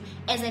use you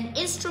as an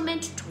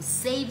instrument to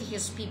save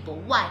his people.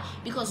 Why?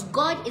 Because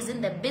God is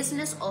in the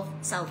business of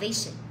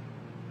salvation.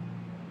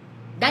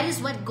 That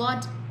is what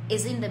God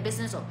is in the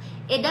business of.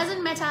 It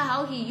doesn't matter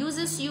how he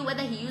uses you,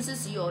 whether he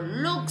uses your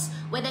looks,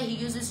 whether he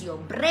uses your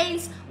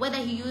brains, whether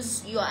he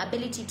uses your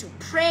ability to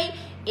pray.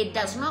 It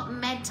does not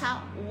matter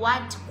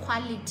what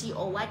quality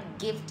or what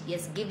gift he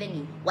has given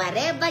you.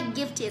 Whatever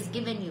gift he has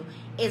given you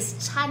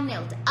is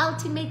channeled.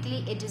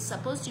 Ultimately, it is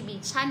supposed to be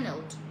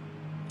channeled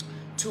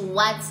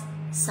towards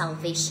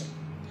salvation,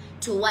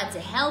 towards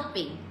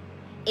helping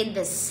in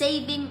the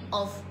saving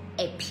of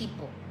a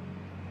people.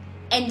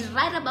 And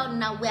right about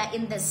now, we are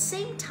in the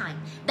same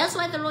time. That's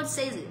why the Lord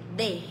says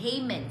the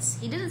Hamans.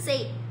 He didn't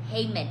say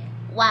Haman.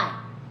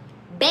 Why?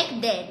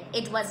 Back then,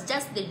 it was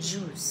just the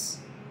Jews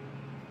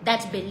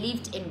that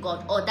believed in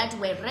God, or that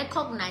were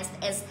recognized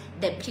as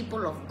the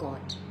people of God.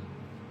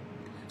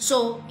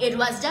 So it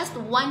was just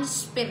one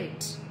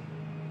spirit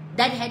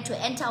that had to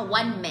enter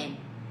one man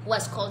who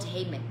was called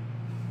Haman.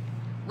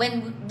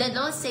 When the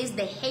Lord says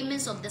the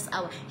Hamans of this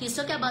hour, he's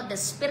talking about the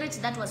spirit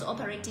that was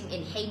operating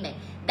in Haman.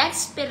 That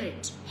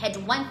spirit had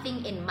one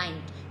thing in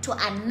mind: to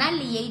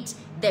annihilate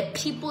the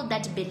people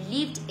that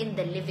believed in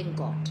the living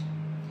God.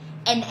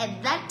 And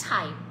at that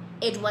time,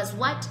 it was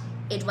what?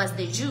 It was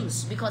the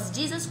Jews, because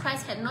Jesus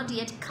Christ had not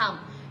yet come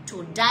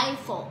to die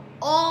for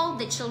all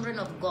the children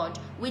of God,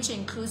 which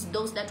includes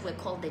those that were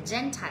called the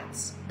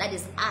Gentiles. That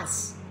is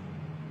us.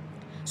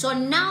 So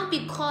now,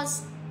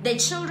 because the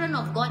children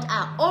of God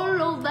are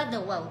all over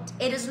the world,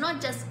 it is not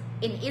just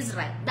in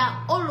Israel, they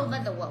are all over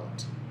the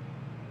world.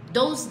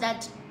 Those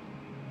that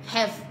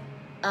have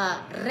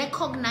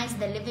recognized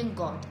the living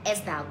God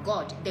as their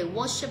God, they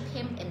worship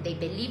him and they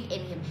believe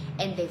in him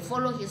and they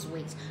follow his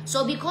ways.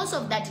 So because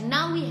of that,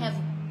 now we have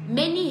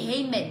many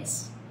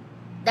Hamans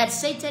that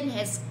Satan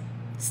has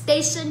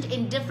stationed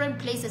in different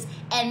places,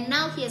 and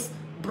now he has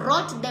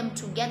brought them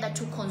together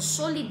to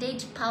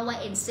consolidate power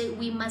and say,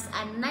 we must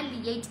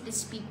annihilate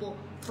these people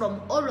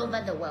from all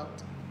over the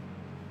world.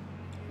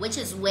 Which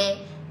is where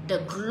the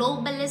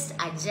globalist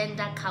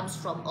agenda comes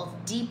from, of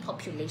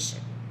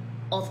depopulation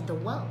of the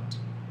world.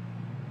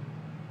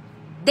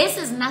 This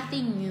is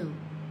nothing new.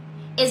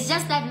 It's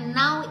just that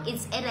now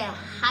it's at a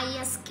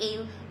higher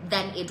scale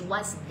than it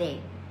was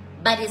then.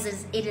 But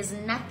it is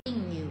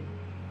nothing new.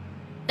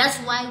 That's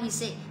why we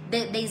say,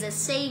 there's a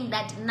saying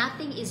that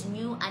nothing is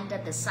new under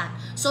the sun.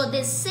 So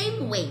the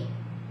same way,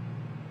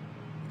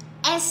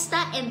 Esther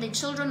and the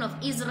children of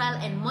Israel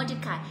and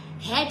Mordecai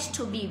had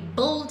to be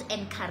bold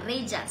and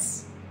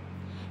courageous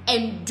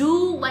and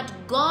do what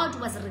God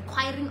was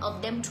requiring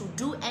of them to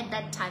do at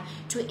that time,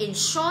 to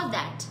ensure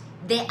that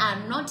they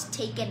are not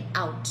taken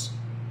out.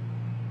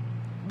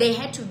 They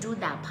had to do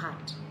their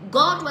part.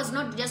 God was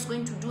not just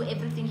going to do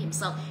everything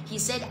himself. He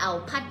said,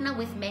 I'll partner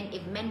with men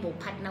if men will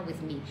partner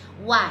with me.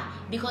 Why?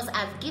 Because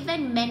I've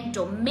given men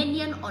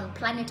dominion on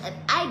planet Earth.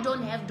 I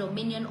don't have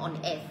dominion on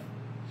earth.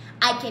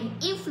 I can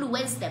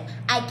influence them.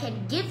 I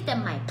can give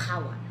them my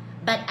power.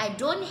 But I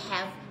don't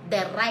have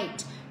the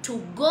right to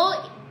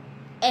go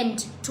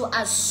and to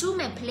assume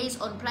a place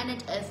on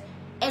planet Earth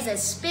as a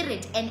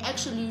spirit and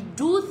actually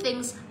do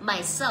things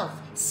myself,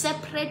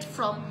 separate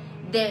from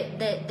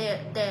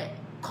the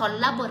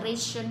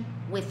collaboration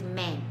with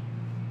men.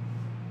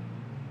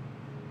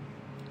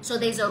 So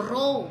there's a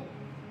role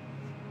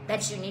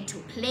that you need to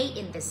play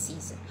in this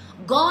season.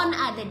 Gone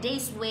are the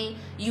days where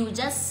you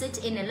just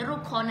sit in a little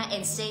corner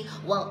and say,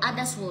 well,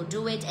 others will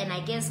do it and I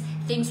guess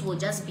things will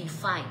just be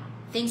fine.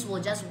 Things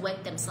will just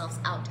work themselves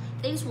out.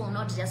 Things will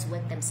not just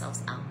work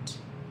themselves out.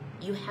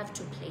 You have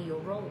to play your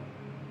role.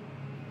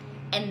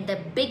 And the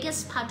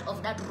biggest part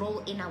of that role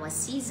in our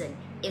season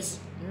is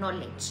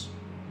knowledge.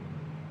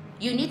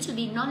 You need to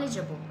be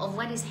knowledgeable of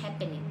what is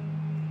happening.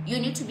 You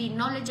need to be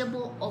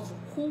knowledgeable of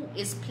who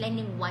is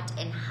planning what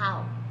and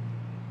how,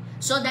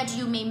 so that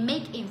you may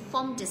make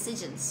informed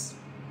decisions,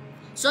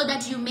 so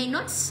that you may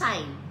not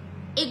sign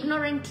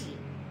ignorantly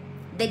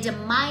the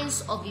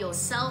demise of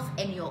yourself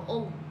and your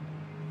own.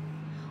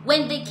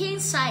 When the king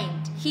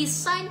signed, he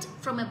signed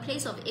from a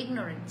place of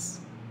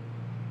ignorance.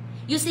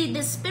 You see,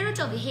 the spirit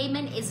of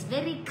Haman is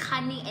very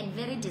cunning and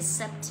very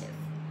deceptive.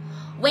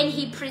 When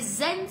he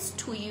presents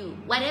to you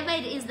whatever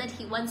it is that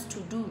he wants to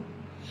do,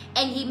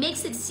 and he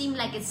makes it seem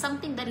like it's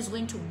something that is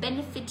going to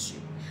benefit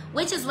you,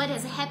 which is what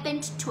has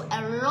happened to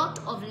a lot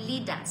of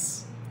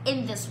leaders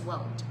in this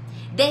world.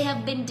 They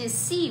have been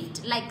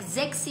deceived like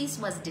Xerxes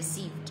was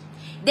deceived.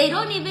 They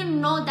don't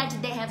even know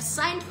that they have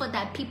signed for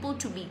their people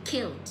to be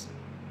killed.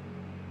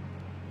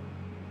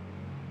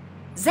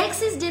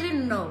 Xerxes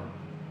didn't know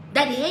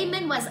that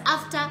Haman was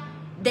after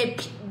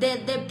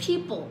the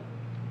people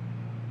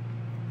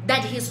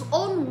that his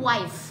own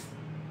wife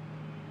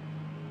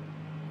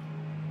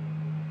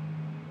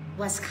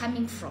was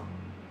coming from.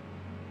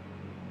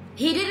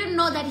 He didn't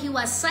know that he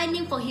was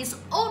signing for his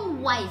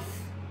own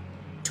wife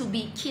to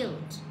be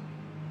killed,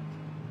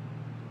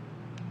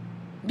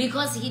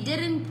 because he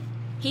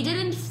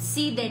didn't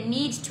see the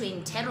need to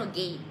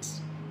interrogate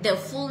the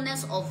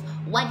fullness of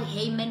what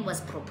Haman was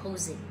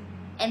proposing.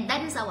 And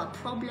that is our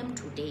problem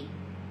today.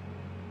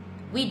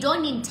 We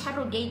don't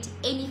interrogate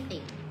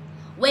anything.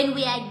 When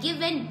we are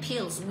given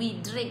pills, we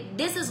drink.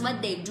 This is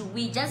what they do.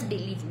 We just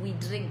believe, we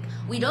drink.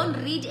 We don't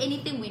read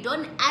anything. We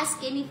don't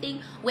ask anything.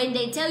 When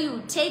they tell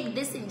you, take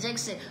this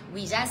injection,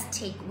 we just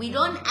take. We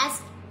don't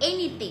ask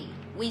anything.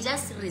 We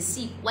just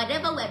receive.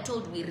 Whatever we're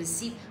told, we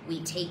receive,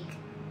 we take.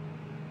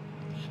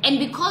 And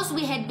because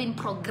we had been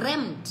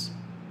programmed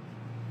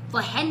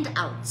for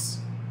handouts,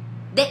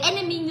 the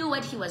enemy knew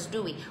what he was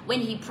doing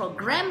when he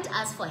programmed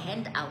us for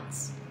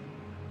handouts.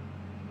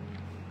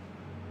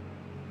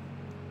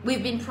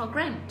 We've been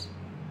programmed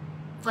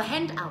for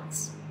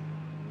handouts.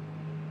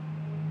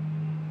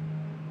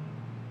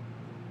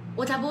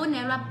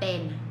 Utabonelwa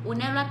pen,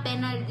 unelwa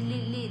pena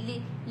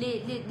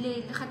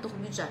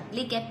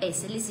le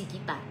kepese le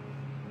sikipa.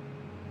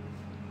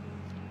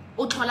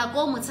 Uthola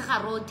ko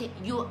motsegarote,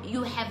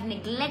 you have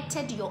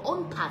neglected your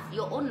own path,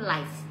 your own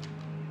life.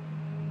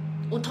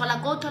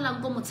 Uthola ko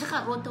tholang ko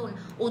motsegarote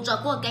o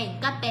tswa ko kae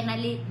ka pena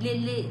le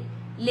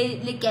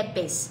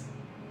kepese.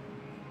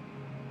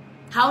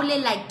 How le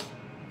like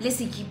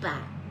keeper.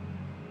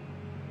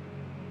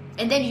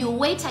 And then you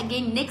wait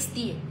again next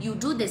year, you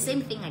do the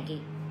same thing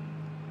again.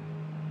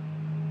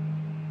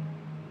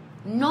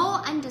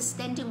 No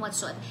understanding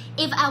whatsoever.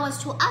 If I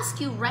was to ask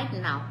you right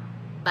now,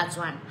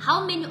 Batswan,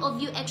 how many of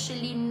you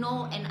actually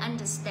know and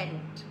understand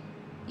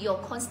your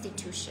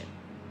constitution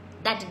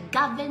that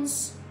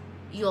governs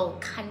your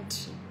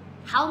country?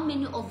 How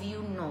many of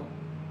you know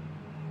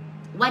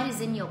what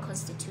is in your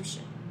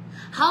constitution?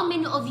 How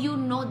many of you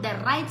know the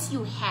rights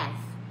you have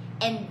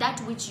and that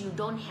which you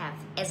don't have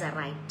as a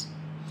right?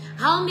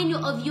 How many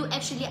of you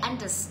actually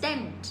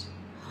understand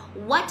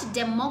what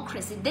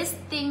democracy, this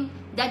thing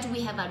that we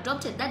have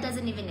adopted that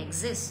doesn't even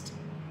exist?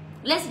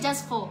 Let's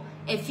just for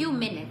a few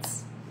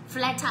minutes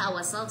flatter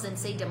ourselves and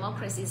say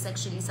democracy is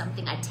actually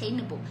something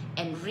attainable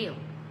and real.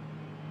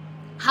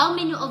 How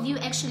many of you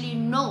actually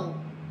know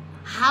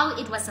how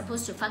it was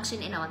supposed to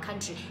function in our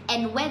country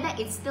and whether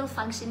it's still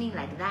functioning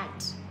like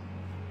that?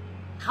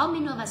 How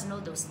many of us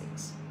know those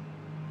things?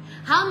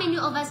 How many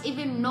of us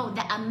even know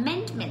the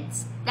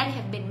amendments that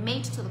have been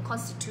made to the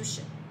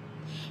Constitution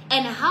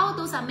and how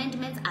those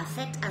amendments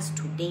affect us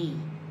today?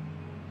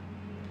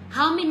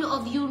 How many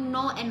of you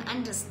know and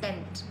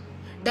understand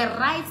the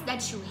rights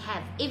that you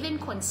have, even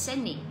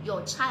concerning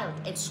your child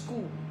at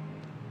school,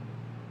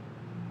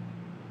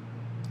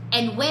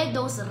 and where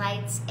those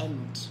rights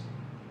end,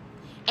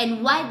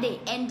 and why they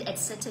end at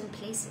certain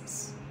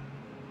places?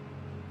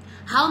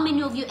 How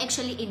many of you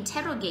actually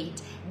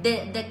interrogate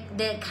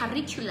the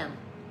curriculum,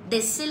 the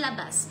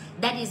syllabus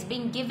that is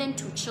being given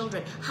to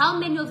children? How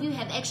many of you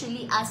have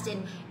actually asked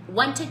and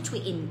wanted to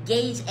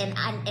engage and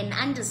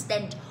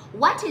understand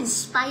what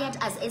inspired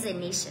us as a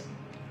nation?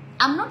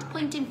 I'm not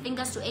pointing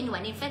fingers to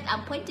anyone. In fact,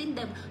 I'm pointing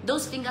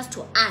those fingers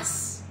to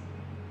us.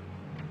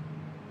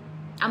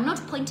 I'm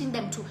not pointing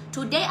them to,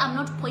 today I'm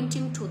not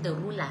pointing to the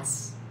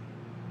rulers.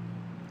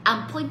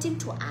 I'm pointing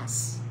to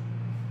us.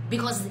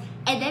 Because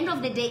at the end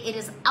of the day, it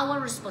is our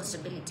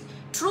responsibility.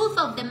 Truth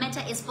of the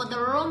matter is, for the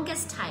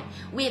longest time,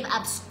 we have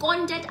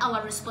absconded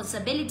our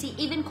responsibility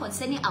even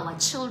concerning our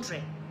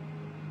children.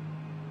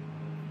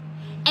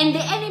 And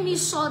the enemy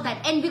saw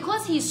that, and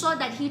because he saw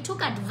that, he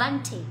took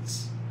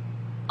advantage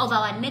of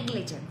our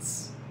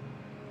negligence,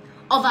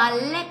 of our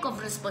lack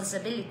of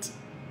responsibility.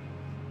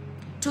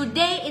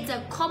 Today, it's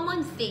a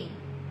common thing.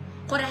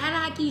 And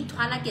I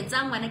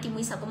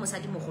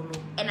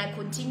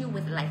continue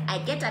with life. I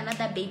get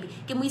another baby.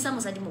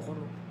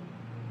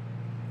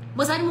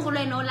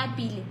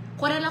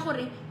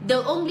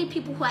 The only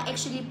people who are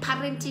actually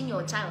parenting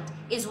your child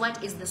is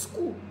what is the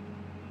school.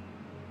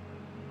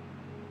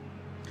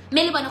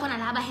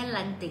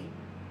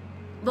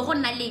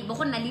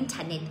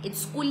 It's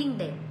schooling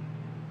them.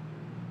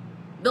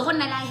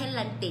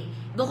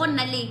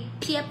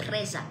 peer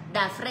pressure,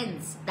 there are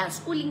friends, there are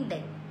schooling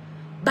there.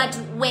 But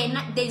when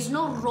there's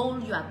no role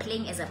you are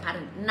playing as a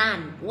parent,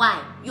 none.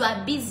 Why? You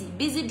are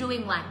busy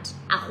doing what?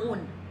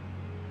 Ahon.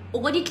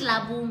 Ogodi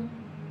klabung.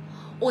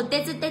 O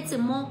tetse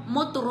mo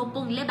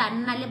toropong le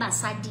banna le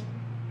basadi.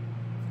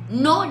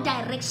 No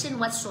direction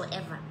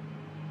whatsoever.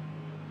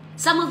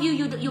 Some of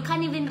you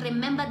can't even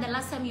remember the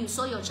last time you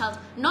saw your child,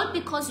 not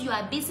because you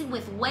are busy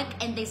with work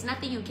and there's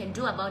nothing you can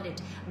do about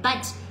it,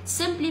 but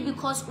simply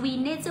because we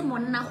need to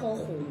monna go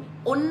home.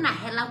 Onna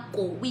hela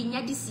ko we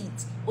nya di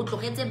seats. O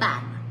tlogetse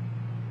bana.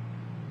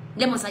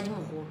 Le mosadi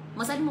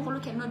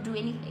mogolo cannot do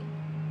anything.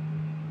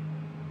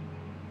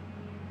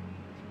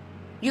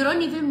 You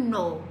don't even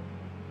know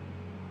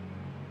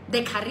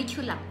the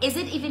curriculum. Is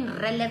it even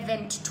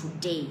relevant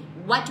today?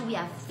 What we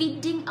are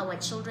feeding our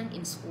children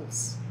in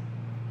schools?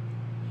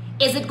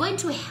 Is it going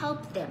to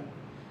help them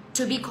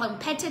to be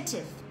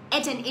competitive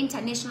at an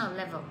international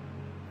level?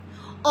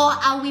 Or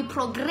are we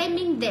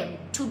programming them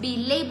to be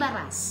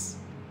laborers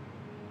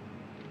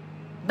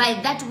by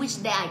that which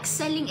they are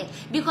excelling at?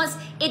 Because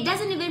it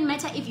doesn't even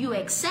matter if you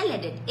excel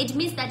at it. It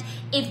means that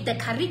if the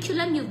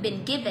curriculum you've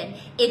been given,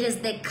 it is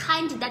the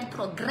kind that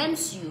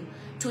programs you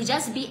to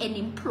just be an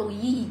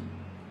employee,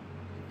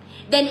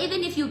 then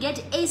even if you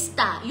get A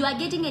star, you are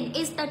getting an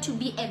A star to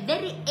be a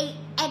very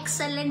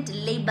excellent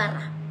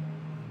laborer.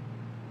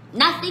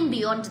 Nothing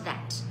beyond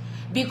that.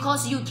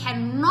 Because you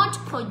cannot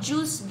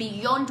produce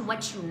beyond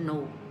what you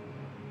know.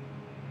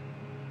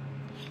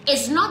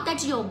 It's not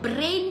that your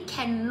brain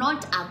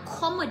cannot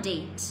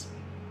accommodate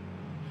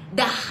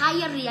the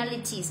higher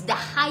realities, the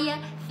higher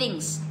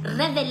things,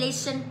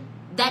 revelation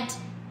that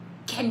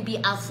can be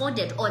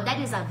afforded or that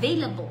is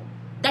available,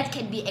 that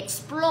can be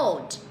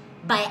explored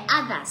by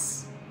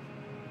others,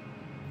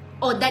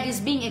 or that is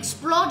being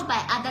explored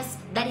by others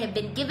that have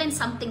been given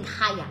something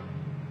higher,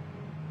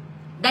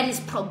 that is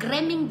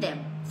programming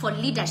them for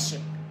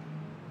leadership.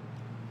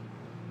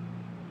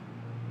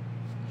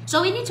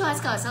 So we need to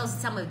ask ourselves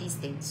some of these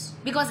things,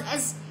 because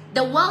as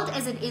the world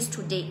as it is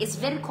today is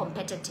very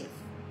competitive.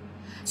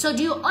 So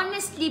do you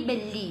honestly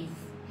believe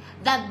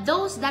that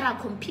those that are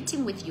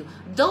competing with you,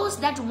 those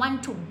that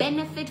want to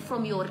benefit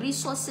from your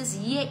resources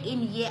year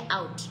in, year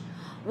out,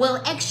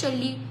 will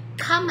actually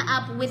come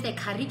up with a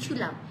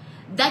curriculum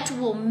that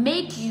will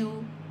make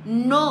you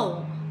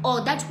know,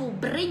 or that will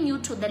bring you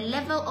to the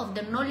level of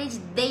the knowledge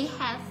they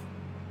have?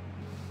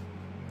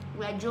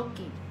 We are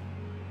joking.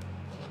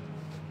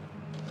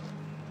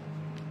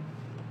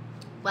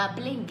 We are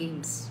playing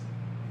games.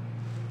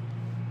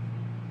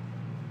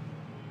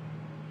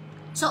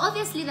 So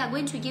obviously they're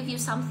going to give you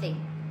something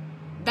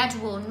that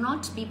will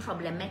not be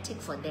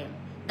problematic for them,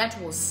 that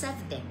will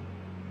serve them.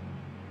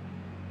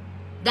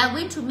 They're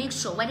going to make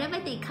sure whatever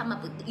they come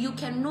up with, you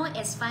can know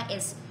as far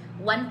as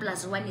 1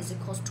 + 1 is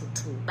equals to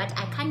 2. But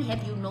I can't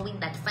have you knowing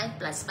that 5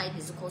 + 5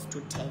 is equals to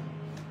 10.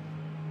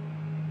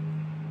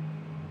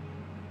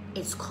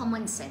 It's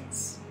common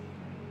sense.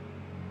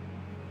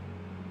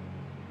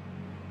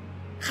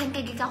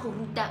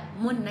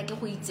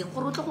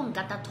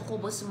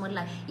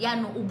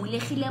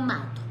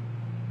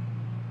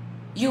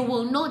 You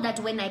will know that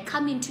when I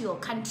come into your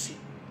country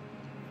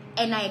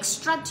and I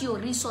extract your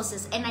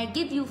resources and I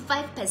give you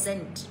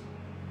 5%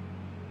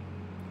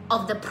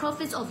 of the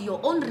profits of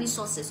your own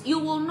resources, you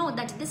will know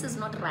that this is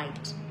not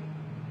right.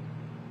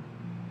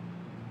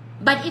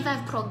 But if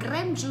I've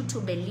programmed you to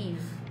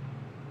believe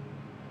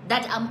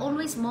that I'm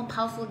always more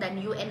powerful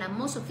than you and I'm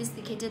more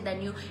sophisticated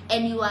than you,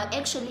 and you are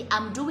actually,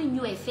 I'm doing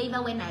you a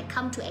favor when I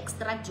come to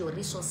extract your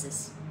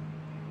resources,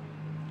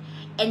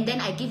 and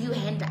then I give you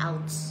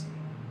handouts,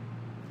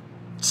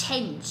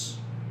 change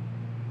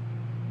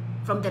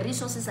from the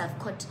resources I've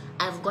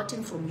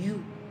gotten from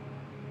you.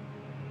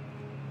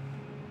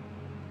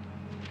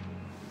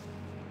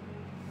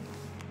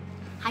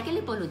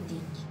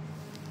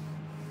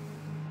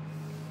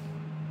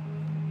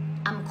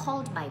 I'm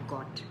called by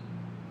God.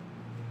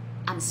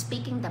 I'm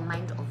speaking the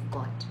mind of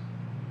God.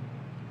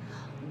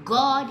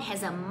 God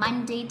has a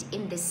mandate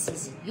in this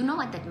season. You know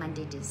what that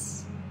mandate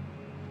is?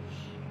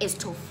 Is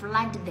to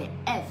flood the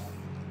earth.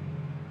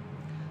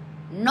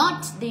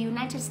 Not the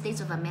United States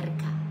of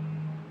America.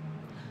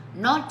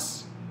 Not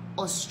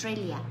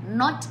Australia.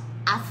 Not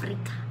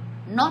Africa.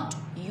 Not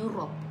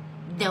Europe.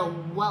 The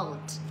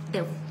world.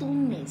 The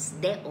fullness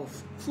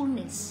thereof.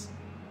 Fullness.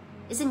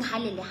 Isn't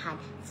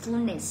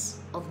fullness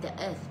of the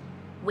earth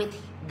with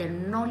the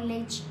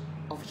knowledge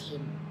of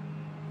Him.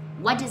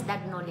 What is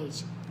that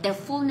knowledge? The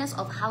fullness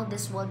of how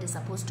this world is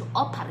supposed to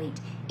operate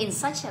in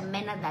such a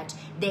manner that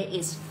there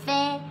is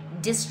fair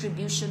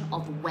distribution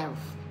of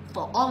wealth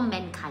for all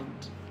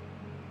mankind.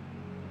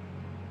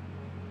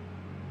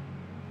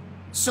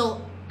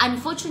 So,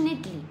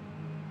 unfortunately,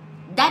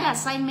 that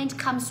assignment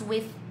comes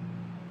with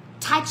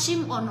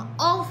touching on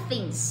all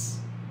things,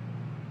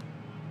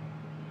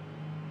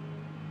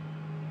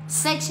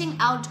 searching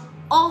out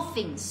all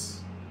things.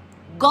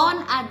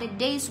 Gone are the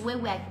days where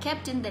we are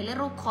kept in the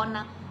little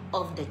corner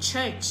of the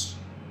church,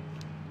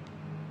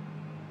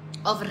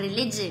 of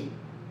religion,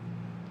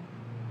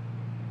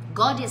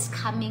 God is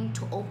coming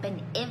to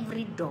open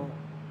every door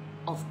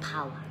of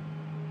power,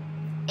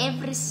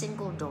 every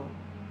single door,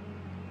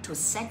 to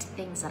set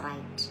things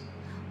right.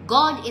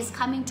 God is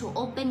coming to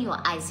open your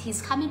eyes.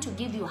 He's coming to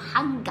give you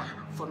hunger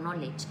for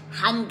knowledge.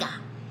 Hunger.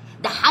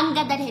 The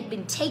hunger that had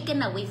been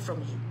taken away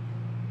from you.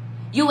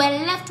 You were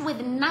left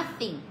with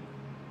nothing.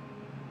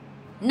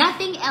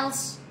 Nothing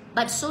else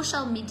but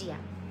social media.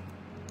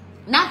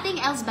 Nothing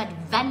else but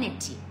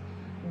vanity.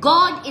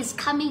 God is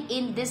coming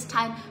in this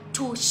time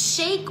to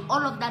shake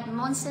all of that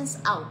nonsense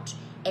out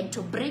and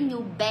to bring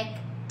you back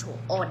to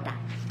order,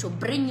 to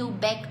bring you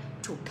back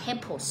to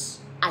purpose,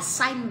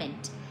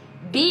 assignment,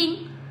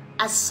 being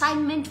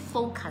assignment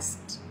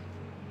focused,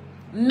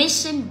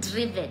 mission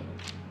driven,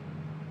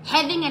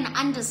 having an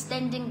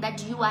understanding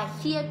that you are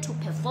here to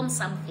perform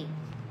something.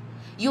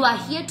 You are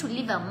here to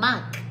leave a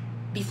mark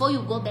before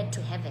you go back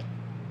to heaven.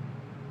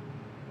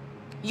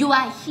 You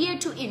are here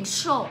to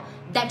ensure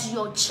that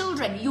your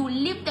children, you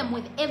leave them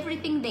with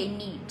everything they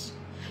need.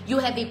 You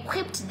have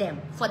equipped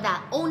them for their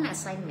own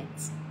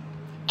assignments.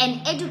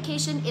 And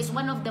education is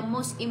one of the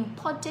most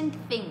important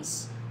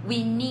things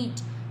we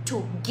need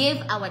to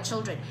give our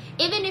children.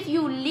 Even if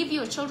you leave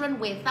your children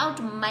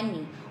without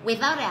money,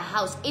 without a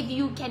house, if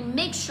you can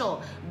make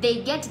sure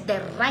they get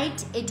the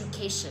right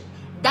education,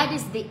 that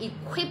is the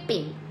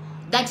equipping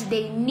that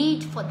they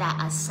need for their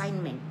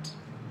assignment.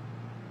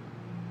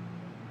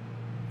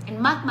 And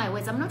mark my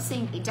words, I'm not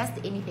saying just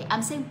anything.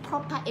 I'm saying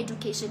proper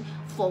education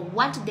for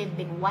what they've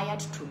been wired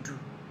to do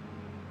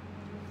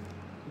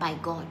by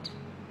God.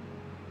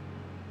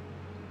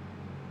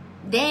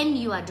 Then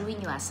you are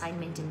doing your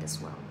assignment in this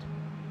world.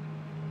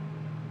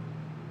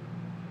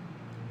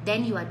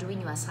 Then you are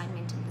doing your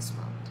assignment in this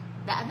world.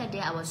 The other day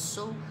I was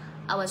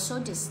so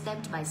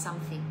disturbed by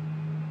something.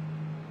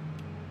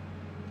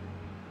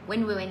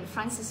 When we were in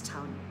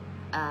Francistown,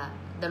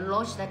 the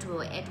lodge that we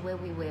were at, where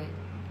we were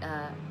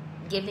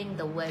giving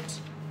the word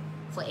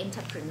for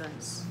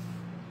entrepreneurs.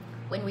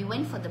 When we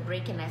went for the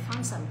break, and I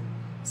found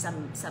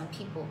some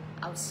people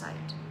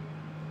outside.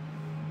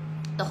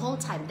 The whole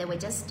time they were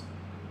just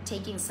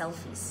taking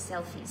selfies.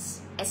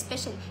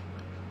 Especially,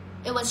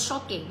 it was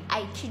shocking.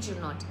 I kid you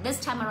not. This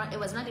time around, it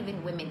was not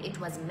even women; it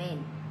was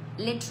men,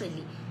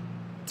 literally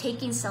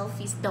taking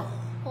selfies the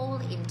whole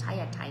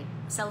entire time.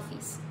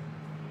 Selfies.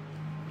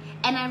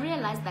 And I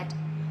realized that,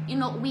 you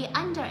know, we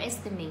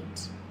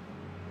underestimate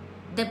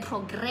the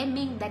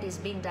programming that is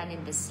being done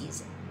in this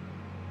season.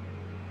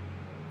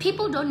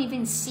 People don't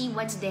even see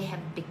what they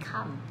have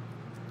become.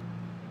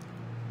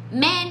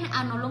 Men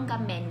are no longer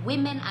men.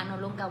 Women are no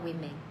longer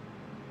women.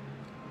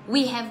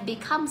 We have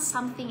become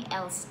something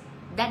else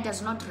that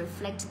does not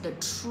reflect the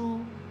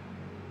true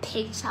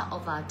picture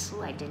of our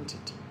true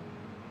identity.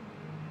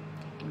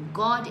 And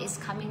God is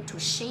coming to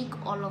shake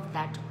all of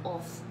that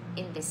off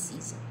in this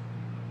season.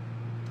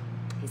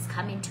 He's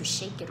coming to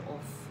shake it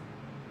off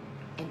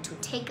and to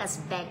take us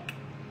back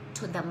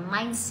to the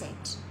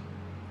mindset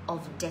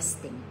of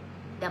destiny,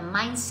 the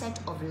mindset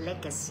of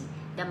legacy,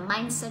 the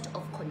mindset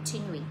of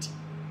continuity.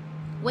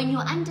 When you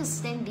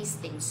understand these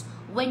things,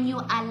 when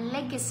you are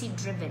legacy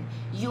driven,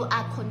 you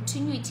are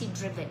continuity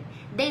driven,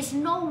 there's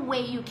no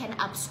way you can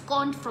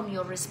abscond from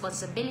your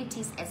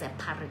responsibilities as a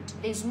parent.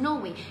 There's no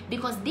way,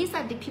 because these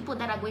are the people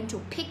that are going to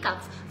pick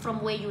up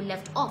from where you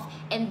left off,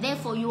 and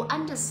therefore you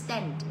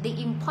understand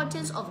the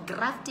importance of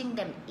grafting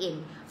them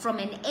in from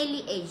an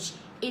early age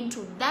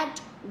into that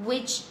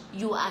which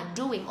you are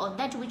doing, or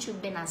that which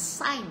you've been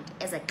assigned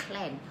as a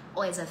clan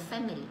or as a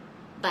family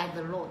by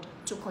the Lord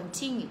to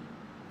continue.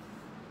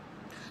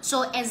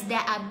 So as they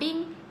are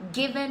being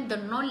given the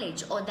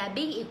knowledge, or they're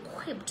being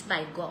equipped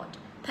by God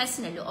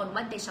personally on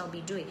what they shall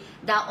be doing,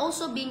 they are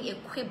also being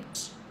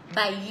equipped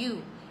by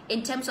you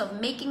in terms of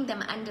making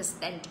them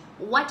understand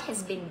what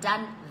has been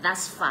done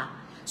thus far,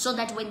 so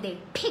that when they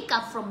pick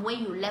up from where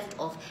you left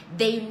off,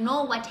 they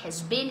know what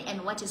has been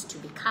and what is to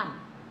become.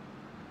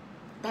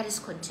 That is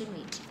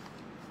continuity.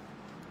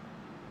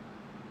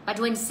 But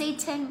when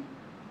Satan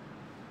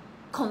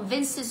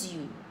convinces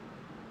you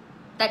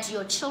that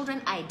your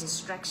children are a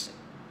distraction,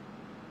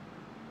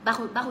 that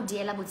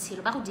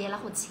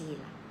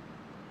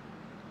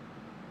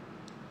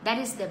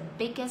is the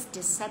biggest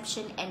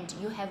deception, and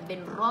you have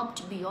been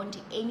robbed beyond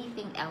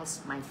anything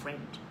else, my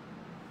friend.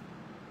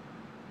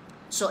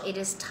 So it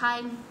is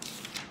time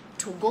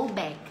to go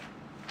back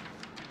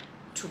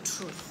to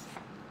truth.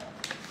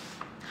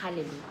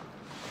 Hallelujah.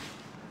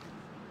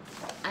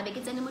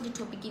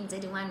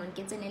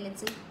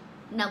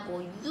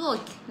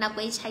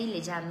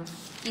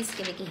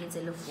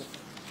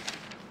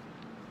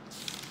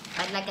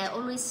 But like I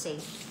always say,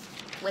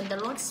 when the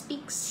Lord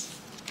speaks,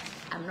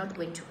 I'm not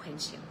going to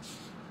quench him.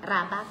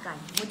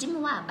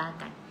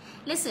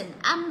 Listen,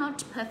 I'm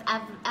not perfect.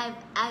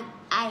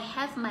 I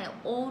have my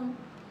own,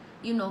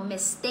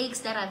 mistakes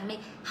that I've made.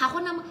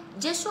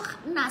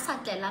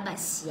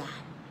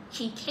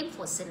 He came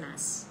for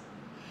sinners.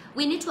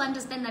 We need to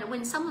understand that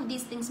when some of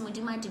these things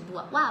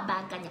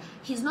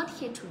he's not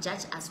here to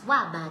judge us.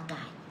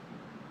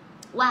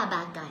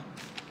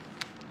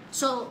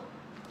 So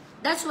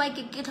that's why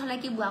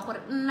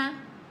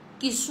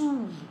ke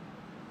sule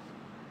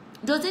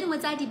do tse dingwe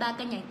tsa di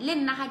baakanyang le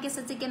nna ga ke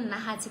setse ke nna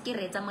ga ke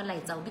reetsa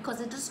molaetsa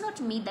because it is not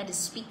me that is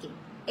speaking,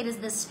 it is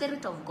the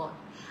Spirit of God.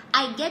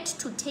 I get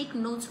to take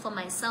notes for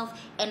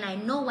myself and I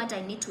know what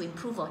I need to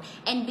improve on.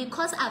 And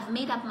because I've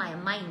made up my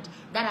mind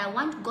that I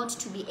want God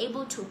to be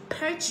able to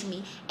purge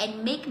me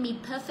and make me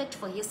perfect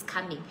for his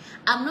coming,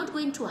 I'm not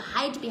going to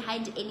hide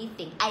behind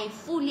anything. I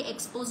fully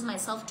expose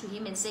myself to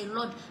him and say,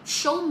 Lord,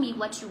 show me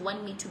what you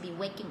want me to be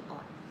working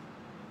on.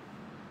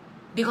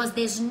 Because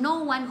there's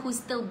no one who's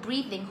still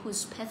breathing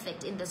who's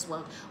perfect in this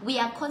world. We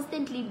are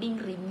constantly being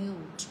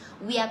renewed.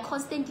 We are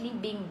constantly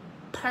being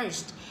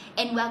purged,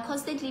 and we are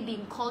constantly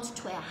being called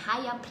to a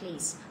higher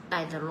place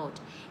by the Lord.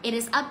 It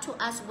is up to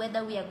us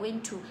whether we are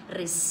going to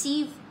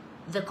receive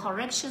the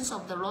corrections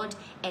of the Lord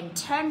and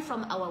turn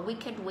from our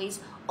wicked ways,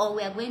 or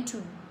we are going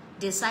to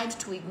decide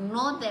to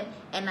ignore them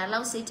and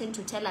allow Satan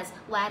to tell us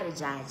we are a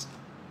judge.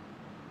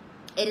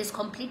 It is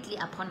completely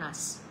upon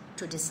us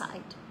to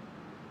decide.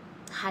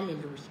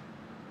 Hallelujah.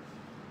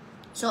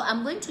 So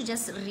I'm going to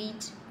just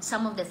read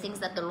some of the things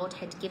that the Lord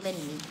had given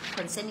me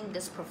concerning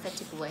this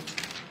prophetic word.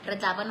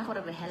 What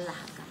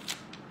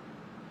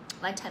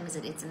time is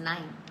it? It's 9.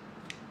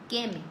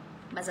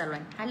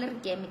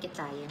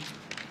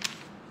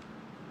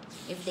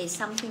 If there's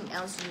something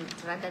else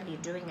you'd rather be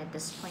doing at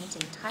this point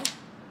in time,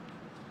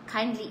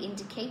 kindly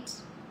indicate.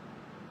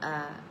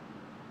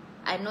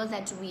 I know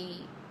that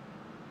we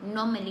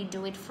normally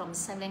do it from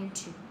 7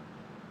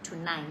 to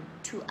 9,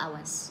 2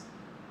 hours.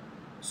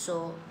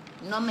 So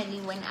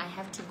normally when I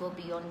have to go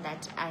beyond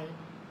that, I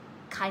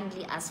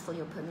kindly ask for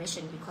your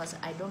permission because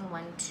I don't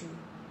want to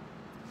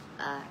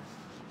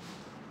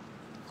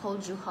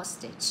hold you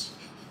hostage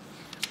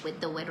with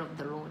the word of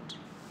the Lord.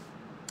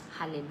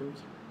 Hallelujah.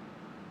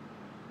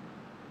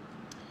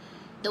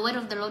 The word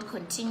of the Lord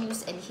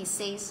continues and he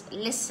says,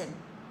 listen,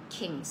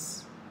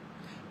 kings.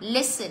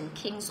 Listen,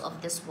 kings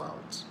of this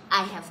world.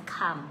 I have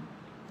come.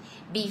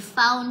 Be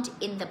found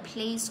in the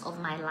place of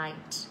my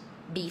light.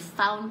 Be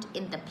found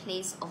in the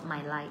place of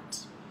my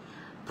light.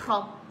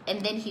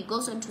 And then he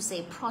goes on to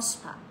say,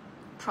 prosper,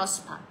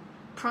 prosper,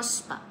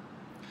 prosper.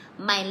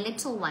 My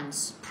little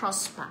ones,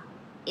 prosper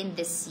in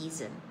this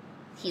season.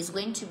 He's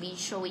going to be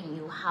showing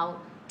you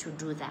how to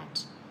do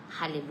that.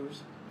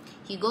 Hallelujah.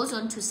 He goes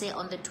on to say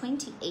on the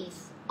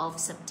 28th of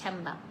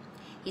September,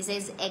 he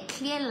says, a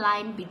clear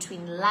line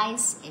between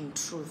lies and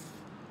truth.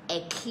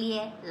 A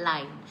clear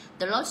line.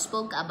 The Lord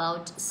spoke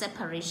about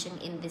separation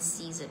in this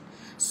season.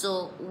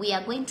 So we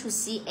are going to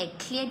see a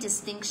clear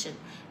distinction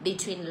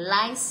between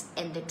lies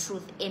and the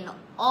truth in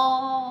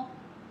all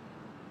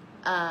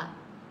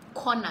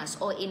corners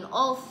or in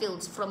all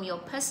fields, from your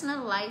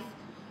personal life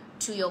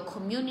to your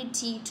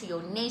community, to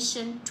your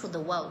nation, to the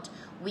world.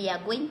 We are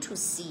going to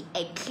see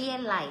a clear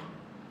line.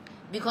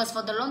 Because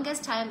for the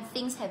longest time,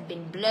 things have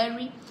been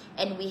blurry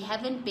and we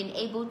haven't been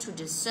able to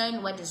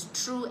discern what is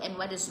true and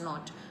what is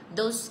not.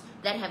 Those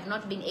that have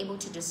not been able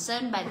to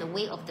discern by the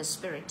way of the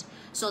Spirit.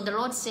 So the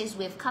Lord says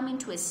we have come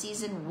into a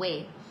season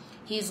where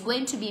he is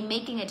going to be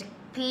making it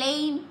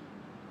plain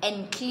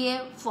and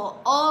clear for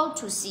all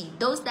to see,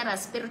 those that are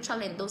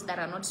spiritual and those that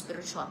are not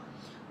spiritual,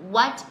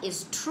 what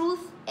is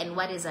truth and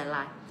what is a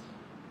lie.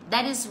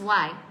 That is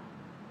why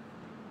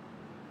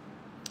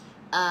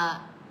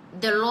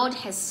the Lord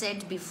has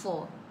said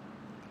before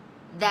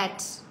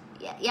that,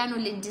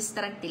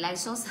 I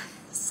saw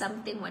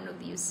something one of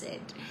you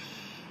said.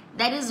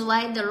 That is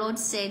why the Lord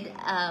said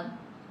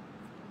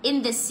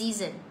in this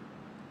season,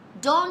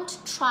 don't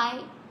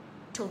try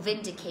to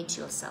vindicate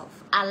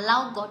yourself.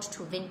 Allow God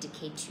to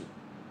vindicate you.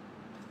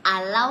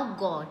 Allow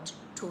God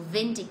to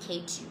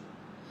vindicate you.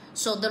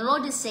 So the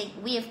Lord is saying,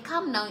 we have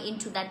come now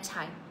into that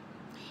time.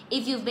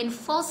 If you've been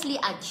falsely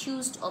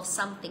accused of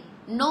something,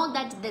 know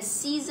that the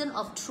season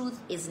of truth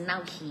is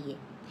now here.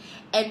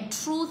 And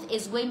truth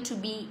is going to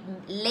be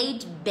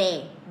laid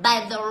bare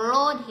by the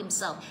Lord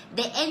himself.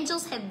 The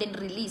angels have been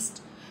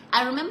released.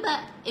 I remember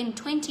in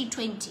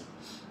 2020,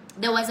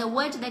 there was a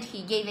word that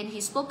he gave and he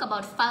spoke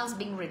about files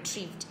being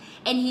retrieved.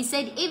 And he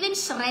said, even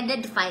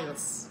shredded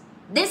files.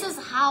 This is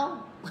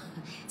how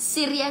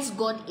serious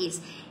God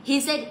is. He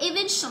said,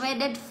 even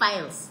shredded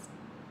files,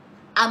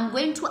 I'm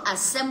going to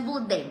assemble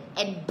them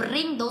and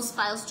bring those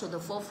files to the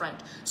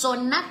forefront. So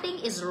nothing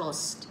is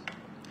lost.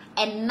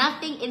 And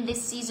nothing in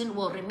this season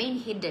will remain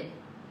hidden.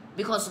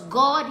 Because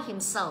God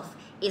himself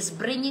is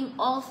bringing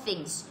all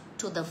things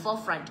to the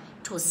forefront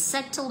to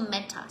settle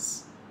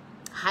matters.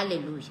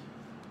 Hallelujah.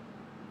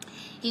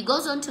 He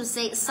goes on to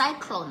say,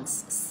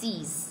 cyclones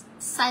cease.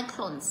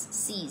 Cyclones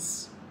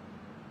cease.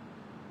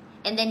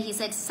 And then he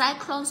said,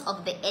 cyclones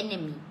of the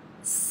enemy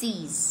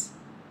cease.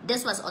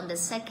 This was on the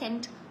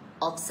 2nd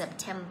of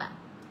September.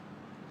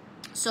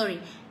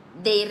 Sorry,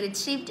 they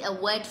retrieved a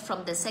word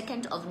from the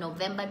 2nd of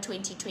November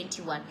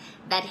 2021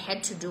 that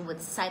had to do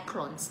with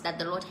cyclones that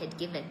the Lord had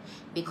given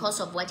because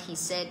of what he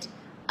said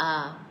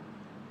on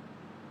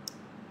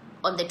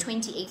the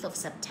 28th of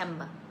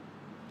September.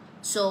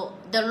 So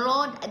the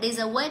Lord, there's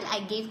a word I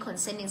gave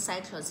concerning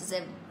cyclones. It's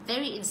a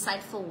very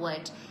insightful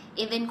word,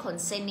 even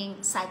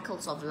concerning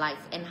cycles of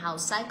life and how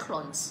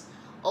cyclones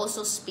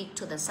also speak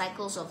to the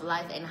cycles of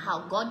life and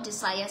how God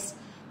desires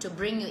to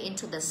bring you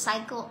into the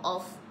cycle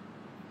of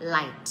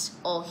light,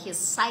 or his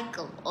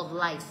cycle of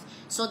life,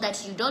 so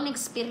that you don't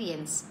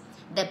experience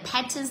the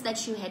patterns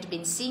that you had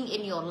been seeing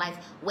in your life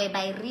were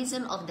by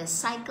reason of the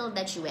cycle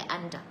that you were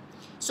under.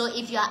 So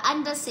if you are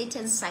under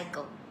Satan's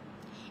cycle,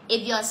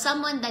 if you are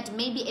someone that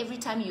maybe every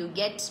time you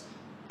get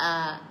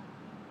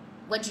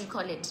what do you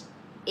call it,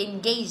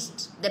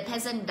 engaged, the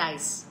person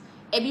dies,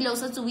 it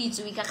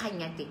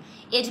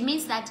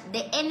means that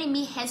the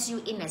enemy has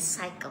you in a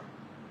cycle.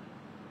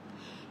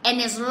 And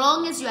as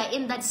long as you are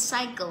in that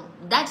cycle,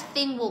 that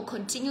thing will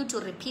continue to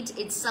repeat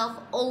itself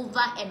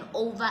over and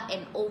over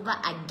and over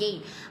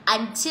again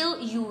until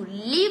you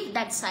leave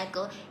that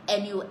cycle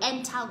and you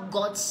enter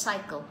God's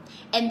cycle.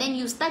 And then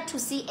you start to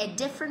see a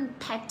different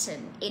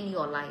pattern in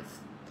your life.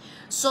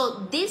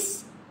 So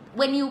this,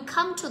 when you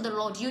come to the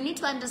Lord, you need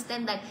to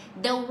understand that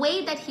the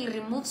way that he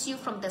removes you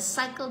from the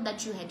cycle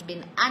that you had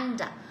been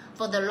under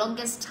for the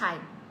longest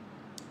time,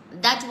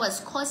 that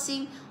was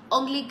causing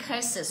only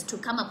curses to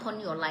come upon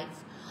your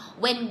life.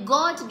 When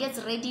God gets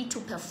ready to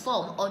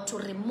perform or to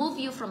remove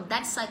you from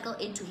that cycle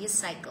into his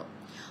cycle,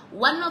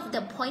 one of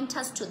the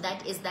pointers to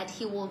that is that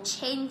he will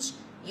change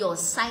your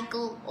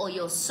cycle or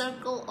your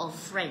circle of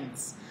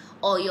friends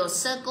or your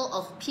circle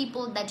of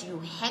people that you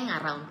hang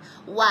around.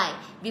 Why?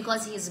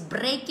 Because he's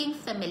breaking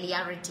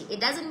familiarity. It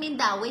doesn't mean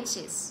they are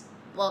witches.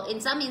 Well,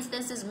 in some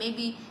instances,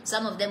 maybe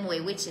some of them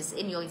were witches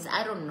in yours,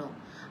 I don't know.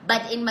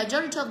 But in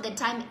majority of the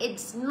time,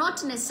 it's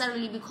not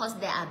necessarily because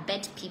they are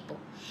bad people.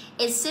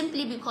 It's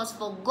simply because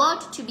for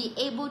God to be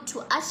able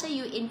to usher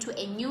you into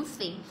a new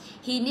thing,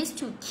 he needs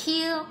to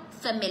kill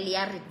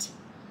familiarity.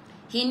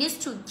 He needs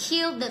to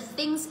kill the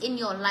things in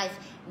your life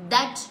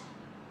that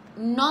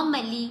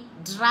normally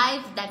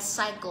drive that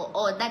cycle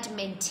or that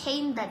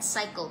maintain that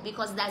cycle,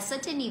 because there are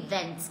certain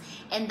events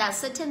and there are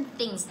certain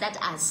things that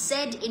are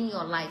said in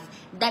your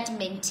life that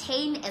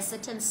maintain a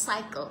certain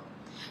cycle.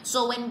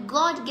 So when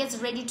God gets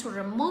ready to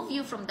remove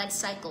you from that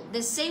cycle,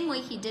 the same way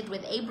he did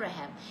with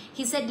Abraham,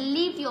 he said,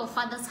 leave your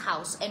father's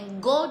house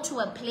and go to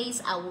a place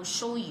I will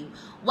show you.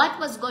 What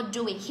was God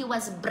doing? He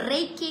was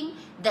breaking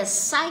the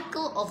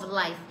cycle of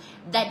life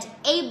that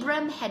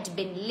Abraham had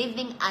been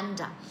living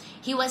under.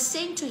 He was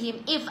saying to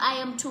him, if I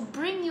am to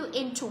bring you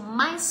into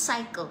my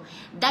cycle,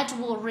 that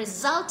will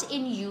result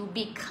in you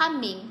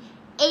becoming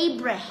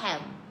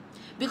Abraham.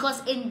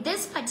 Because in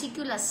this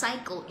particular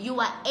cycle, you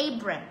are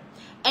Abraham.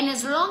 And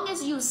as long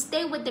as you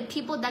stay with the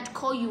people that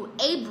call you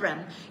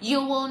Abram, you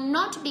will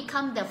not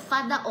become the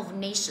father of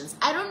nations.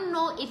 I don't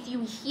know if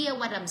you hear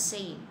what I'm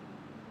saying,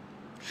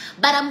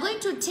 but I'm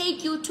going to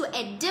take you to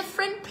a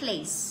different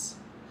place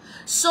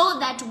so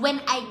that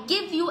when I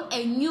give you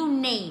a new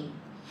name,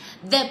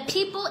 the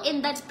people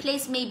in that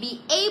place may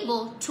be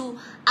able to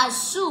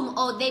assume,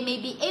 or they may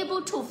be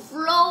able to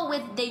flow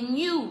with the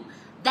new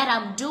that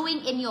I'm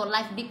doing in your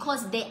life,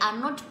 because they are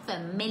not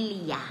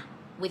familiar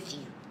with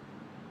you.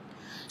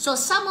 So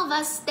some of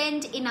us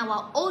stand in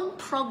our own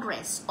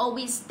progress, or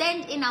we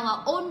stand in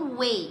our own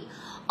way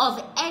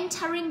of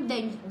entering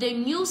the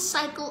new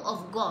cycle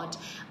of God,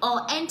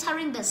 or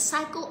entering the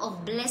cycle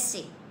of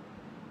blessing.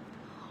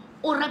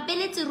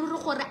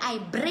 I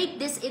break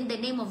this in the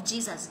name of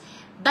Jesus.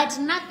 But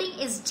nothing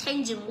is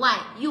changing. Why?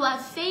 You are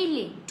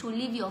failing to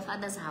leave your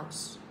father's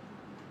house.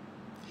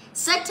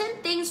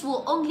 Certain things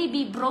will only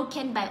be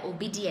broken by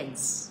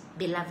obedience,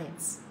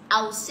 beloveds.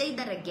 I'll say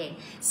that again.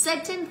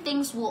 Certain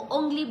things will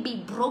only be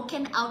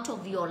broken out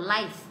of your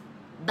life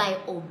by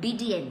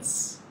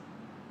obedience.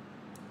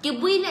 You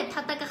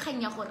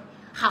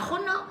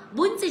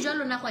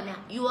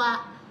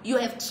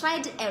have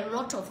tried a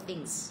lot of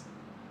things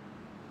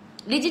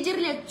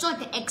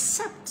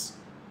except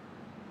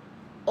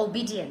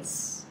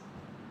obedience.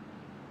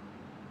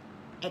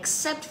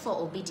 Except for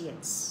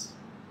obedience.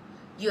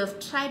 You have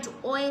tried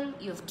oil,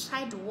 you have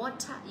tried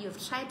water, you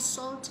have tried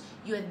salt,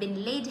 you have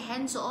been laid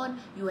hands on,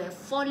 you have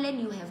fallen,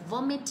 you have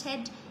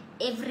vomited,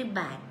 every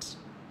bad.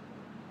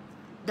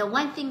 The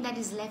one thing that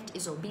is left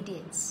is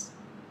obedience.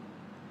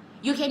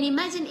 You can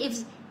imagine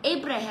if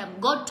Abraham,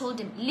 God told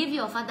him, leave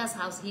your father's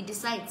house. He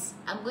decides,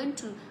 I'm going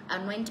to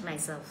anoint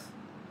myself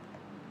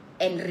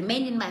and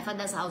remain in my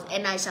father's house,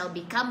 and I shall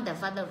become the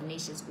father of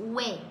nations.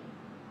 Where?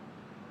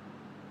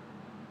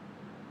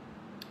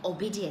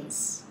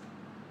 Obedience.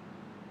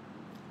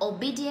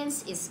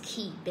 Obedience is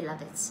key,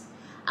 beloveds.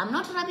 I'm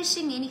not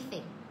rubbishing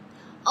anything.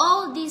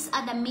 All these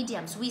other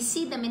mediums, we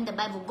see them in the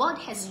Bible. God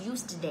has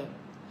used them.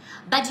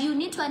 But you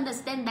need to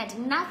understand that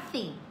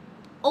nothing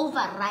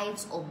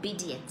overrides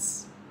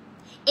obedience.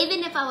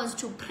 Even if I was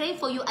to pray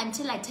for you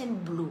until I turn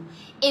blue,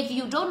 if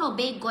you don't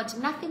obey God,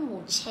 nothing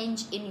will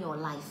change in your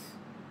life.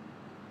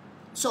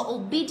 So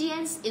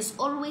obedience is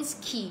always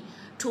key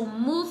to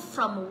move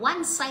from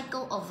one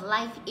cycle of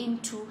life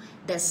into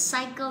the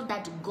cycle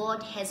that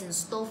God has in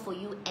store for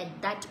you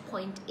at that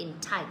point in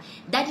time.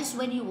 That is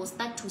when you will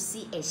start to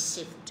see a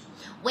shift.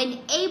 When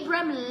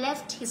Abram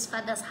left his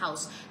father's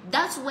house,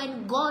 that's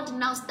when God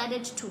now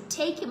started to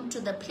take him to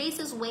the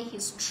places where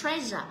his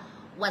treasure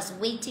was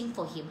waiting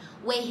for him,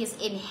 where his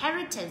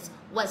inheritance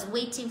was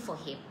waiting for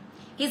him.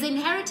 His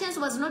inheritance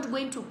was not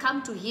going to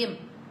come to him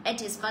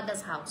at his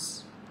father's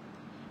house.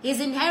 His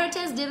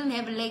inheritance didn't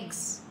have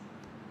legs,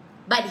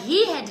 but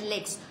he had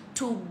legs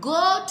to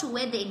go to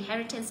where the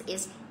inheritance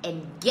is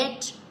and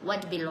get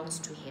what belongs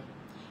to him.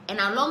 And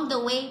along the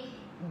way,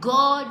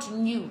 God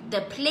knew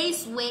the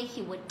place where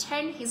he would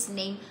turn his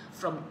name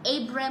from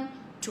Abram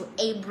to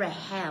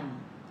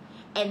Abraham.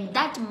 And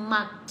that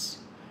marked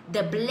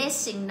the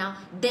blessing now.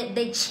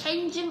 The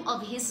changing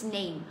of his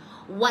name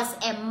was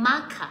a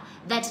marker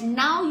that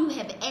now you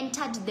have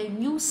entered the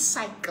new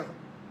cycle.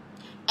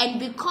 And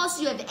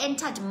because you have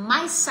entered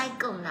my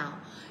cycle now,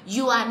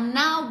 you are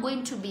now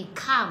going to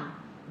become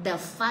the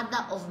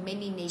father of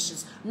many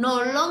nations. No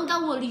longer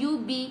will you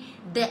be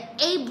the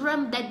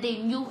Abram that they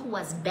knew who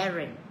was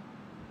barren.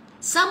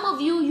 Some of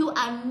you, you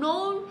are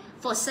known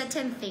for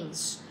certain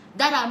things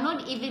that are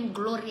not even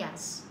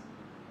glorious.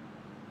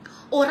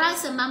 Ora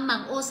se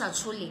mamang o sa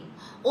chuling,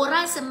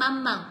 ora se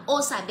mamang o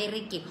sa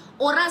bereki,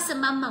 ora se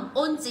mamang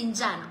on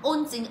zinjan,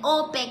 on zin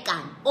o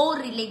pekan, o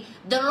rile.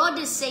 The Lord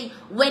is saying,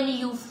 when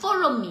you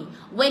follow me,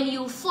 when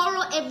you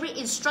follow every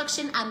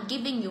instruction I'm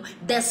giving you,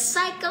 the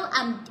cycle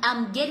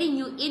I'm getting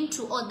you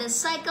into, or the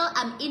cycle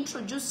I'm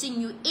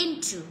introducing you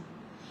into,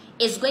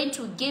 is going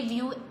to give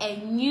you a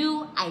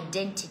new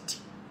identity.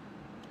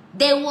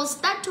 They will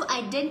start to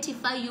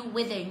identify you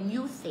with a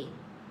new thing.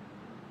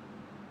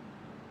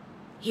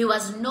 He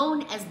was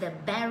known as the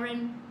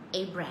barren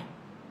Abraham.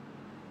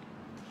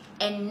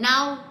 And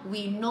now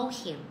we know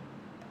him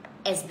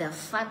as the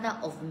father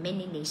of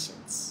many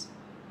nations.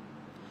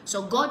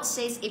 So God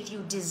says, if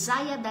you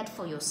desire that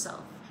for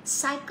yourself,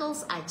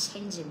 cycles are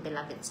changing,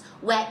 beloveds.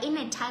 We're in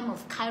a time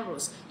of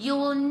Kairos. You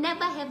will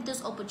never have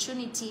this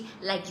opportunity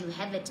like you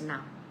have it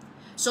now.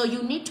 So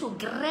you need to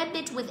grab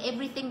it with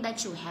everything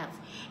that you have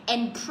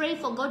and pray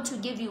for God to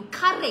give you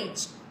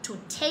courage to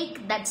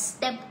take that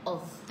step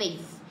of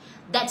faith.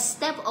 That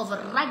step of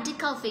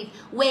radical faith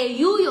where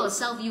you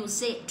yourself, you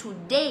say,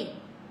 today,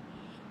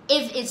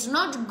 if it's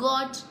not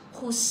God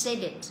who said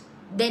it,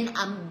 then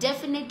I'm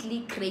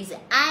definitely crazy.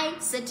 I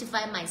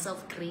certify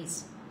myself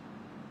crazy.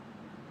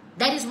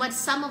 That is what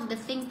some of the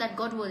things that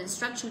God will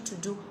instruct you to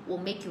do will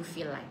make you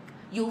feel like.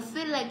 You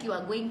feel like you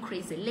are going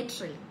crazy,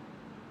 literally.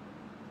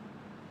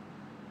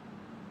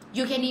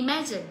 You can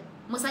imagine,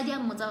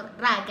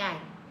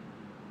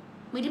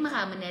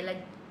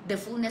 the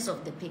fullness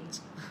of the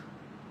picture.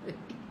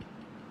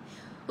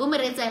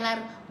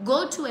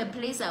 Go to a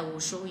place I will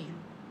show you.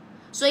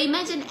 So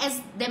imagine,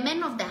 as the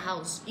man of the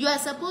house, you are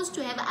supposed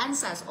to have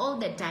answers all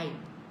the time.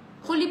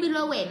 You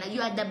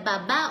are the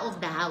baba of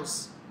the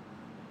house.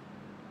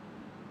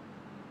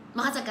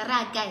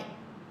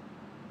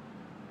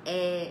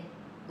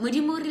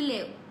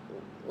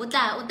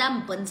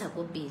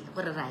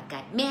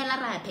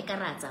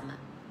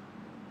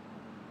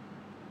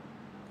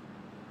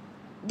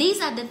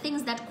 These are the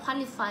things that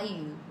qualify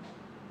you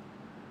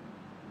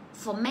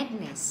for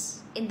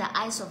madness in the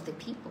eyes of the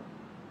people.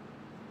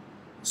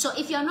 So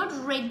if you are not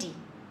ready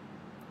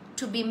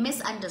to be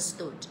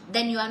misunderstood,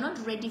 then you are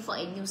not ready for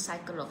a new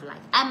cycle of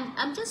life.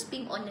 I'm just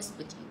being honest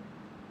with you.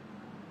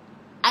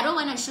 I don't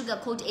want to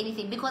sugarcoat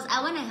anything, because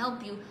I want to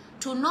help you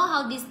to know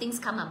how these things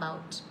come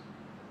about.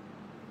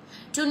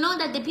 To know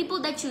that the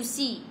people that you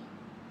see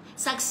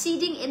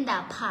succeeding in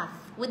their path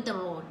with the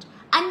Lord,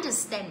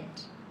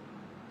 understand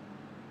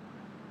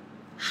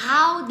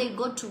how they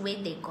got to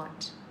where they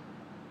got.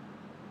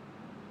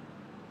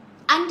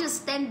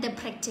 Understand the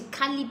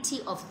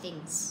practicality of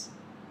things.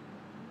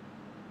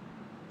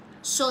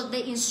 So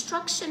the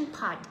instruction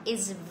part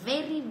is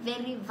very,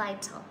 very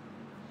vital.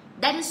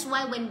 That is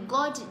why when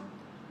God,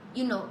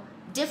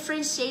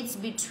 differentiates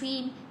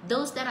between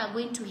those that are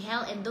going to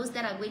hell and those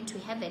that are going to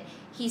heaven,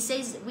 he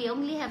says we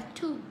only have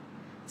two: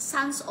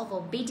 sons of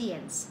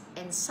obedience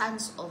and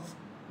sons of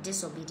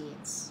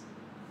disobedience.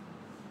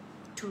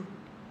 Two.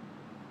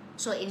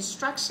 So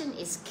instruction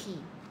is key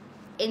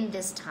in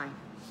this time.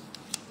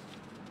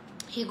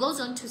 He goes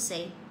on to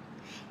say,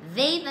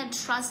 they that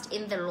trust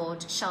in the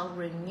Lord shall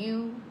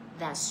renew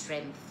their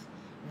strength.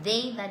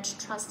 They that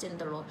trust in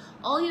the Lord.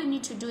 All you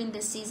need to do in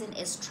this season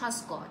is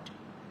trust God.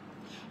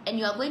 And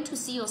you are going to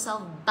see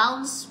yourself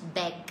bounce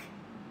back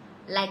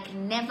like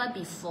never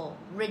before.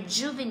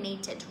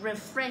 Rejuvenated,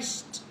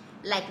 refreshed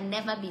like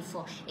never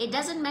before. It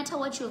doesn't matter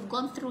what you have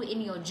gone through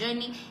in your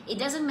journey. It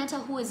doesn't matter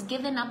who has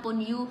given up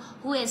on you,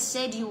 who has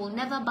said you will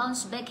never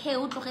bounce back. Hey,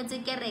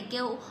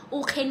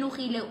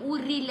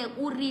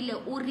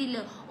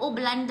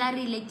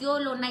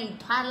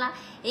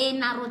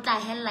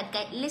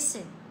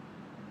 listen.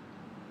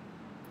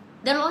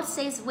 The Lord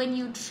says, when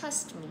you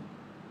trust me,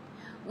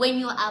 when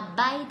you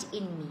abide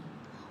in me,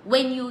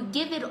 when you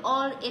give it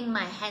all in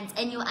my hands,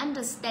 and you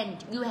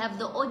understand you have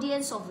the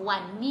audience of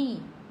one,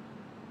 me.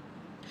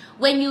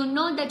 When you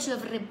know that you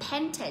have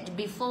repented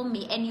before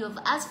me and you have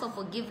asked for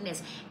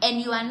forgiveness and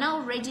you are now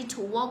ready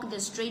to walk the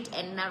straight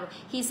and narrow,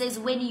 he says,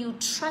 when you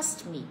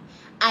trust me,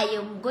 I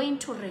am going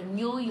to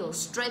renew your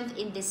strength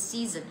in this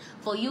season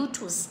for you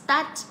to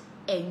start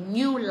a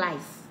new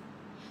life.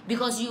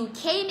 Because you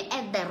came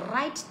at the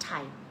right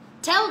time.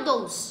 Tell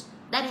those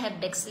that have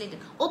backslidden.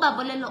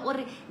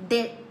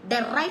 The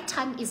right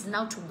time is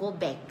now to go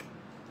back.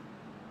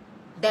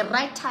 The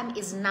right time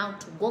is now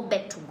to go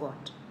back to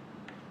God.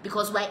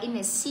 Because we're in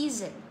a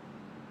season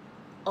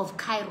of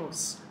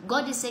Kairos.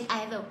 God is saying, I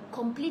have a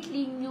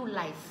completely new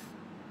life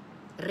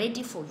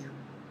ready for you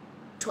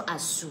to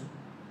assume.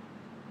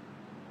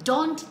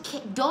 Don't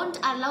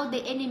allow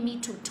the enemy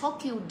to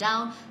talk you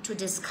down, to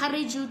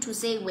discourage you, to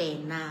say,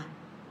 wena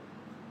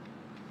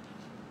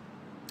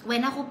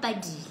go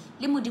padile,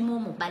 le modimo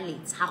mo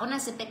paletse, ha gona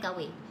sepe ka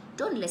wena.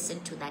 Don't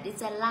listen to that.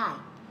 It's a lie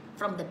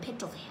from the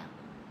pit of hell.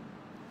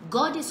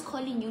 God is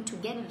calling you to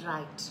get it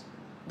right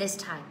this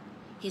time.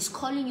 He's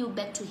calling you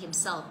back to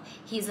himself.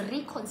 He's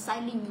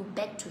reconciling you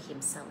back to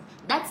himself.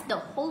 That's the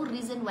whole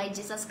reason why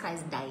Jesus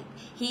Christ died.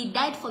 He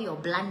died for your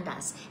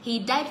blunders. He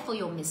died for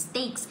your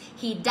mistakes.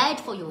 He died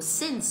for your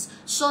sins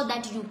so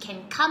that you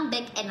can come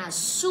back and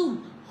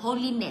assume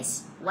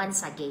holiness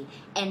once again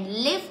and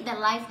live the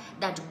life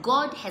that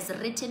God has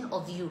written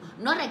of you,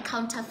 not a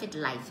counterfeit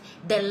life,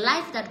 the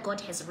life that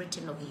God has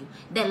written of you,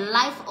 the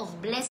life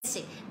of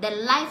blessing, the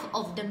life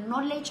of the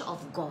knowledge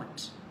of God.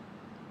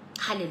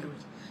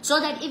 Hallelujah. So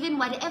that even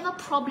whatever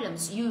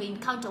problems you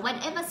encounter,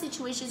 whatever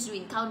situations you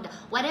encounter,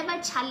 whatever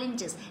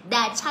challenges, there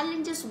are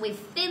challenges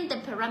within the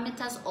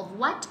parameters of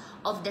what?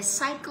 Of the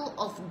cycle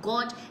of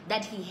God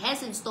that he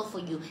has in store for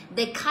you.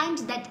 The kind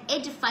that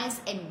edifies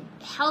and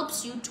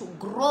helps you to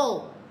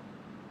grow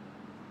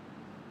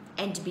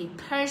and be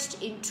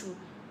purged into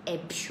a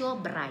pure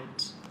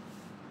bride.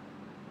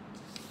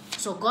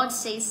 So God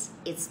says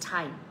it's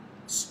time.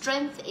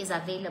 Strength is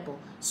available.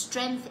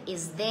 Strength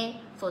is there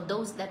for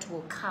those that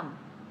will come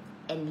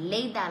and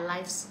lay their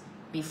lives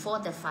before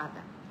the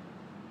Father.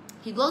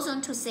 He goes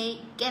on to say,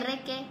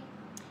 kereke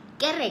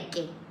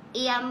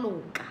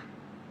iyaluka.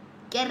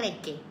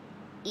 Kereke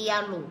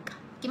iyaluka.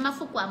 Ke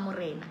mafoko a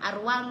morena a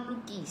re wa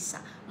lukisa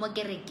mo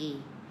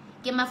kerekeng.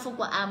 Ke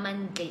mafoko a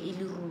mantle e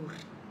le ruri.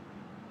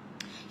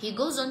 He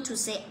goes on to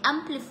say,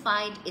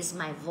 amplified is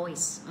my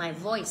voice, my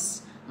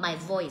voice, my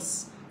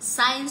voice.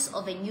 Signs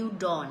of a new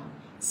dawn,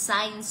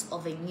 signs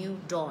of a new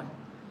dawn.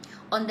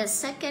 On the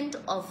 2nd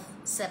of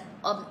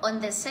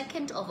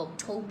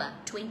October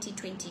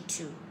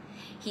 2022,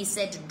 he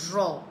said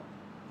draw,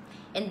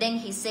 and then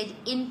he said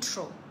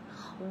intro.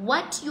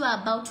 What you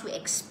are about to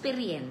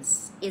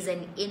experience is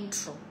an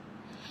intro.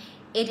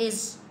 It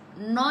is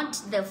not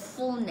the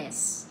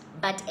fullness,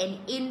 but an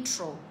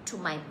intro to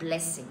my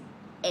blessing.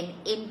 An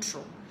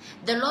intro.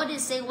 The Lord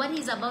is saying what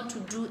he's about to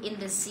do in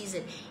this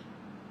season,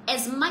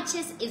 as much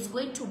as it's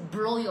going to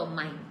blow your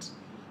mind,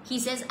 he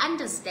says,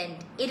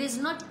 understand, it is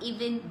not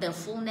even the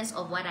fullness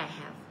of what I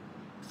have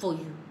for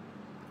you,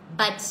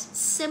 but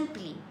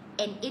simply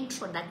an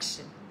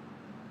introduction.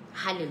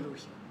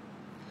 Hallelujah.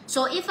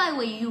 So if I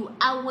were you,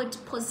 I would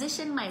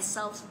position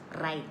myself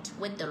right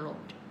with the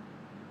Lord.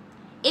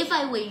 If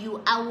I were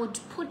you, I would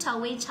put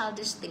away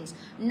childish things,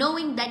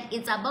 knowing that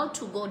it's about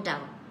to go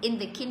down in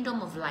the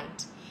kingdom of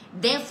light.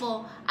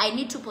 Therefore, I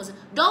need to position.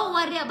 Don't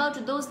worry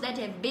about those that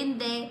have been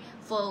there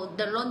for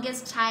the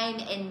longest time,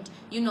 and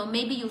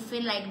maybe you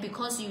feel like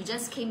because you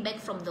just came back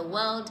from the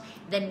world,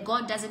 then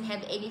God doesn't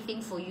have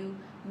anything for you.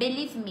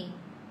 Believe me,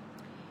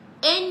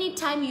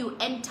 anytime you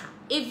enter,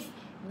 if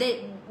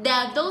there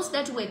are those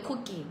that were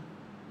cooking,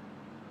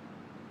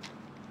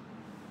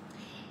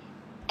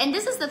 and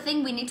this is the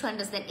thing we need to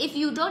understand. If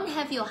you don't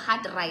have your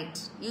heart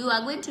right, you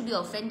are going to be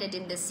offended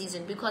in this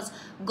season, because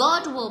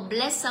God will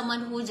bless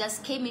someone who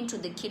just came into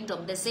the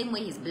kingdom the same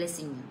way he's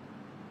blessing you.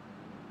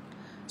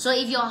 So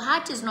if your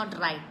heart is not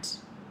right,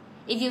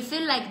 if you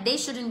feel like they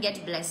shouldn't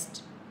get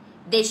blessed,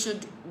 they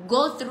should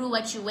go through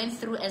what you went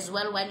through as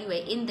well while you were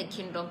in the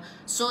kingdom,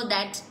 so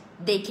that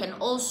they can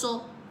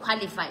also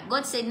qualify.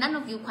 God said none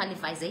of you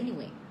qualifies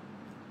anyway.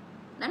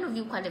 None of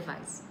you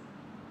qualifies.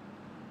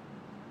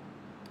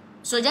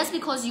 So just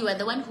because you are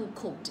the one who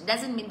cooked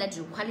doesn't mean that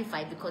you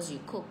qualify because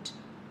you cooked.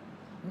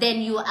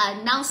 Then you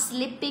are now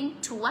slipping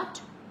to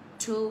what?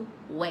 To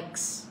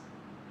works.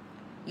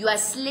 You are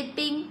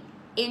slipping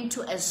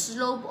into a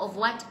slope of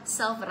what?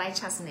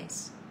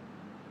 Self-righteousness.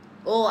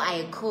 Oh,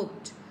 I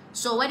cooked.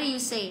 So what are you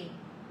saying?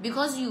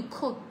 Because you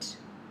cooked,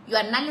 you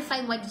are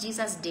nullifying what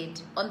Jesus did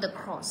on the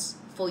cross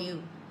for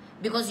you.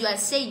 Because you are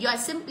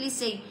simply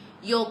saying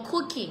your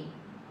cooking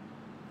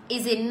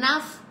is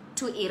enough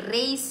to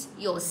erase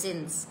your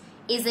sins,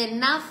 is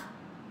enough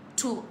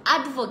to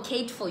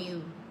advocate for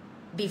you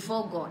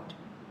before God.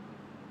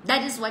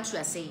 That is what you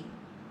are saying.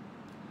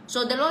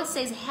 So the Lord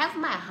says, have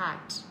my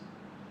heart.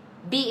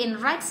 Be in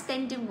right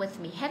standing with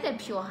me. Have a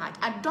pure heart.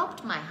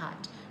 Adopt my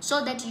heart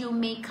so that you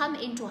may come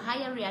into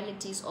higher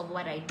realities of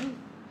what I do.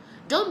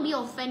 Don't be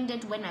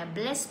offended when I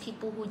bless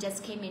people who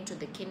just came into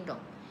the kingdom,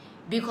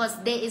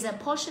 because there is a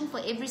portion for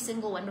every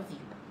single one of you.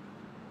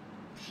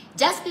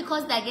 Just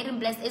because they're getting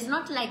blessed, it's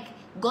not like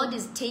God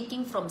is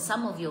taking from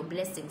some of your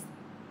blessings.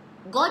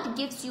 God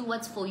gives you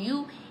what's for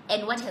you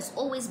and what has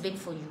always been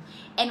for you.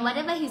 And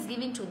whatever he's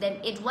giving to them,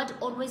 it's what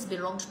always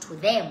belonged to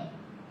them.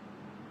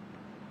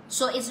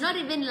 So it's not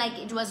even like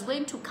it was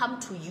going to come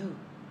to you.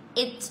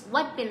 It's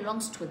what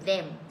belongs to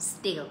them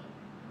still.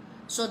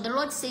 So the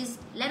Lord says,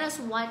 let us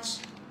watch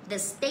the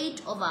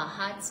state of our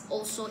hearts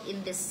also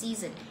in this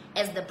season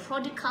as the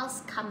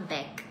prodigals come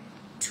back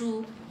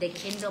to the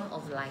kingdom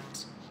of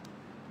light.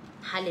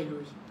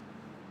 Hallelujah.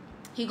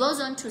 He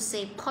goes on to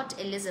say, Port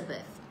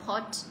Elizabeth.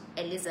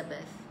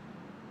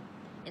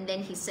 And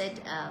then he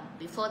said,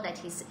 before that,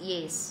 he said,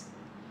 yes,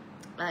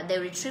 they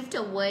retrieved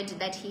a word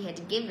that he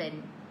had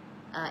given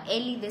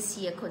early this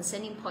year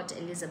concerning Port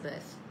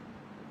Elizabeth,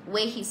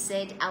 where he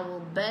said, I will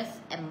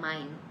birth a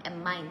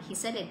mine. He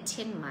said a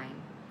tin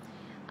mine.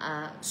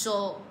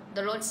 So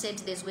the Lord said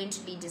there's going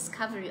to be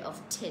discovery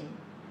of tin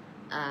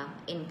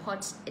in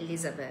Port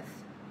Elizabeth.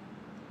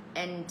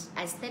 And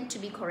I stand to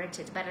be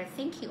corrected, but I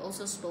think he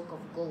also spoke of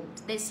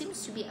gold. There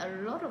seems to be a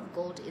lot of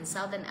gold in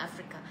Southern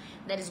Africa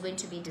that is going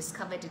to be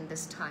discovered in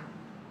this time.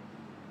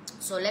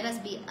 So let us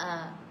be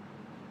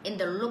in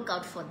the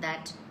lookout for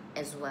that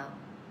as well.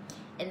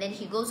 And then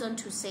he goes on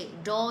to say,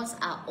 doors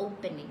are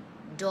opening.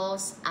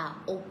 Doors are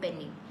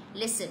opening.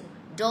 Listen,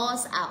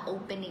 doors are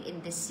opening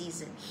in this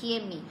season.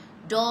 Hear me.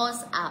 Doors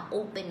are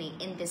opening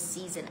in this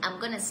season. I'm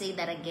going to say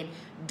that again.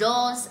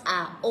 Doors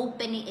are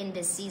opening in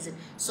this season.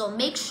 So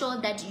make sure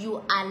that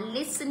you are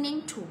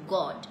listening to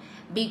God,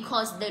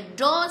 because the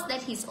doors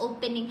that he's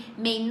opening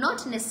may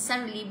not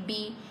necessarily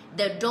be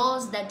the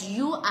doors that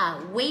you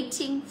are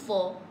waiting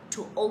for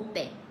to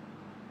open.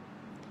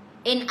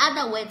 In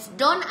other words,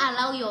 don't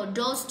allow your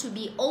doors to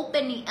be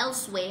opening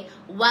elsewhere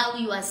while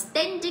you are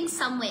standing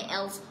somewhere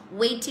else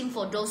waiting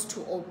for doors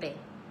to open.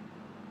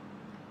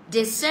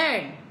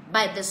 Discern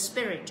by the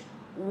Spirit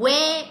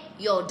where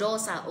your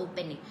doors are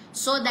opening,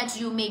 so that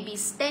you may be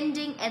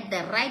standing at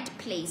the right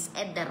place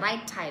at the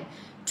right time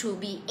to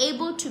be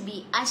able to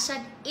be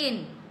ushered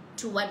in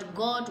to what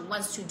God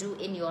wants to do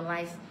in your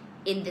life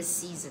in this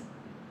season.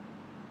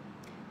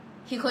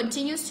 He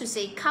continues to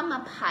say, come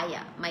up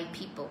higher, my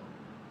people.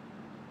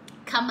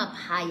 Come up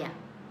higher.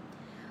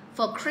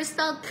 For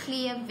crystal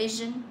clear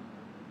vision,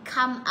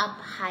 come up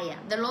higher.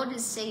 The Lord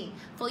is saying,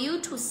 for you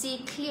to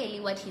see clearly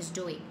what he's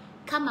doing,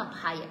 come up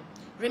higher.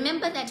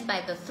 Remember that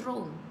by the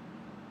throne,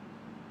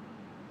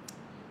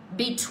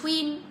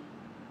 between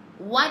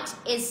what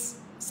is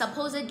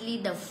supposedly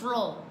the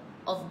floor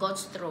of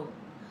God's throne,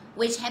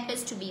 which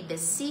happens to be the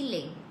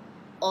ceiling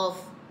of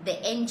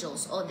the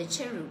angels or the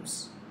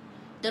cherubs,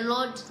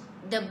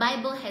 the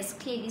Bible has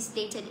clearly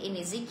stated in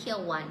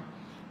Ezekiel 1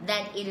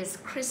 that it is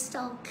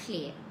crystal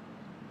clear.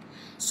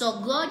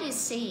 So God is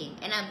saying,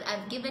 and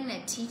I've given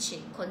a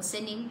teaching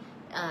concerning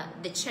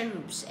the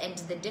cherubs and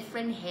the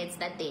different heads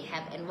that they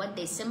have and what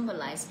they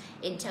symbolize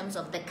in terms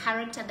of the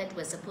character that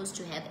we're supposed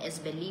to have as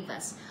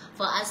believers,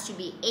 for us to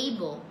be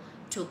able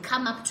to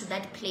come up to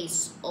that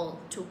place or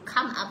to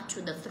come up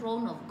to the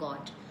throne of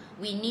God.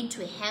 We need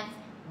to have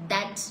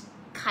that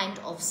kind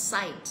of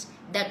sight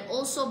that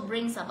also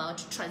brings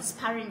about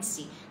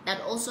transparency,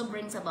 that also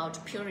brings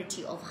about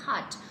purity of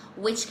heart,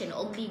 which can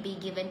only be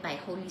given by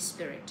Holy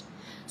Spirit.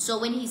 So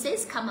when he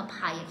says come up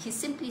higher, he's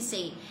simply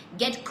saying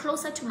get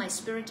closer to my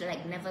spirit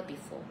like never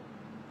before.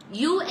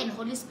 You and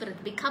Holy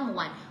Spirit become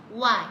one.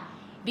 Why?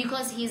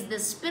 Because he's the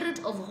spirit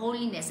of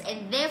holiness,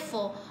 and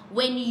therefore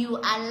when you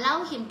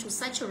allow him to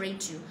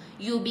saturate you,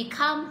 you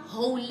become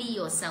holy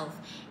yourself.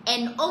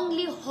 And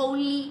only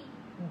holy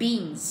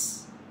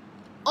beings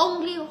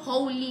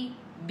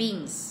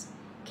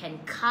can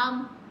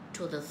come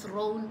to the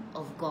throne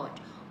of God,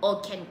 or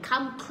can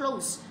come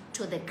close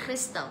to the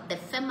crystal, the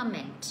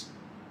firmament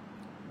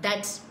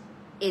that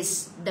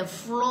is the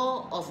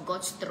floor of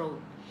God's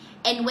throne.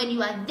 And when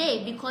you are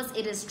there, because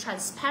it is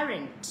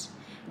transparent,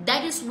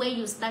 that is where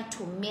you start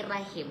to mirror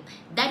him.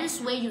 That is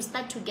where you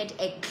start to get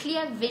a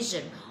clear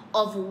vision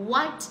of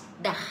what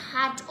the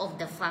heart of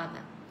the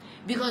Father.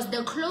 Because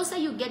the closer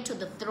you get to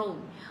the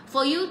throne,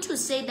 for you to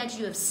say that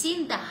you have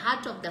seen the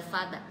heart of the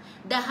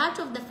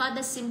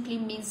Father simply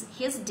means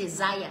his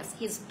desires,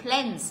 his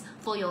plans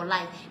for your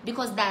life,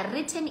 because they are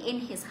written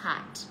in his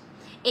heart.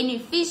 In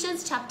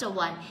Ephesians chapter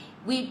 1,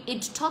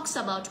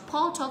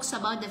 Paul talks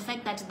about the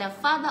fact that the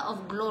Father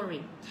of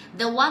glory,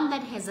 the one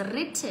that has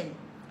written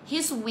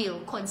his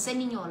will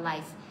concerning your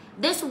life,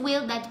 this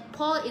will that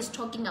Paul is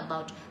talking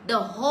about, the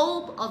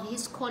hope of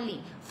his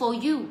calling for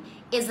you,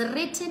 is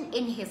written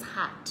in his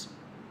heart.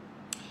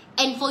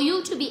 And for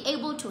you to be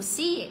able to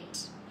see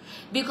it,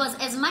 because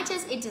as much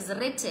as it is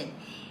written,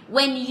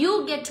 when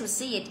you get to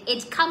see it,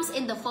 it comes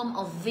in the form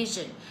of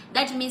vision.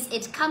 That means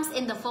it comes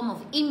in the form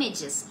of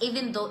images,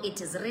 even though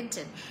it is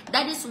written.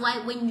 That is why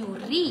when you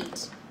read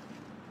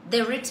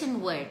the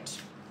written word,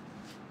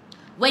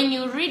 when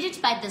you read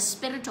it by the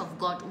Spirit of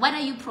God, what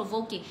are you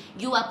provoking?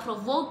 You are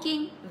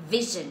provoking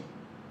vision.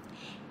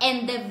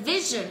 And the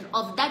vision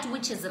of that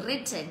which is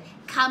written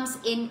comes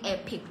in a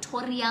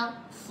pictorial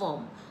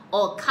form,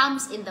 or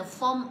comes in the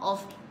form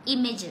of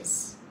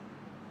images.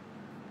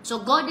 So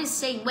God is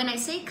saying, when I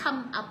say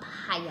come up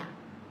higher,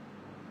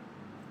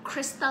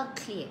 crystal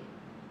clear,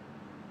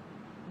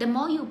 the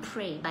more you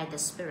pray by the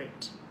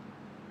Spirit,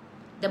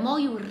 the more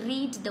you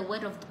read the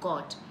word of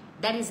God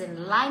that is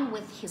in line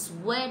with his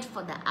word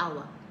for the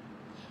hour,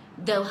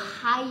 the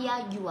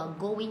higher you are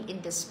going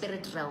in the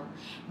spirit realm,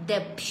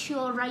 the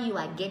purer you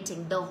are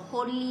getting, the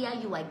holier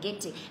you are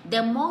getting.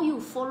 The more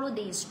you follow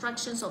the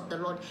instructions of the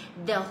Lord,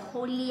 the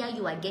holier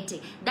you are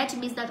getting. That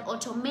means that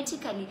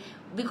automatically,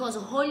 because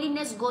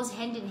holiness goes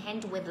hand in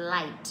hand with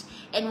light.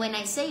 And when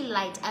I say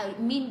light, I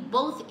mean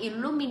both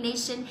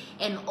illumination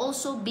and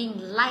also being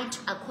light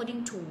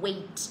according to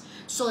weight.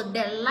 So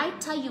the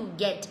lighter you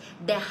get,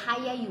 the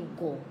higher you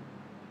go.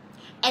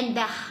 And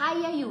the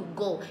higher you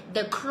go,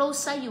 the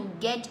closer you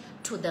get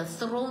to the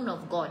throne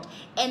of God.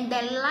 And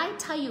the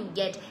lighter you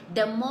get,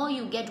 the more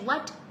you get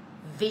what?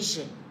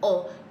 Vision,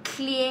 or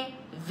clear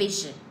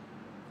vision.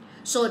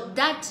 So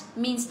that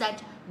means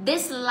that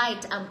this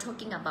light I'm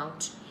talking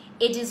about,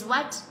 it is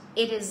what?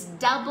 It is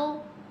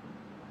double.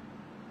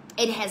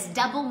 It has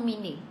double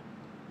meaning.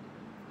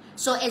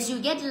 So as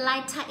you get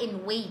lighter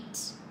in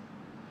weight,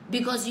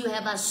 because you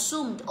have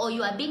assumed or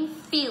you are being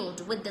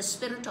filled with the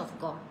Spirit of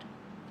God.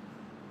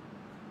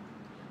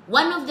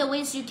 One of the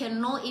ways you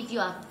can know if you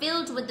are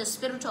filled with the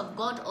Spirit of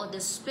God or the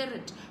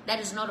Spirit that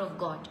is not of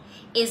God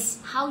is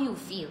how you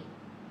feel.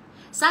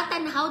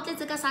 Satan, how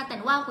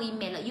Satan,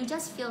 you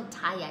just feel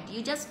tired.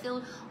 You just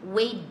feel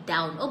weighed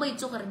down.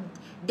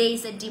 There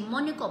is a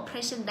demonic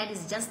oppression that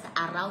is just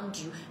around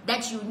you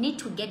that you need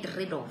to get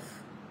rid of.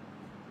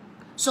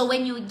 So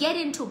when you get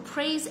into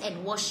praise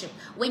and worship,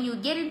 when you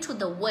get into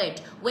the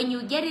word, when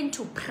you get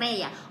into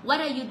prayer, what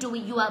are you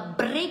doing? You are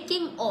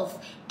breaking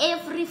off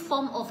every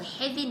form of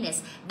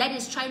heaviness that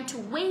is trying to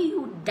weigh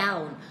you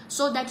down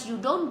so that you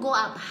don't go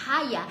up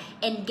higher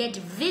and get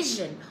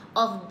vision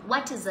of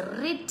what is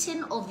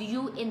written of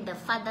you in the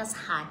Father's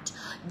heart.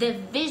 The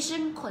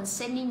vision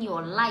concerning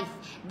your life,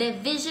 the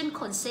vision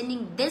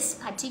concerning this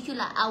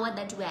particular hour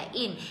that we are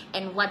in,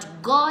 and what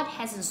God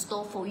has in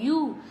store for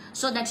you,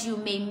 so that you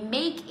may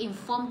make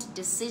informed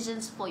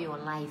decisions for your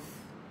life.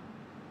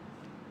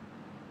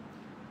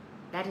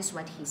 That is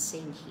what he's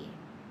saying here.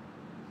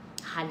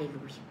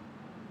 Hallelujah.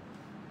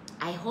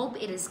 I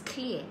hope it is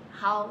clear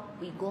how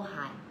we go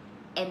high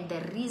and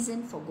the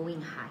reason for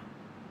going high.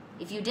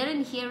 If you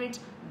didn't hear it,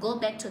 go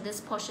back to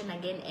this portion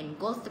again and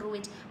go through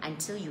it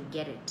until you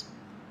get it.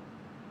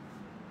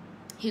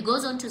 He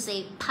goes on to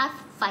say,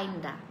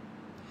 Pathfinder,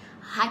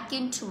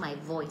 hearken to my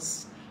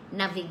voice,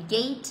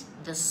 navigate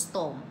the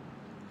storm.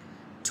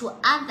 To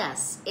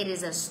others, it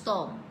is a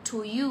storm.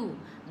 To you,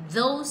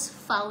 those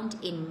found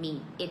in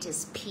me, it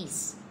is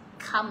peace,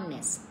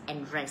 calmness,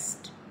 and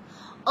rest.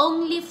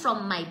 Only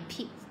from my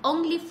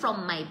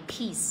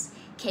peace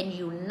can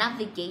you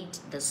navigate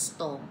the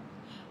storm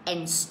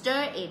and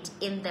stir it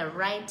in the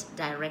right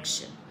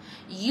direction.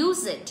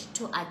 Use it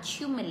to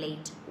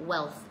accumulate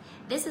wealth.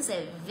 This is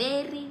a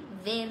very,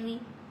 very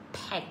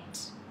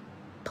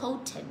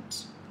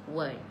potent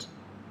word.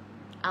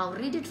 I'll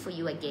read it for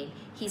you again.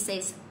 He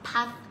says,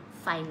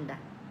 Pathfinder,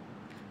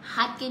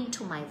 hearken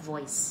to my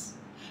voice,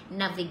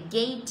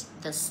 navigate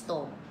the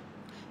storm.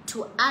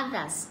 To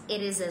others,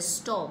 it is a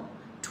storm.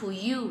 To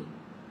you,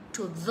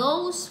 to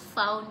those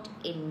found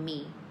in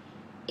me,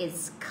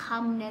 it's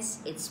calmness,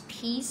 it's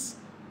peace,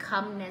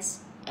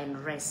 calmness,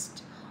 and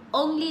rest.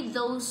 Only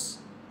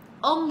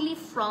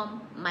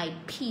from my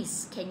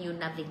peace can you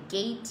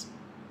navigate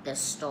the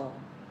storm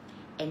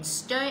and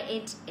stir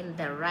it in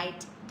the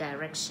right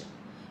direction.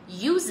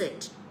 Use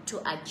it to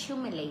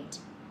accumulate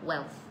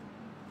wealth.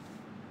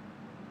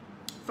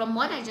 From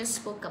what I just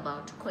spoke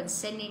about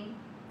concerning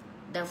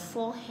the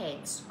four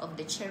heads of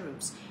the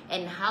cherubs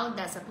and how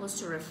they're supposed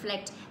to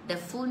reflect the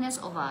fullness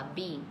of our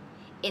being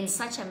in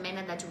such a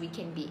manner that we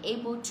can be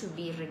able to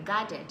be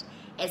regarded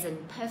as in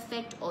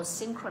perfect or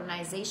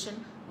synchronization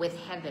with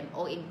heaven,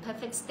 or in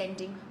perfect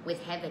standing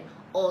with heaven,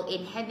 or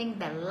in having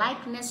the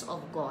likeness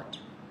of God.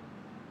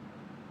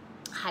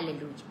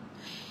 Hallelujah.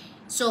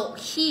 So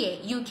here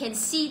you can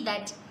see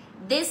that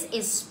this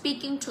is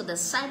speaking to the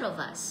side of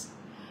us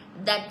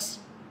that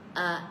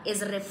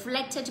is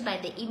reflected by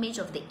the image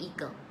of the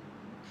eagle.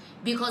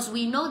 Because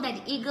we know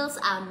that eagles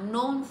are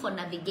known for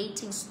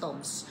navigating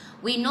storms.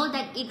 We know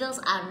that eagles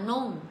are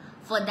known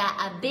for their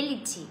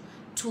ability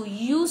to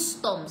use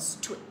storms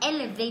to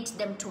elevate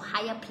them to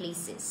higher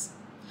places.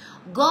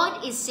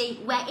 God is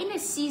saying we're in a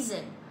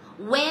season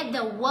where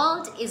the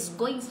world is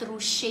going through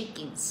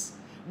shakings.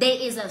 There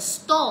is a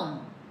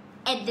storm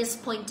at this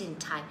point in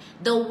time.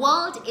 The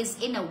world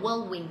is in a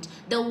whirlwind.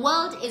 The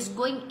world is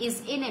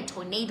in a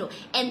tornado.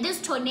 And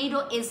this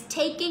tornado is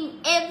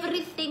taking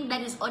everything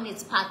that is on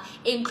its path,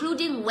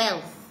 including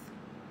wealth.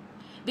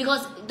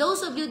 Because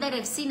those of you that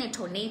have seen a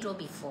tornado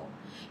before,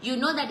 you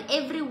know that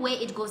everywhere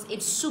it goes,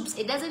 it swoops.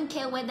 It doesn't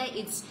care whether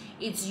it's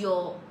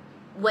your,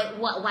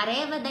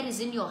 whatever that is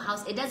in your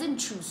house. It doesn't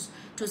choose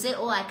to say,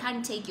 oh, I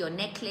can't take your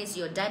necklace,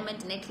 your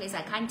diamond necklace.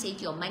 I can't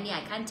take your money. I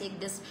can't take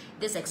this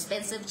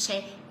expensive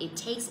chair. It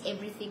takes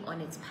everything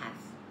on its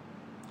path.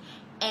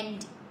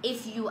 And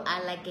if you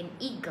are like an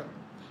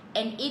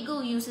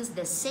eagle uses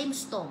the same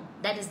storm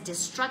that is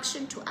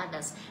destruction to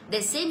others,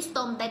 the same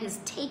storm that is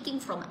taking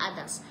from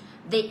others.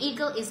 The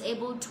eagle is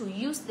able to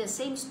use the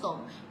same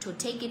storm to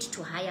take it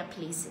to higher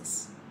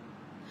places.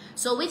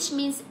 So which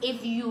means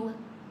if you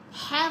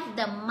have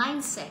the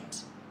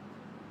mindset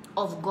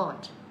of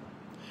God,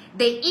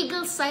 the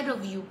eagle side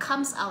of you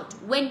comes out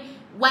when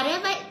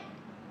whatever,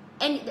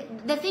 and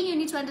the thing you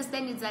need to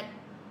understand is that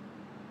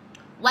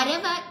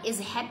whatever is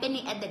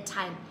happening at the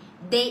time,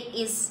 there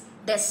is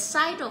the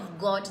side of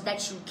God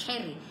that you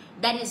carry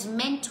that is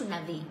meant to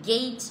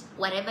navigate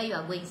whatever you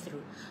are going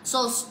through.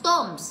 So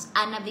storms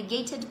are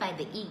navigated by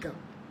the eagle.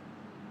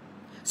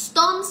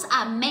 Storms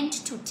are meant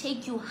to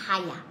take you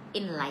higher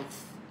in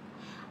life.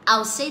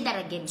 I'll say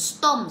that again.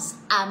 Storms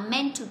are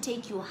meant to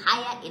take you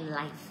higher in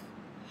life.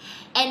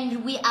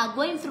 And we are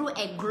going through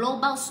a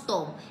global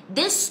storm.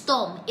 This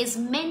storm is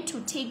meant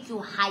to take you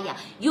higher.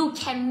 You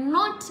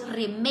cannot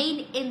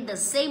remain in the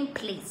same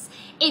place.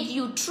 If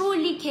you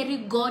truly carry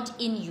God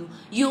in you,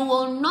 you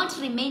will not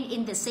remain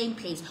in the same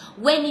place.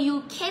 When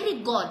you carry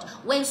God,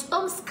 when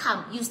storms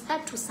come, you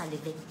start to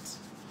salivate.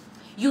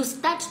 You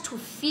start to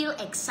feel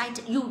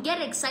excited. You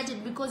get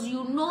excited because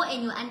you know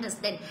and you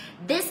understand,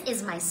 this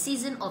is my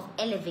season of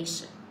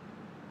elevation.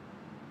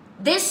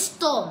 This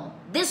storm,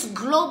 this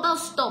global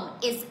storm,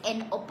 is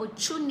an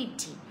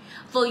opportunity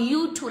for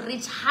you to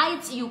reach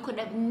heights you could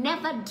have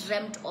never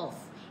dreamt of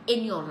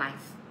in your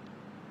life.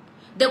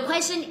 The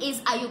question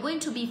is, are you going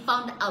to be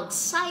found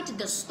outside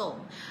the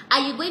storm? Are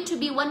you going to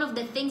be one of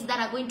the things that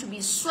are going to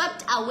be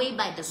swept away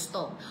by the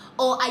storm?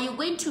 Or are you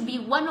going to be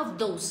one of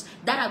those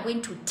that are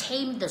going to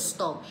tame the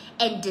storm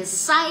and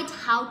decide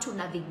how to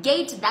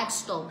navigate that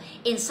storm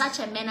in such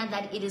a manner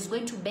that it is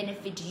going to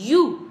benefit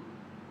you?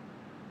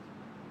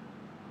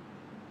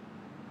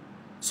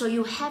 So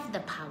you have the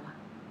power.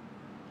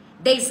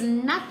 There is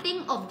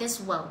nothing of this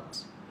world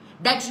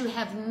that you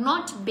have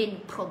not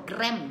been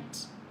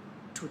programmed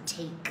to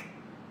take.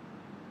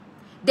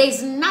 There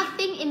is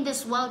nothing in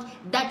this world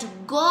that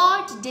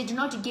God did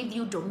not give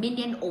you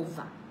dominion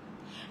over.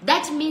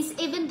 That means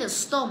even the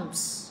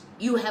storms,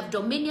 you have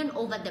dominion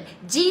over them.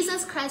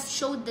 Jesus Christ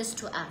showed this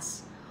to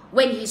us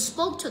when he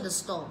spoke to the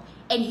storm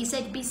and he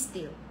said, "Be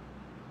still."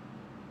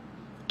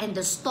 And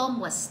the storm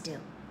was still.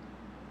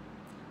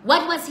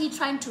 What was he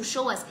trying to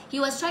show us?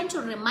 He was trying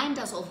to remind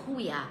us of who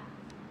we are.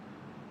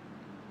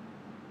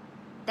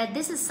 That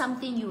this is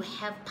something you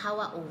have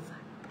power over.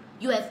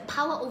 You have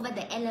power over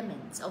the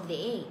elements of the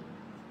air.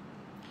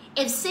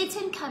 If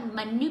Satan can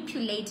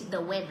manipulate the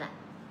weather,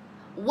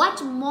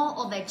 what more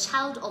of a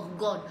child of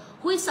God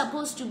who is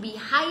supposed to be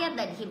higher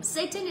than him?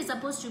 Satan is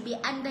supposed to be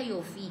under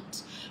your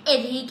feet.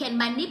 If he can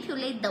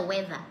manipulate the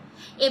weather,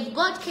 if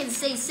God can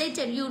say,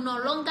 Satan, you no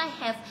longer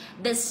have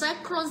the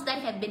cyclones that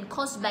have been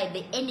caused by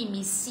the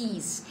enemy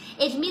seas,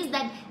 it means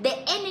that the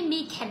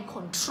enemy can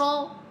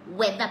control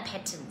weather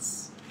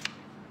patterns.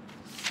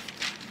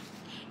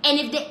 And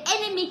if the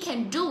enemy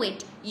can do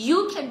it,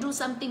 you can do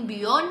something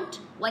beyond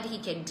what he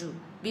can do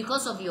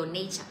because of your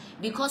nature,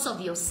 because of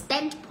your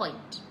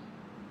standpoint.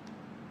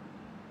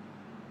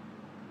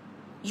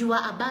 You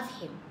are above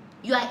him.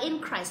 You are in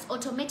Christ.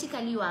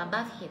 Automatically, you are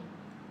above him.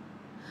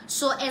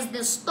 So as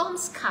the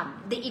storms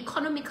come, the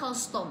economical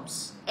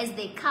storms, as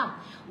they come,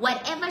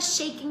 whatever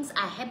shakings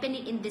are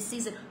happening in this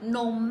season,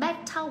 no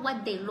matter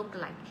what they look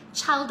like,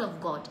 child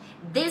of God,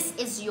 this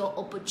is your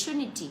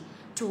opportunity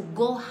to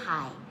go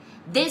high.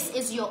 This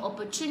is your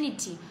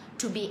opportunity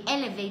to be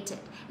elevated.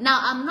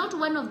 Now, I'm not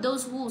one of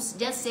those who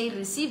just say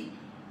receive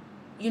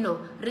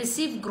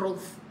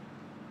growth,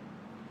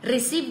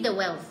 receive the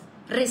wealth,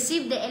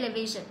 receive the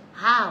elevation.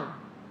 How?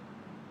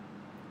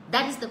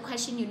 That is the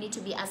question you need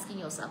to be asking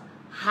yourself.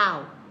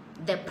 How?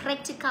 The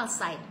practical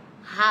side.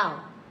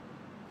 How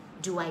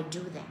do I do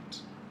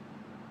that?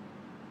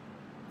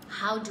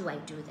 How do I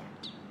do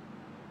that?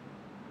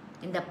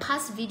 In the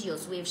past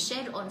videos, we have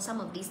shared on some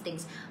of these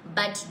things.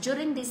 But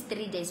during these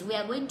 3 days, we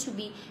are going to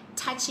be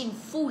touching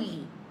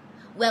fully.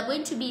 We are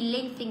going to be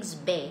laying things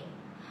bare.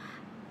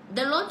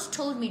 The Lord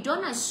told me,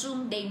 don't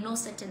assume they know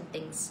certain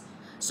things.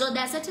 So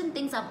there are certain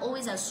things I've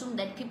always assumed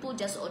that people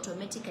just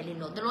automatically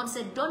know. The Lord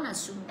said, don't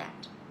assume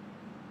that.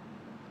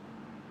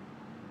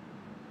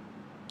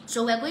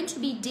 So we're going to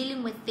be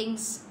dealing with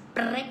things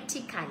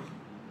practically.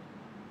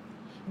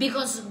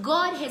 Because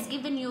God has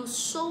given you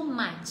so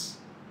much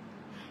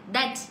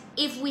that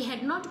if we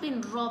had not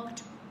been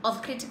robbed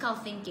of critical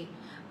thinking,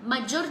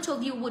 majority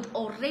of you would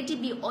already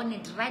be on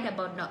it right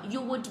about now.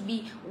 You would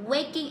be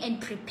working and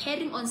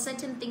preparing on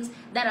certain things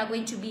that are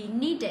going to be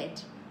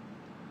needed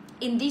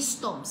in these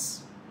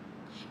storms.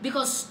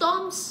 Because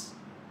storms,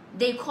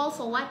 they call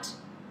for what?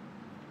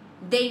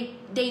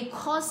 They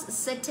cause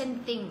certain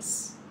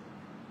things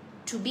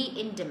to be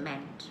in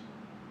demand.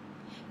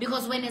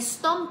 Because when a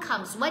storm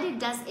comes, what it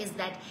does is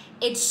that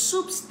it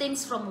soups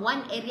things from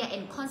one area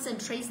and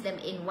concentrates them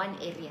in one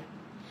area.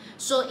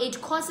 So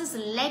it causes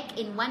lack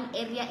in one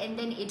area and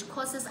then it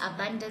causes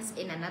abundance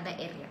in another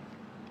area.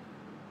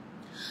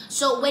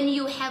 So when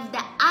you have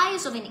the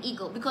eyes of an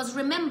eagle, because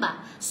remember,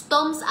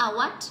 storms are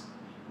what?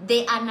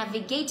 They are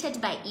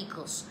navigated by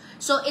eagles.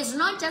 So it's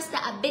not just the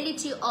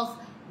ability of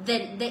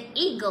the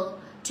eagle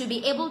to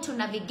be able to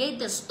navigate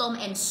the storm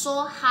and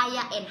soar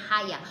higher and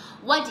higher.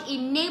 What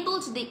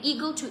enabled the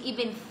eagle to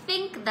even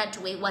think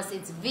that way was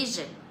its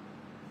vision.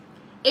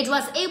 It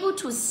was able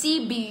to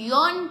see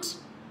beyond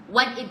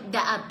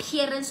the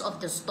appearance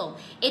of the storm.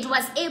 It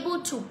was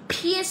able to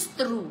pierce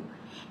through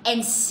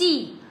and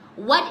see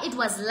what it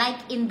was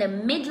like in the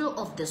middle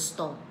of the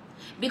storm.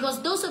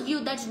 Because those of you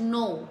that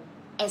know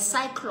a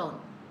cyclone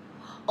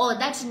or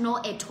that know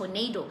a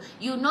tornado,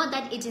 you know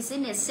that it is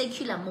in a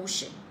circular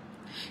motion.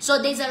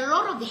 So there's a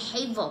lot of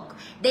havoc,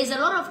 there's a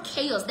lot of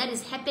chaos that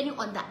is happening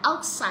on the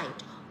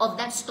outside of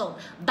that storm.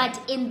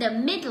 But in the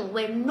middle,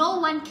 where no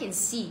one can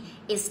see,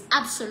 is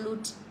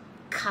absolute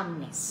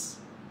calmness.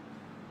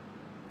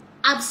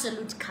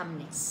 Absolute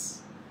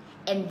calmness.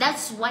 And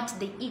that's what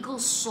the eagle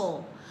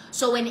saw.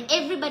 So when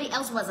everybody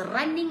else was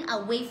running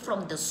away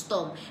from the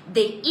storm,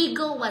 the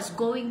eagle was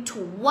going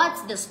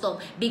towards the storm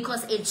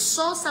because it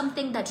saw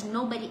something that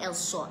nobody else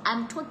saw.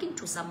 I'm talking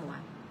to someone.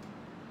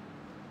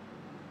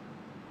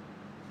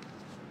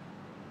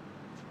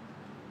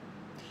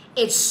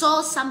 It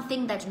saw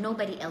something that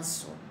nobody else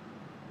saw.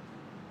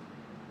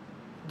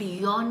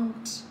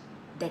 Beyond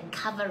the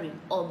covering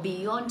or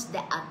beyond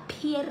the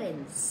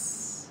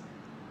appearance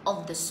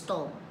of the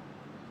storm,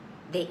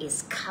 there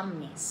is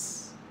calmness.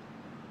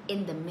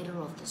 In the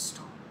middle of the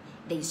storm,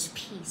 there is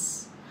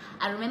peace.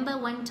 I remember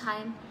one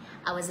time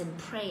I was in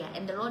prayer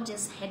and the Lord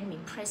just had me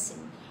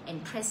pressing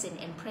and pressing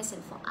and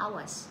pressing for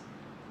hours.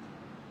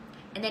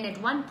 And then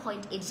at one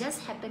point, it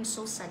just happened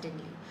so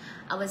suddenly.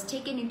 I was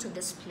taken into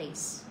this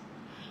place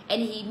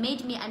and he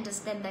made me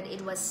understand that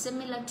it was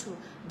similar to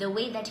the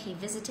way that he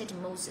visited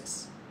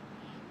Moses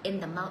at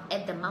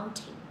the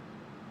mountain.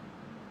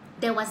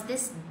 There was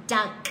this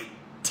dark,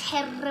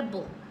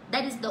 terrible,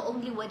 that is the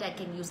only word I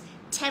can use,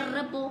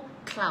 terrible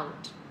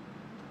cloud.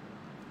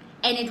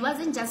 And it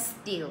wasn't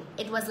just still,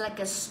 it was like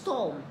a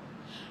storm.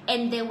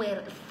 And there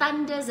were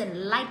thunders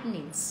and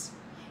lightnings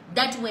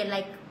that were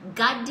like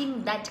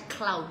guarding that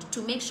cloud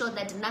to make sure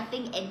that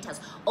nothing enters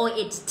or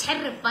it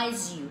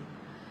terrifies you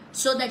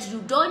so that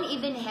you don't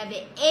even have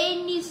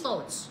any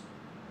thoughts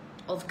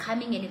of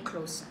coming any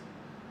closer.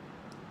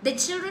 The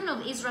children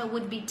of Israel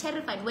would be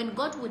terrified when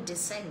God would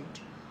descend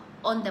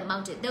on the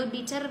mountain. They would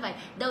be terrified.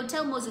 They would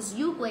tell Moses,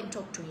 you go and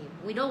talk to him.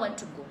 We don't want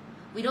to go.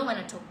 We don't want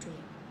to talk to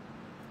him.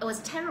 It was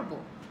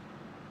terrible.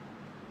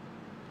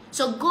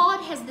 So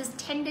God has this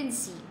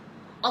tendency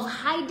of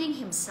hiding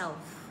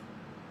himself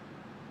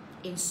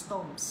in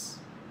storms.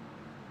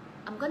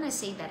 I'm going to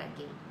say that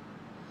again.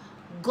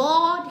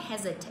 God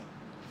has a tendency.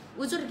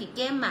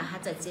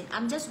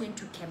 I'm just going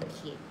to camp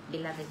here,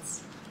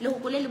 beloveds.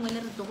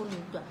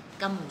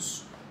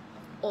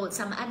 Or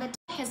some other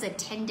has a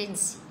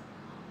tendency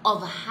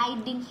of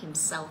hiding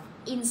himself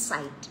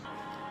inside.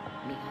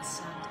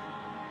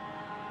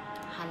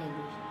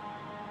 Hallelujah.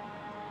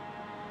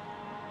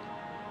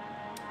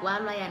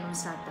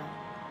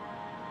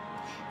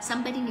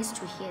 Somebody needs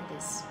to hear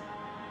this.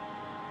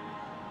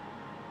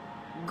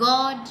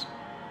 God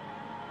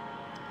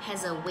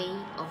has a way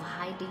of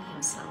hiding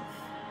himself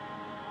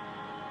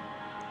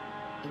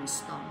in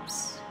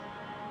storms.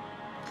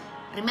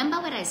 Remember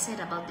what I said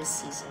about this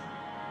season.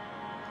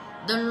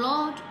 The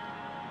Lord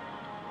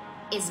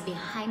is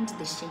behind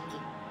the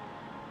shaking.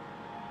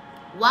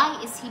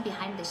 Why is he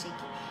behind the shaking?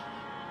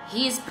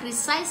 He is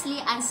precisely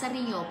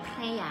answering your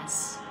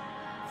prayers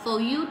for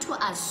you to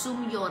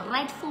assume your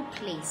rightful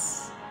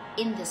place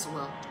in this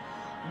world.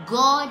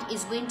 God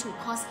is going to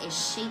cause a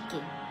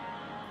shaking.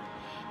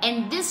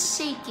 And this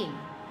shaking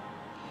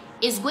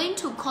is going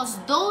to cause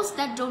those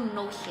that don't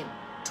know him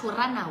to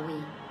run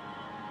away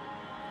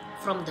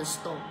from the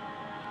storm.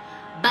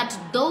 But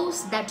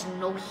those that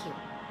know him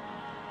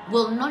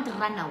will not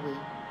run away.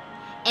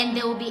 And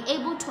they will be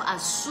able to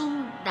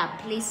assume their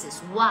places.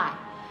 Why?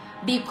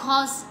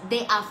 Because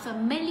they are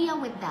familiar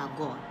with their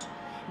God.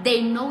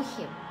 They know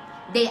him.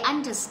 They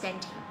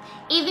understand him.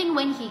 Even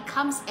when he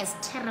comes as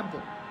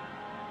terrible.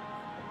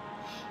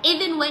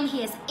 Even when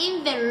he has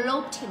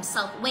enveloped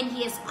himself, when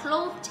he has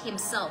clothed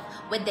himself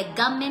with the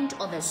garment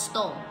of a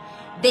storm,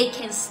 they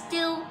can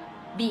still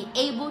be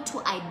able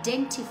to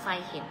identify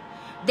him.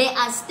 They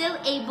are still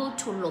able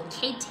to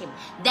locate him.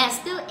 They are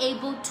still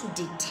able to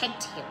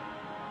detect him.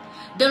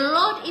 The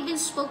Lord even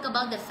spoke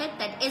about the fact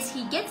that as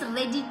he gets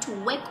ready to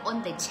work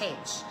on the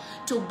church,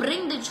 to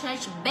bring the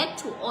church back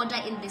to order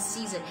in this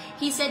season,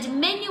 he said,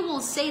 many will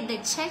say the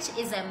church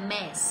is a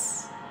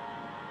mess.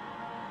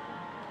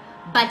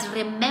 But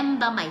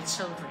remember, my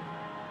children,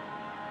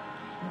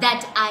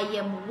 that I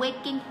am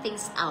working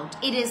things out.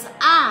 It is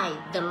I,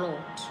 the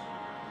Lord,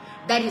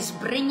 that is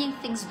bringing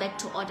things back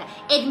to order.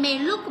 It may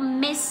look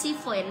messy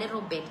for a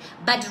little bit,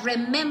 but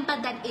remember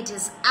that it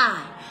is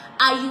I.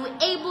 Are you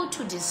able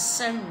to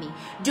discern me?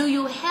 Do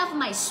you have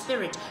my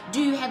spirit?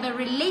 Do you have a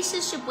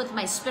relationship with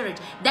my spirit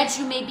that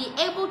you may be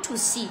able to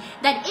see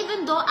that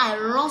even though I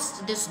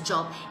lost this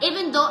job,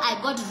 even though I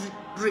got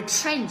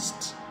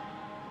retrenched,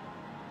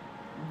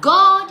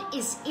 God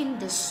is in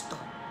the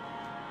storm.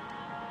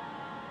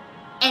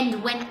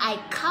 And when I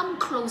come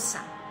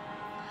closer,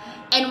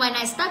 and when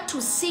I start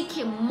to seek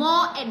him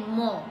more and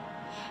more,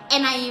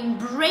 and I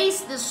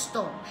embrace the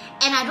storm,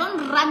 and I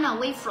don't run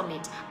away from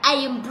it, I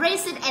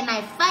embrace it and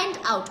I find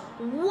out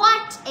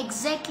what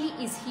exactly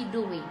is he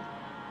doing.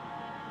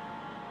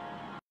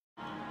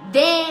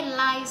 There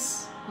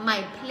lies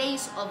my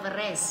place of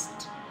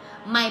rest,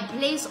 my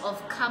place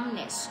of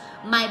calmness,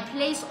 my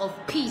place of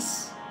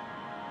peace,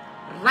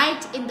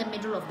 right in the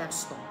middle of that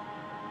storm.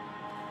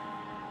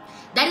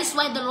 That is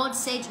why the Lord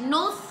said,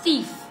 no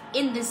thief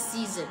in this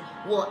season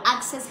will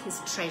access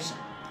his treasure.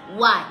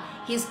 Why?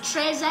 His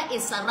treasure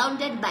is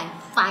surrounded by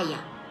fire.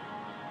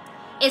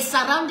 It's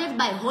surrounded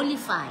by holy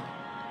fire.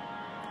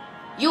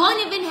 You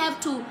won't even have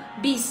to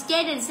be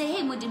scared and say,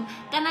 hey, Mudim,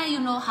 can I, you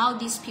know how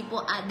these people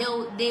are?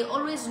 They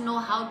always know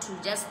how to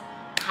just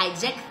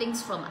hijack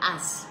things from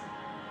us.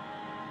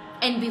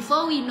 And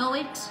before we know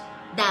it,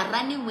 they're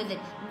running with it.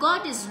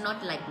 God is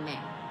not like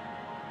man.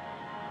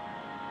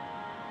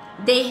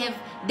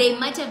 They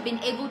might have been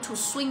able to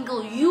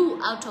swingle you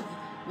out of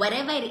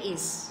whatever it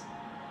is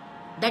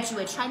that you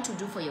were trying to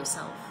do for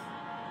yourself.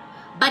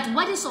 But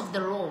what is of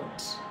the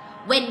Lord?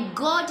 When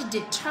God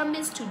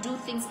determines to do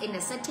things in a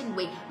certain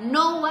way,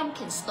 no one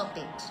can stop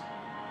it.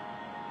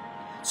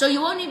 So you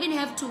won't even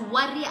have to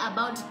worry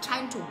about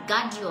trying to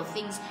guard your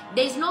things.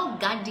 There's no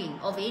guarding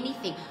of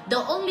anything.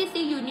 The only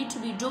thing you need to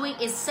be doing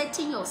is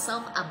setting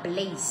yourself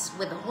ablaze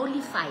with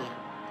holy fire.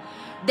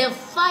 The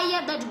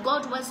fire that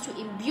God wants to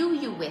imbue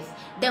you with,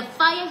 the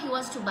fire he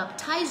wants to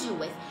baptize you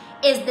with,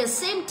 is the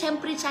same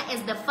temperature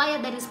as the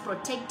fire that is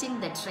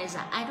protecting the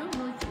treasure. I don't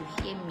know if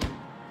you hear me,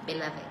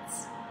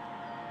 beloveds.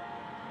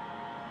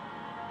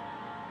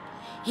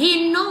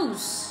 He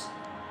knows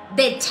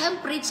the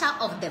temperature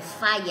of the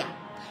fire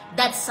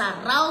that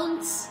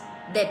surrounds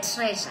the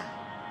treasure.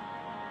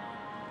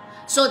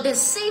 So the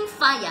same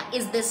fire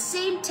is the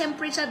same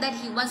temperature that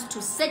he wants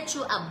to set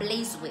you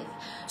ablaze with,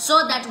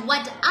 so that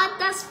what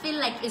others feel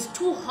like is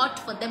too hot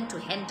for them to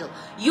handle,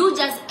 you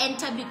just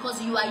enter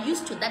because you are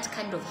used to that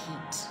kind of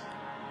heat.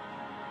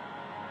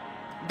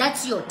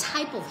 That's your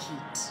type of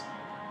heat.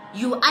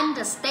 You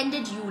understand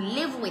it, you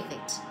live with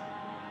it.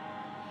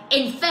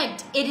 In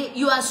fact,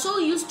 you are so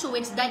used to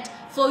it that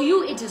for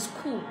you it is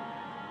cool.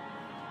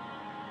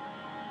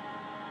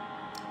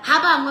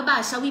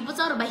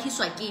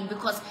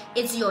 Because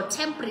it's your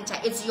temperature,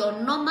 it's your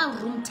normal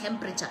room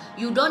temperature.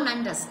 You don't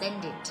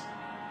understand it.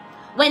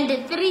 When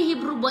the 3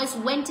 Hebrew boys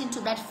went into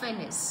that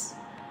furnace,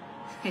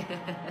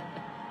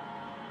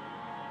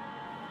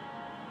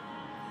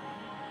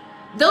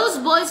 those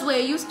boys were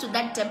used to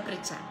that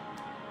temperature.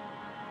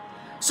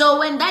 So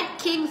when that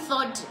king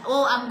thought,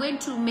 oh, I'm going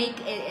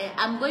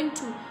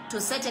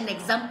to set an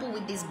example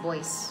with these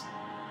boys,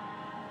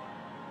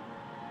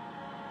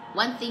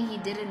 one thing he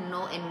didn't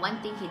know and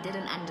one thing he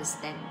didn't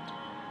understand,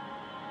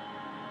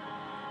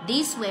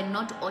 these were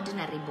not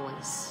ordinary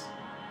boys.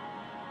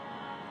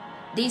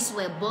 These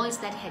were boys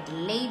that had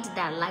laid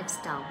their lives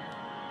down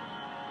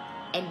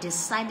and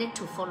decided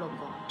to follow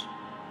God.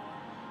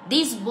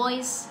 These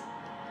boys,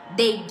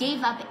 they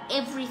gave up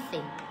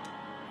everything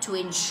to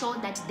ensure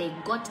that they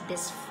got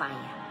this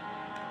fire.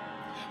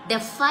 The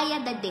fire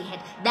that they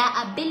had,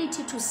 the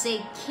ability to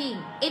say,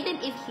 King, even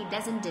if he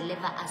doesn't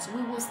deliver us,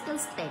 we will still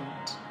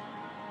stand.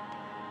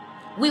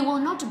 We will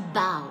not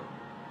bow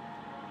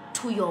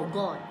to your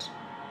God.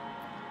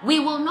 We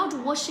will not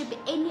worship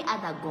any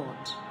other God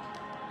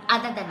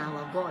other than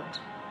our God.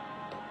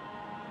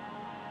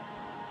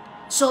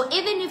 So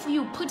even if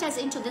you put us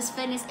into this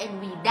furnace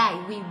and we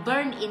die, we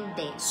burn in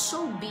there,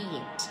 so be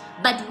it.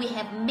 But we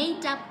have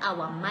made up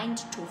our mind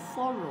to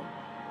follow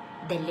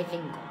the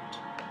living God.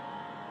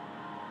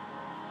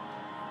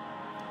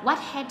 What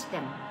had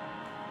them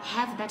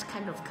have that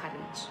kind of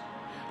courage?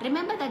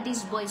 Remember that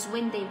these boys,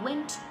 when they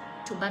went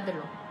to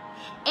Babylon,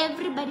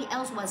 everybody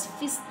else was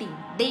feasting.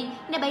 They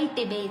never eat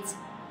the beds.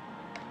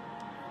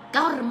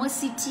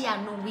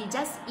 We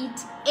just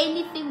eat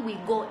anything, we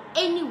go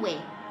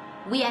anywhere.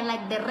 We are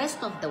like the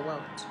rest of the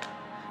world.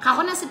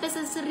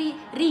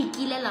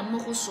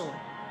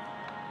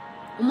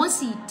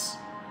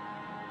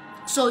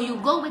 So you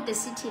go with the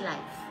city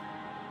life.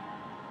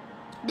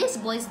 These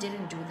boys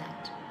didn't do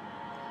that.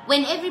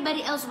 When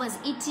everybody else was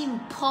eating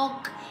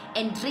pork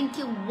and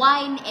drinking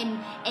wine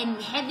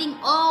and having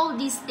all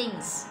these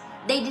things,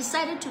 they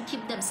decided to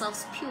keep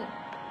themselves pure.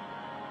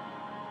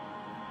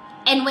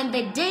 And when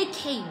the day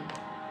came,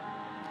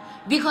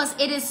 because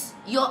it is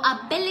your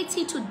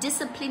ability to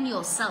discipline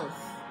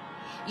yourself,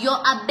 your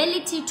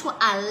ability to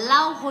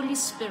allow Holy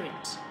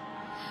Spirit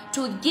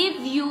to give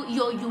you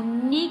your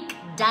unique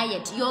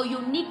diet, your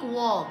unique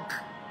walk,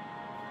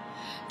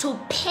 to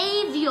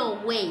pave your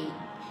way,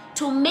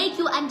 to make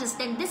you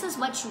understand this is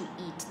what you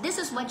eat, this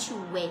is what you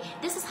wear,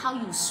 this is how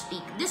you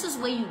speak, this is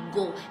where you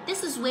go,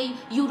 this is where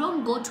you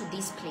don't go to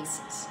these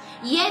places.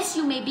 Yes,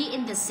 you may be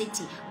in the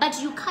city,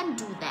 but you can't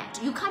do that.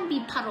 You can't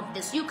be part of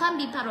this, you can't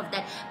be part of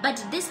that,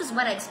 but this is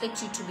what I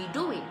expect you to be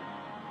doing.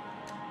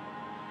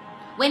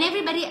 When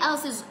everybody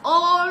else is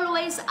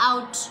always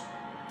out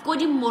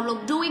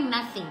doing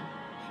nothing,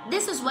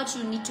 this is what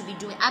you need to be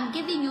doing. I'm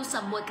giving you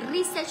some work,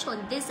 research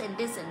on this and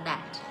this and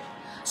that,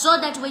 so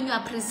that when you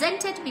are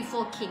presented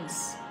before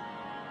kings,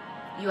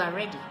 you are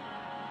ready.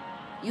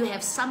 You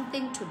have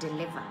something to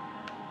deliver.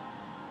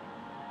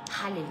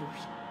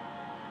 Hallelujah.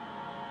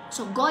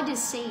 So God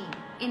is saying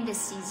in this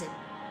season,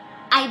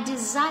 I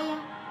desire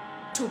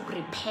to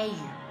prepare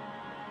you.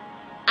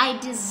 I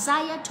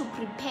desire to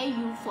prepare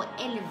you for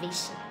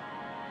elevation.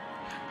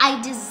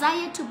 I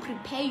desire to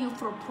prepare you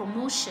for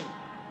promotion.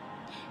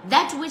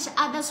 That which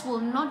others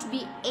will not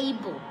be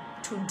able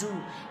to do,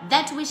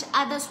 that which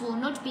others will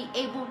not be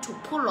able to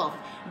pull off,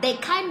 the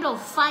kind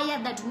of fire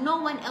that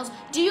no one else.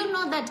 Do you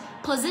know that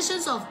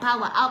positions of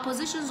power are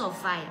positions of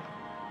fire?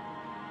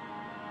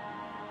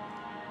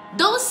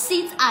 Those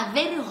seats are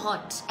very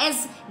hot.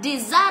 As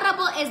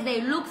desirable as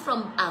they look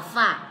from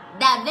afar,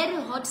 they are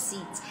very hot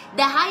seats.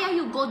 The higher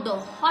you go, the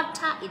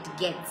hotter it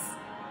gets.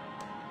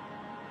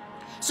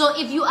 So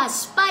if you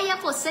aspire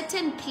for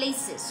certain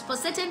places, for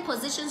certain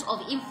positions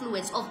of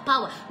influence, of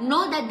power,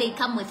 know that they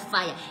come with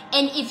fire.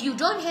 And if you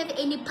don't have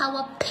any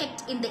power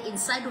packed in the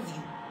inside of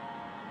you,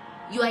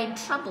 you are in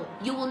trouble.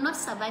 You will not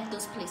survive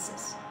those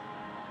places.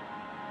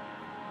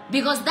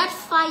 Because that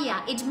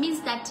fire, it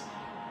means that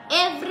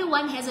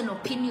everyone has an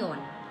opinion.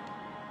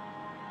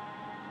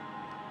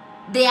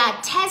 There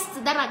are tests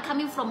that are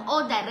coming from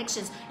all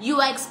directions. You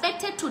are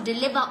expected to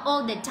deliver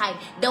all the time.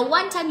 The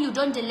one time you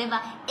don't deliver,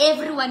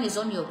 everyone is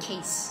on your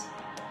case.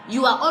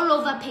 You are all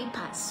over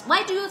papers.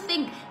 Why do you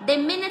think the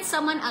minute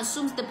someone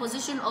assumes the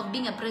position of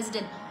being a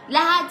president,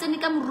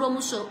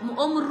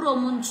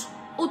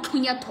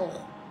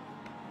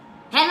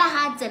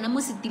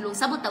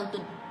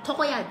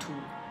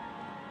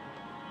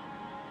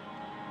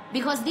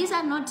 because these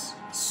are not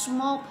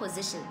small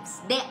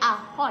positions. They are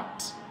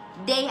hot.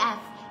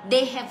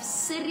 They have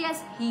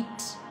serious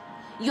heat.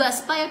 You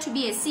aspire to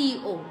be a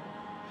CEO,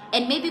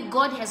 and maybe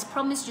God has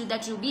promised you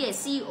that you'll be a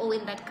CEO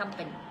in that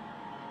company,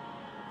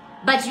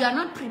 but you are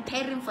not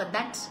preparing for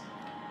that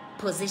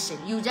position.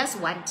 You just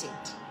want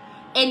it,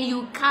 and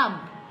you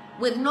come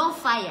with no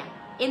fire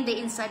in the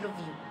inside of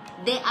you.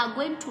 They are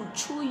going to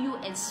chew you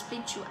and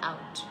spit you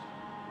out,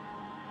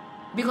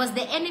 because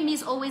the enemy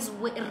is always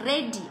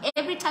ready.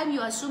 Every time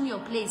you assume your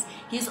place,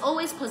 he's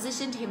always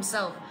positioned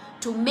himself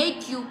to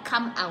make you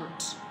come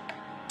out,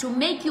 to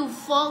make you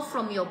fall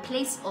from your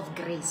place of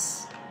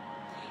grace.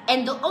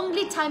 And the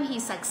only time he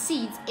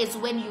succeeds is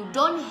when you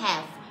don't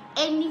have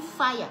any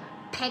fire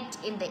packed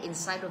in the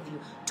inside of you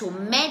to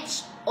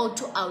match or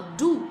to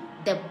outdo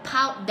the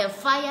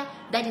fire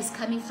that is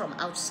coming from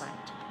outside.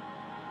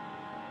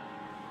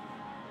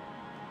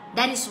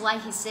 That is why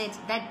he said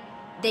that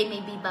they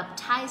may be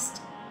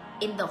baptized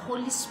in the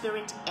Holy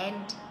Spirit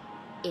and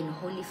in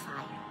holy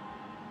fire.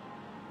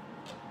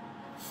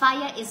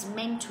 Fire is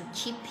meant to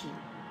keep you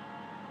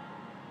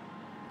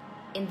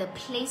in the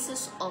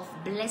places of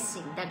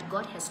blessing that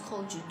God has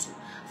called you to.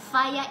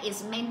 Fire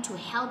is meant to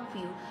help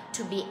you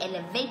to be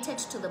elevated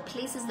to the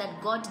places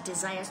that God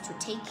desires to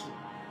take you.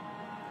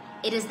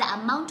 It is the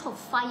amount of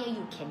fire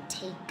you can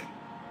take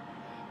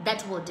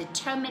that will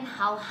determine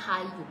how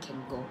high you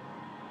can go.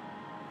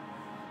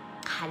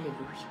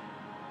 Hallelujah.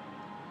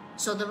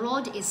 So the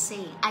Lord is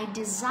saying, I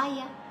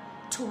desire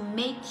to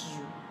make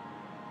you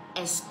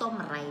a storm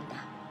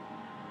rider.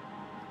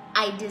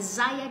 I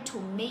desire to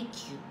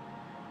make you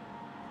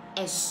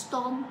a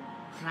storm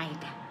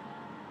rider.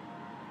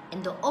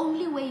 And the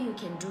only way you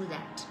can do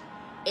that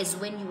is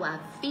when you are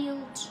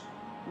filled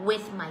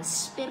with my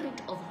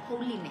spirit of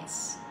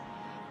holiness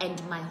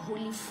and my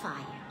holy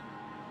fire.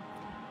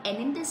 And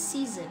in this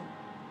season,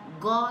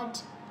 God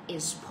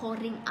is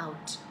pouring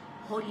out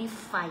holy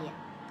fire.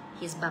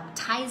 He's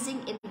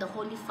baptizing in the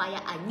holy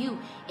fire anew.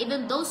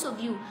 Even those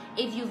of you,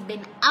 if you've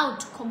been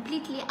out,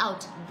 completely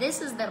out,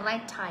 this is the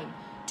right time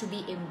to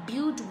be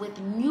imbued with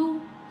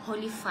new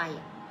holy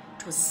fire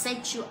to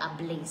set you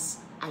ablaze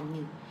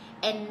anew.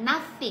 And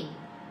nothing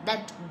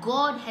that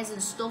God has in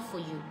store for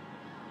you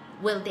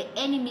will the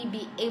enemy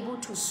be able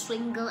to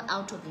swingle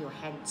out of your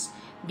hands,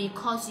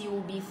 because you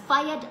will be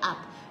fired up.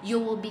 You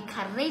will be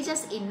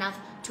courageous enough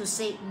to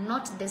say,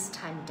 not this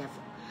time,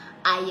 devil.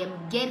 I am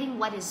getting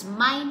what is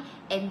mine,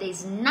 and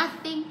there's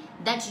nothing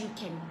that you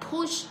can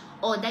push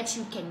or that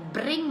you can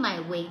bring my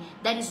way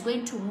that is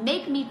going to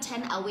make me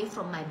turn away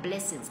from my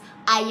blessings.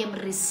 I am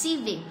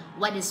receiving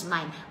what is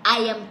mine. I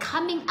am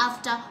coming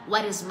after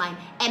what is mine,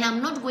 and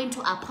I'm not going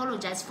to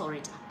apologize for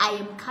it. I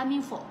am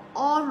coming for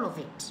all of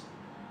it.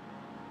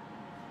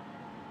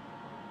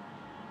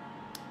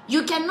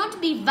 You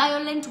cannot be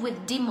violent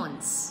with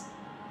demons,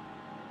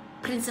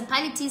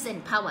 principalities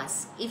and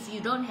powers if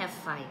you don't have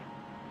fire.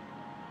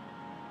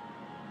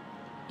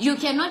 You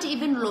cannot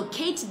even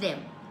locate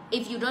them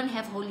if you don't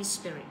have Holy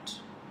Spirit,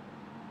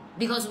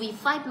 because we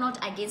fight not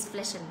against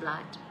flesh and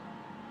blood.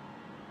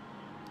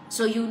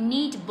 So you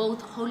need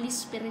both Holy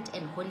Spirit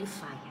and holy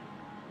fire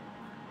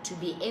to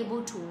be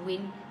able to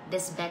win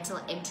this battle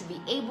and to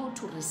be able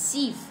to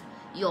receive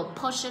your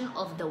portion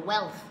of the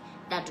wealth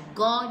that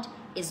God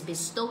is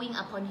bestowing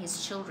upon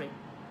his children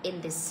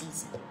in this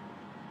season.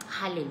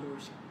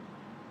 Hallelujah.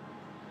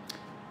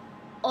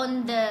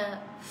 On the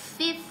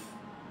 5th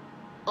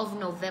of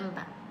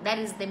November, that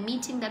is the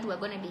meeting that we're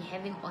going to be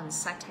having on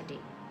Saturday,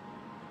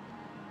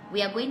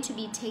 we are going to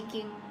be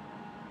taking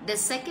the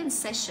second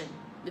session,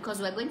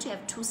 because we're going to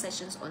have 2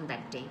 sessions on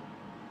that day.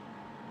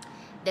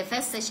 The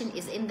first session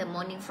is in the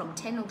morning from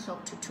 10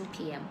 o'clock to 2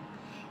 p.m.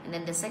 And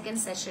then the second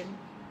session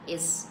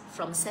is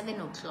from 7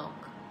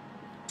 o'clock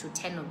to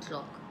 10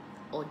 o'clock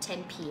or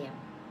 10 p.m.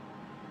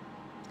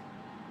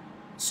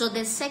 So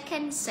the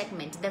second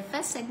segment, the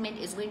first segment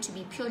is going to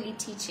be purely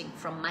teaching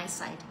from my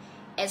side,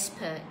 as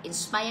per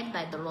inspired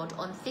by the Lord,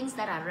 on things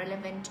that are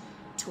relevant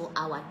to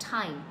our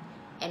time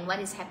and what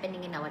is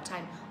happening in our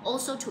time.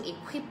 Also to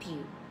equip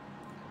you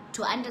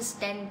to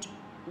understand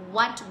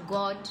what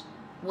God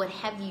would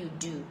have you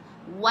do,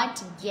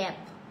 what gap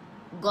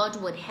God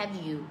would have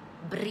you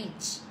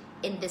breach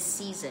in this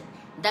season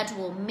that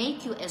will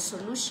make you a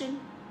solution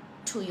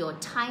to your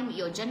time,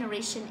 your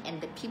generation,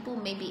 and the people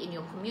maybe in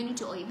your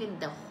community or even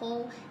the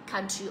whole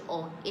country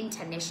or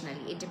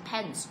internationally. It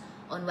depends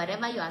on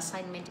whatever your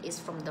assignment is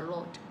from the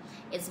Lord.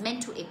 It's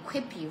meant to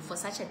equip you for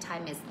such a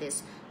time as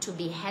this, to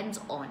be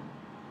hands-on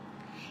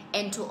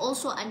and to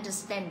also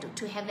understand,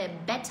 to have a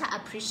better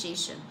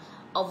appreciation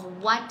of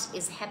what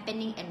is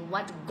happening and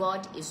what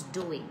God is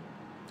doing.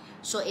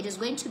 So it is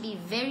going to be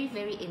very,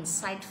 very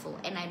insightful,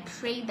 and I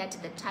pray that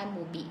the time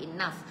will be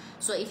enough.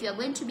 So if you're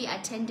going to be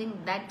attending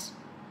that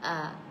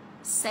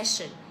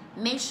session,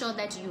 make sure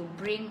that you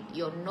bring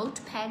your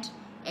notepad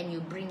and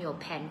you bring your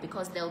pen,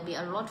 because there will be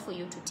a lot for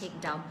you to take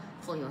down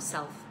for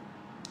yourself.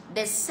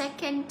 The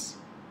second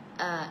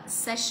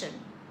session,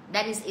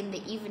 that is in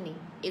the evening,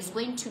 is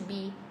going to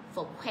be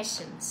for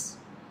questions.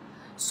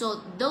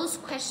 So those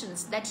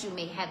questions that you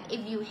may have,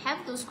 if you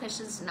have those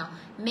questions now,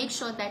 make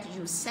sure that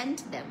you send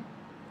them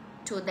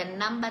to the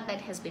number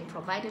that has been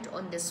provided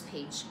on this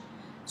page,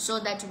 so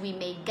that we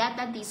may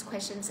gather these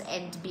questions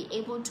and be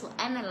able to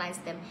analyze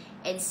them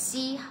and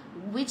see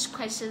which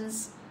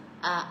questions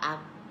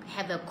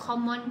have a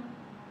common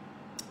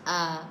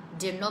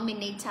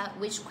denominator,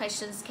 which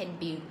questions can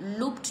be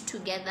looped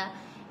together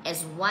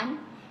as one,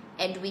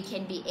 and we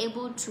can be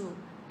able to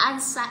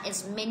answer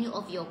as many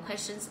of your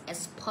questions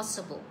as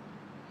possible.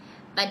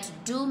 But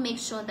do make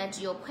sure that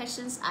your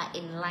questions are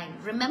in line.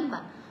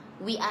 Remember,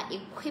 we are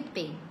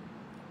equipping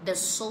the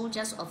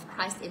soldiers of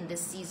Christ in this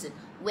season.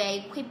 We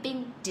are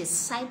equipping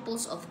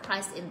disciples of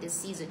Christ in this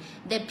season.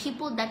 The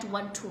people that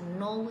want to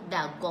know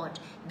their God,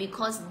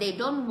 because they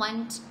don't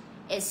want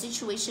a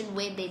situation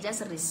where they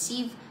just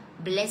receive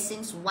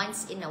blessings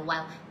once in a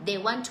while. They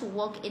want to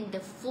walk in the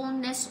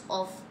fullness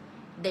of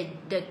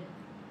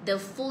the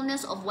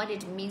fullness of what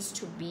it means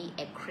to be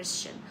a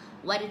Christian,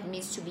 what it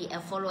means to be a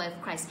follower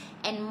of Christ.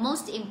 And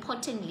most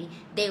importantly,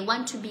 they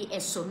want to be a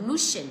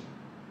solution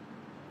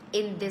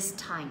in this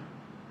time,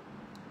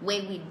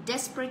 where we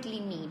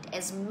desperately need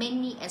as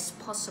many as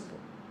possible,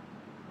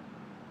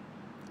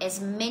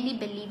 as many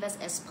believers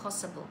as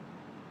possible,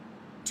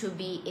 to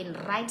be in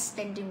right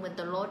standing with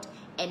the Lord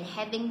and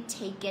having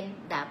taken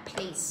their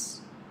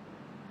place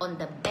on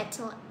the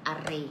battle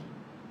array.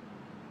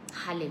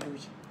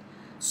 Hallelujah.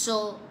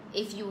 So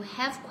if you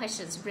have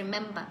questions,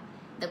 remember,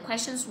 the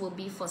questions will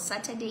be for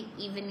Saturday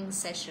evening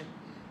session.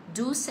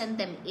 Do send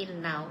them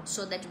in now,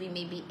 so that we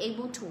may be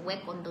able to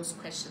work on those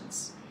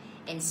questions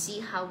and see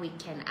how we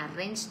can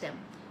arrange them,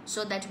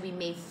 so that we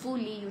may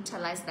fully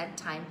utilize that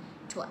time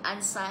to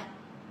answer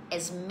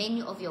as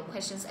many of your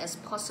questions as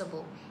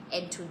possible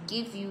and to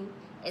give you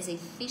as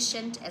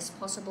efficient as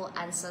possible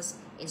answers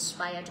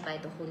inspired by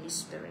the Holy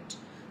Spirit.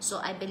 So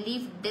I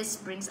believe this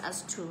brings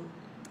us to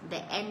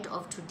the end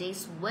of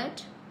today's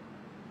word.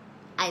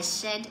 I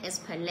shared as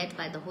per led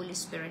by the Holy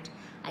Spirit.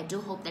 I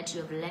do hope that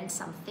you have learned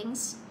some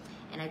things,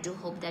 and I do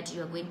hope that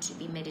you are going to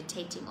be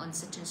meditating on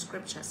certain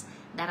scriptures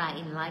that are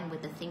in line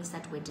with the things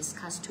that were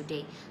discussed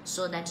today,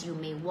 so that you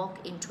may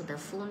walk into the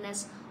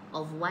fullness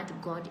of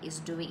what God is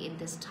doing in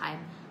this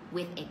time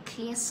with a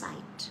clear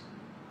sight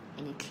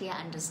and a clear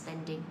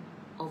understanding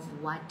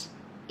of what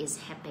is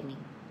happening.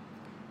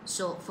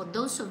 So for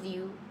those of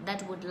you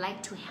that would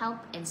like to help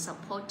and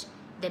support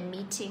the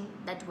meeting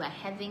that we're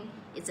having,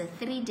 it's a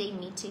 3-day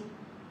meeting.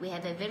 We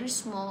have a very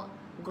small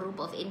group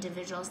of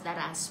individuals that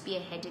are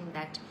spearheading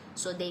that,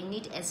 so they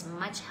need as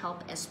much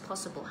help as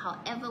possible.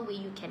 However way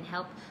you can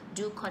help,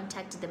 do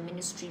contact the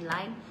ministry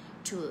line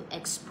to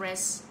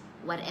express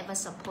whatever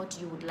support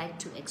you would like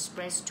to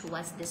express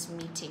towards this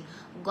meeting.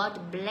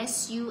 God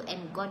bless you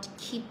and God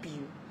keep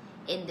you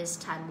in this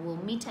time. We'll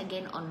meet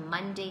again on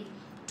Monday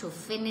to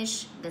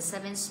finish the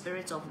 7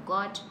 spirits of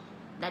God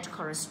that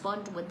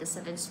correspond with the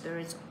 7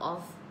 spirits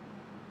of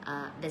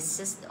the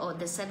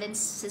 7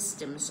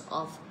 systems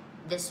of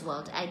this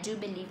world. I do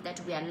believe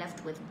that we are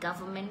left with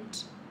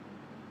government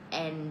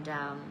and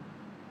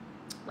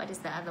what is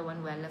the other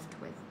one we are left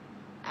with?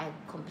 I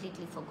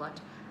completely forgot.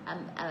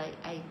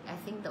 I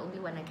think the only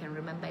one I can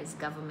remember is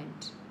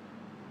government.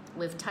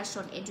 We've touched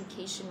on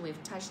education,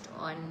 we've touched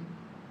on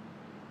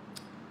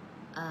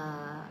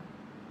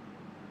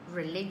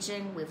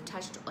religion, we've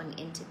touched on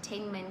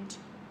entertainment.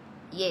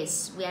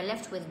 Yes, we are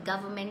left with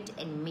government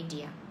and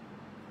media.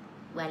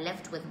 We are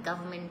left with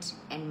government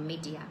and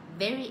media.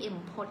 Very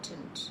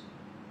important,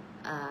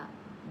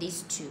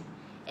 these two.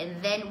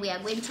 And then we are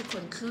going to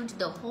conclude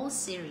the whole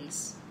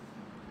series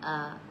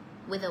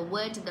with a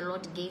word the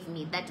Lord gave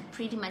me that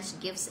pretty much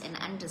gives an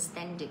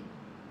understanding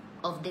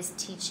of this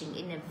teaching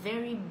in a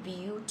very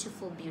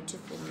beautiful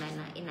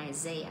manner in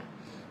Isaiah.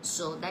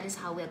 So that is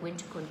how we are going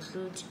to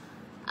conclude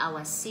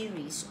our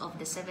series of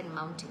the 7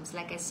 mountains.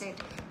 Like I said,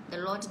 the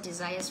Lord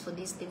desires for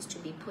these things to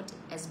be put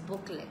as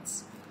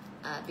booklets,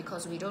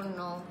 because we don't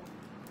know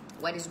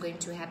what is going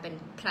to happen.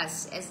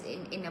 Plus, as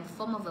in a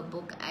form of a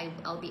book,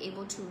 I'll be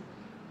able to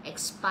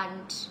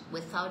expand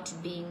without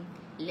being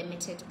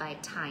limited by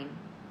time,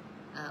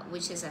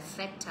 which is a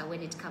factor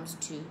when it comes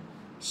to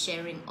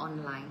sharing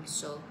online.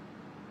 So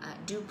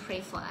do pray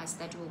for us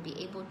that we'll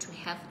be able to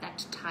have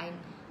that time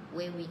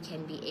where we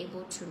can be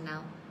able to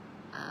now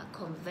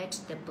convert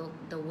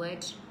the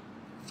word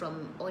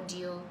from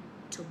audio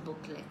to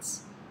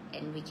booklets,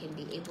 and we can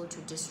be able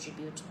to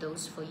distribute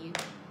those for you,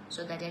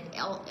 so that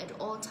at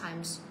all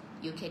times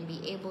you can be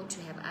able to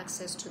have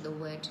access to the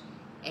word,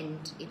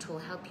 and it will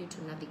help you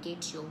to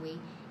navigate your way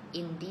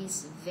in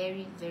these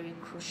very, very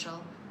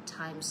crucial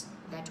times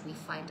that we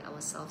find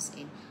ourselves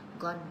in.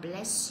 God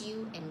bless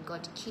you and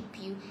God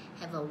keep you.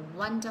 Have a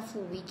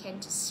wonderful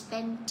weekend.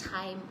 Spend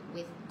time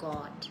with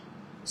God.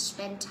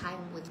 Spend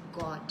time with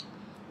God,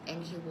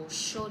 and He will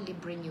surely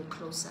bring you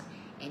closer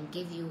and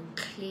give you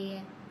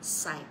clear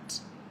sight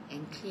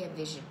and clear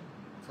vision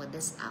for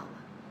this hour.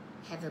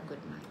 Have a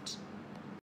good night.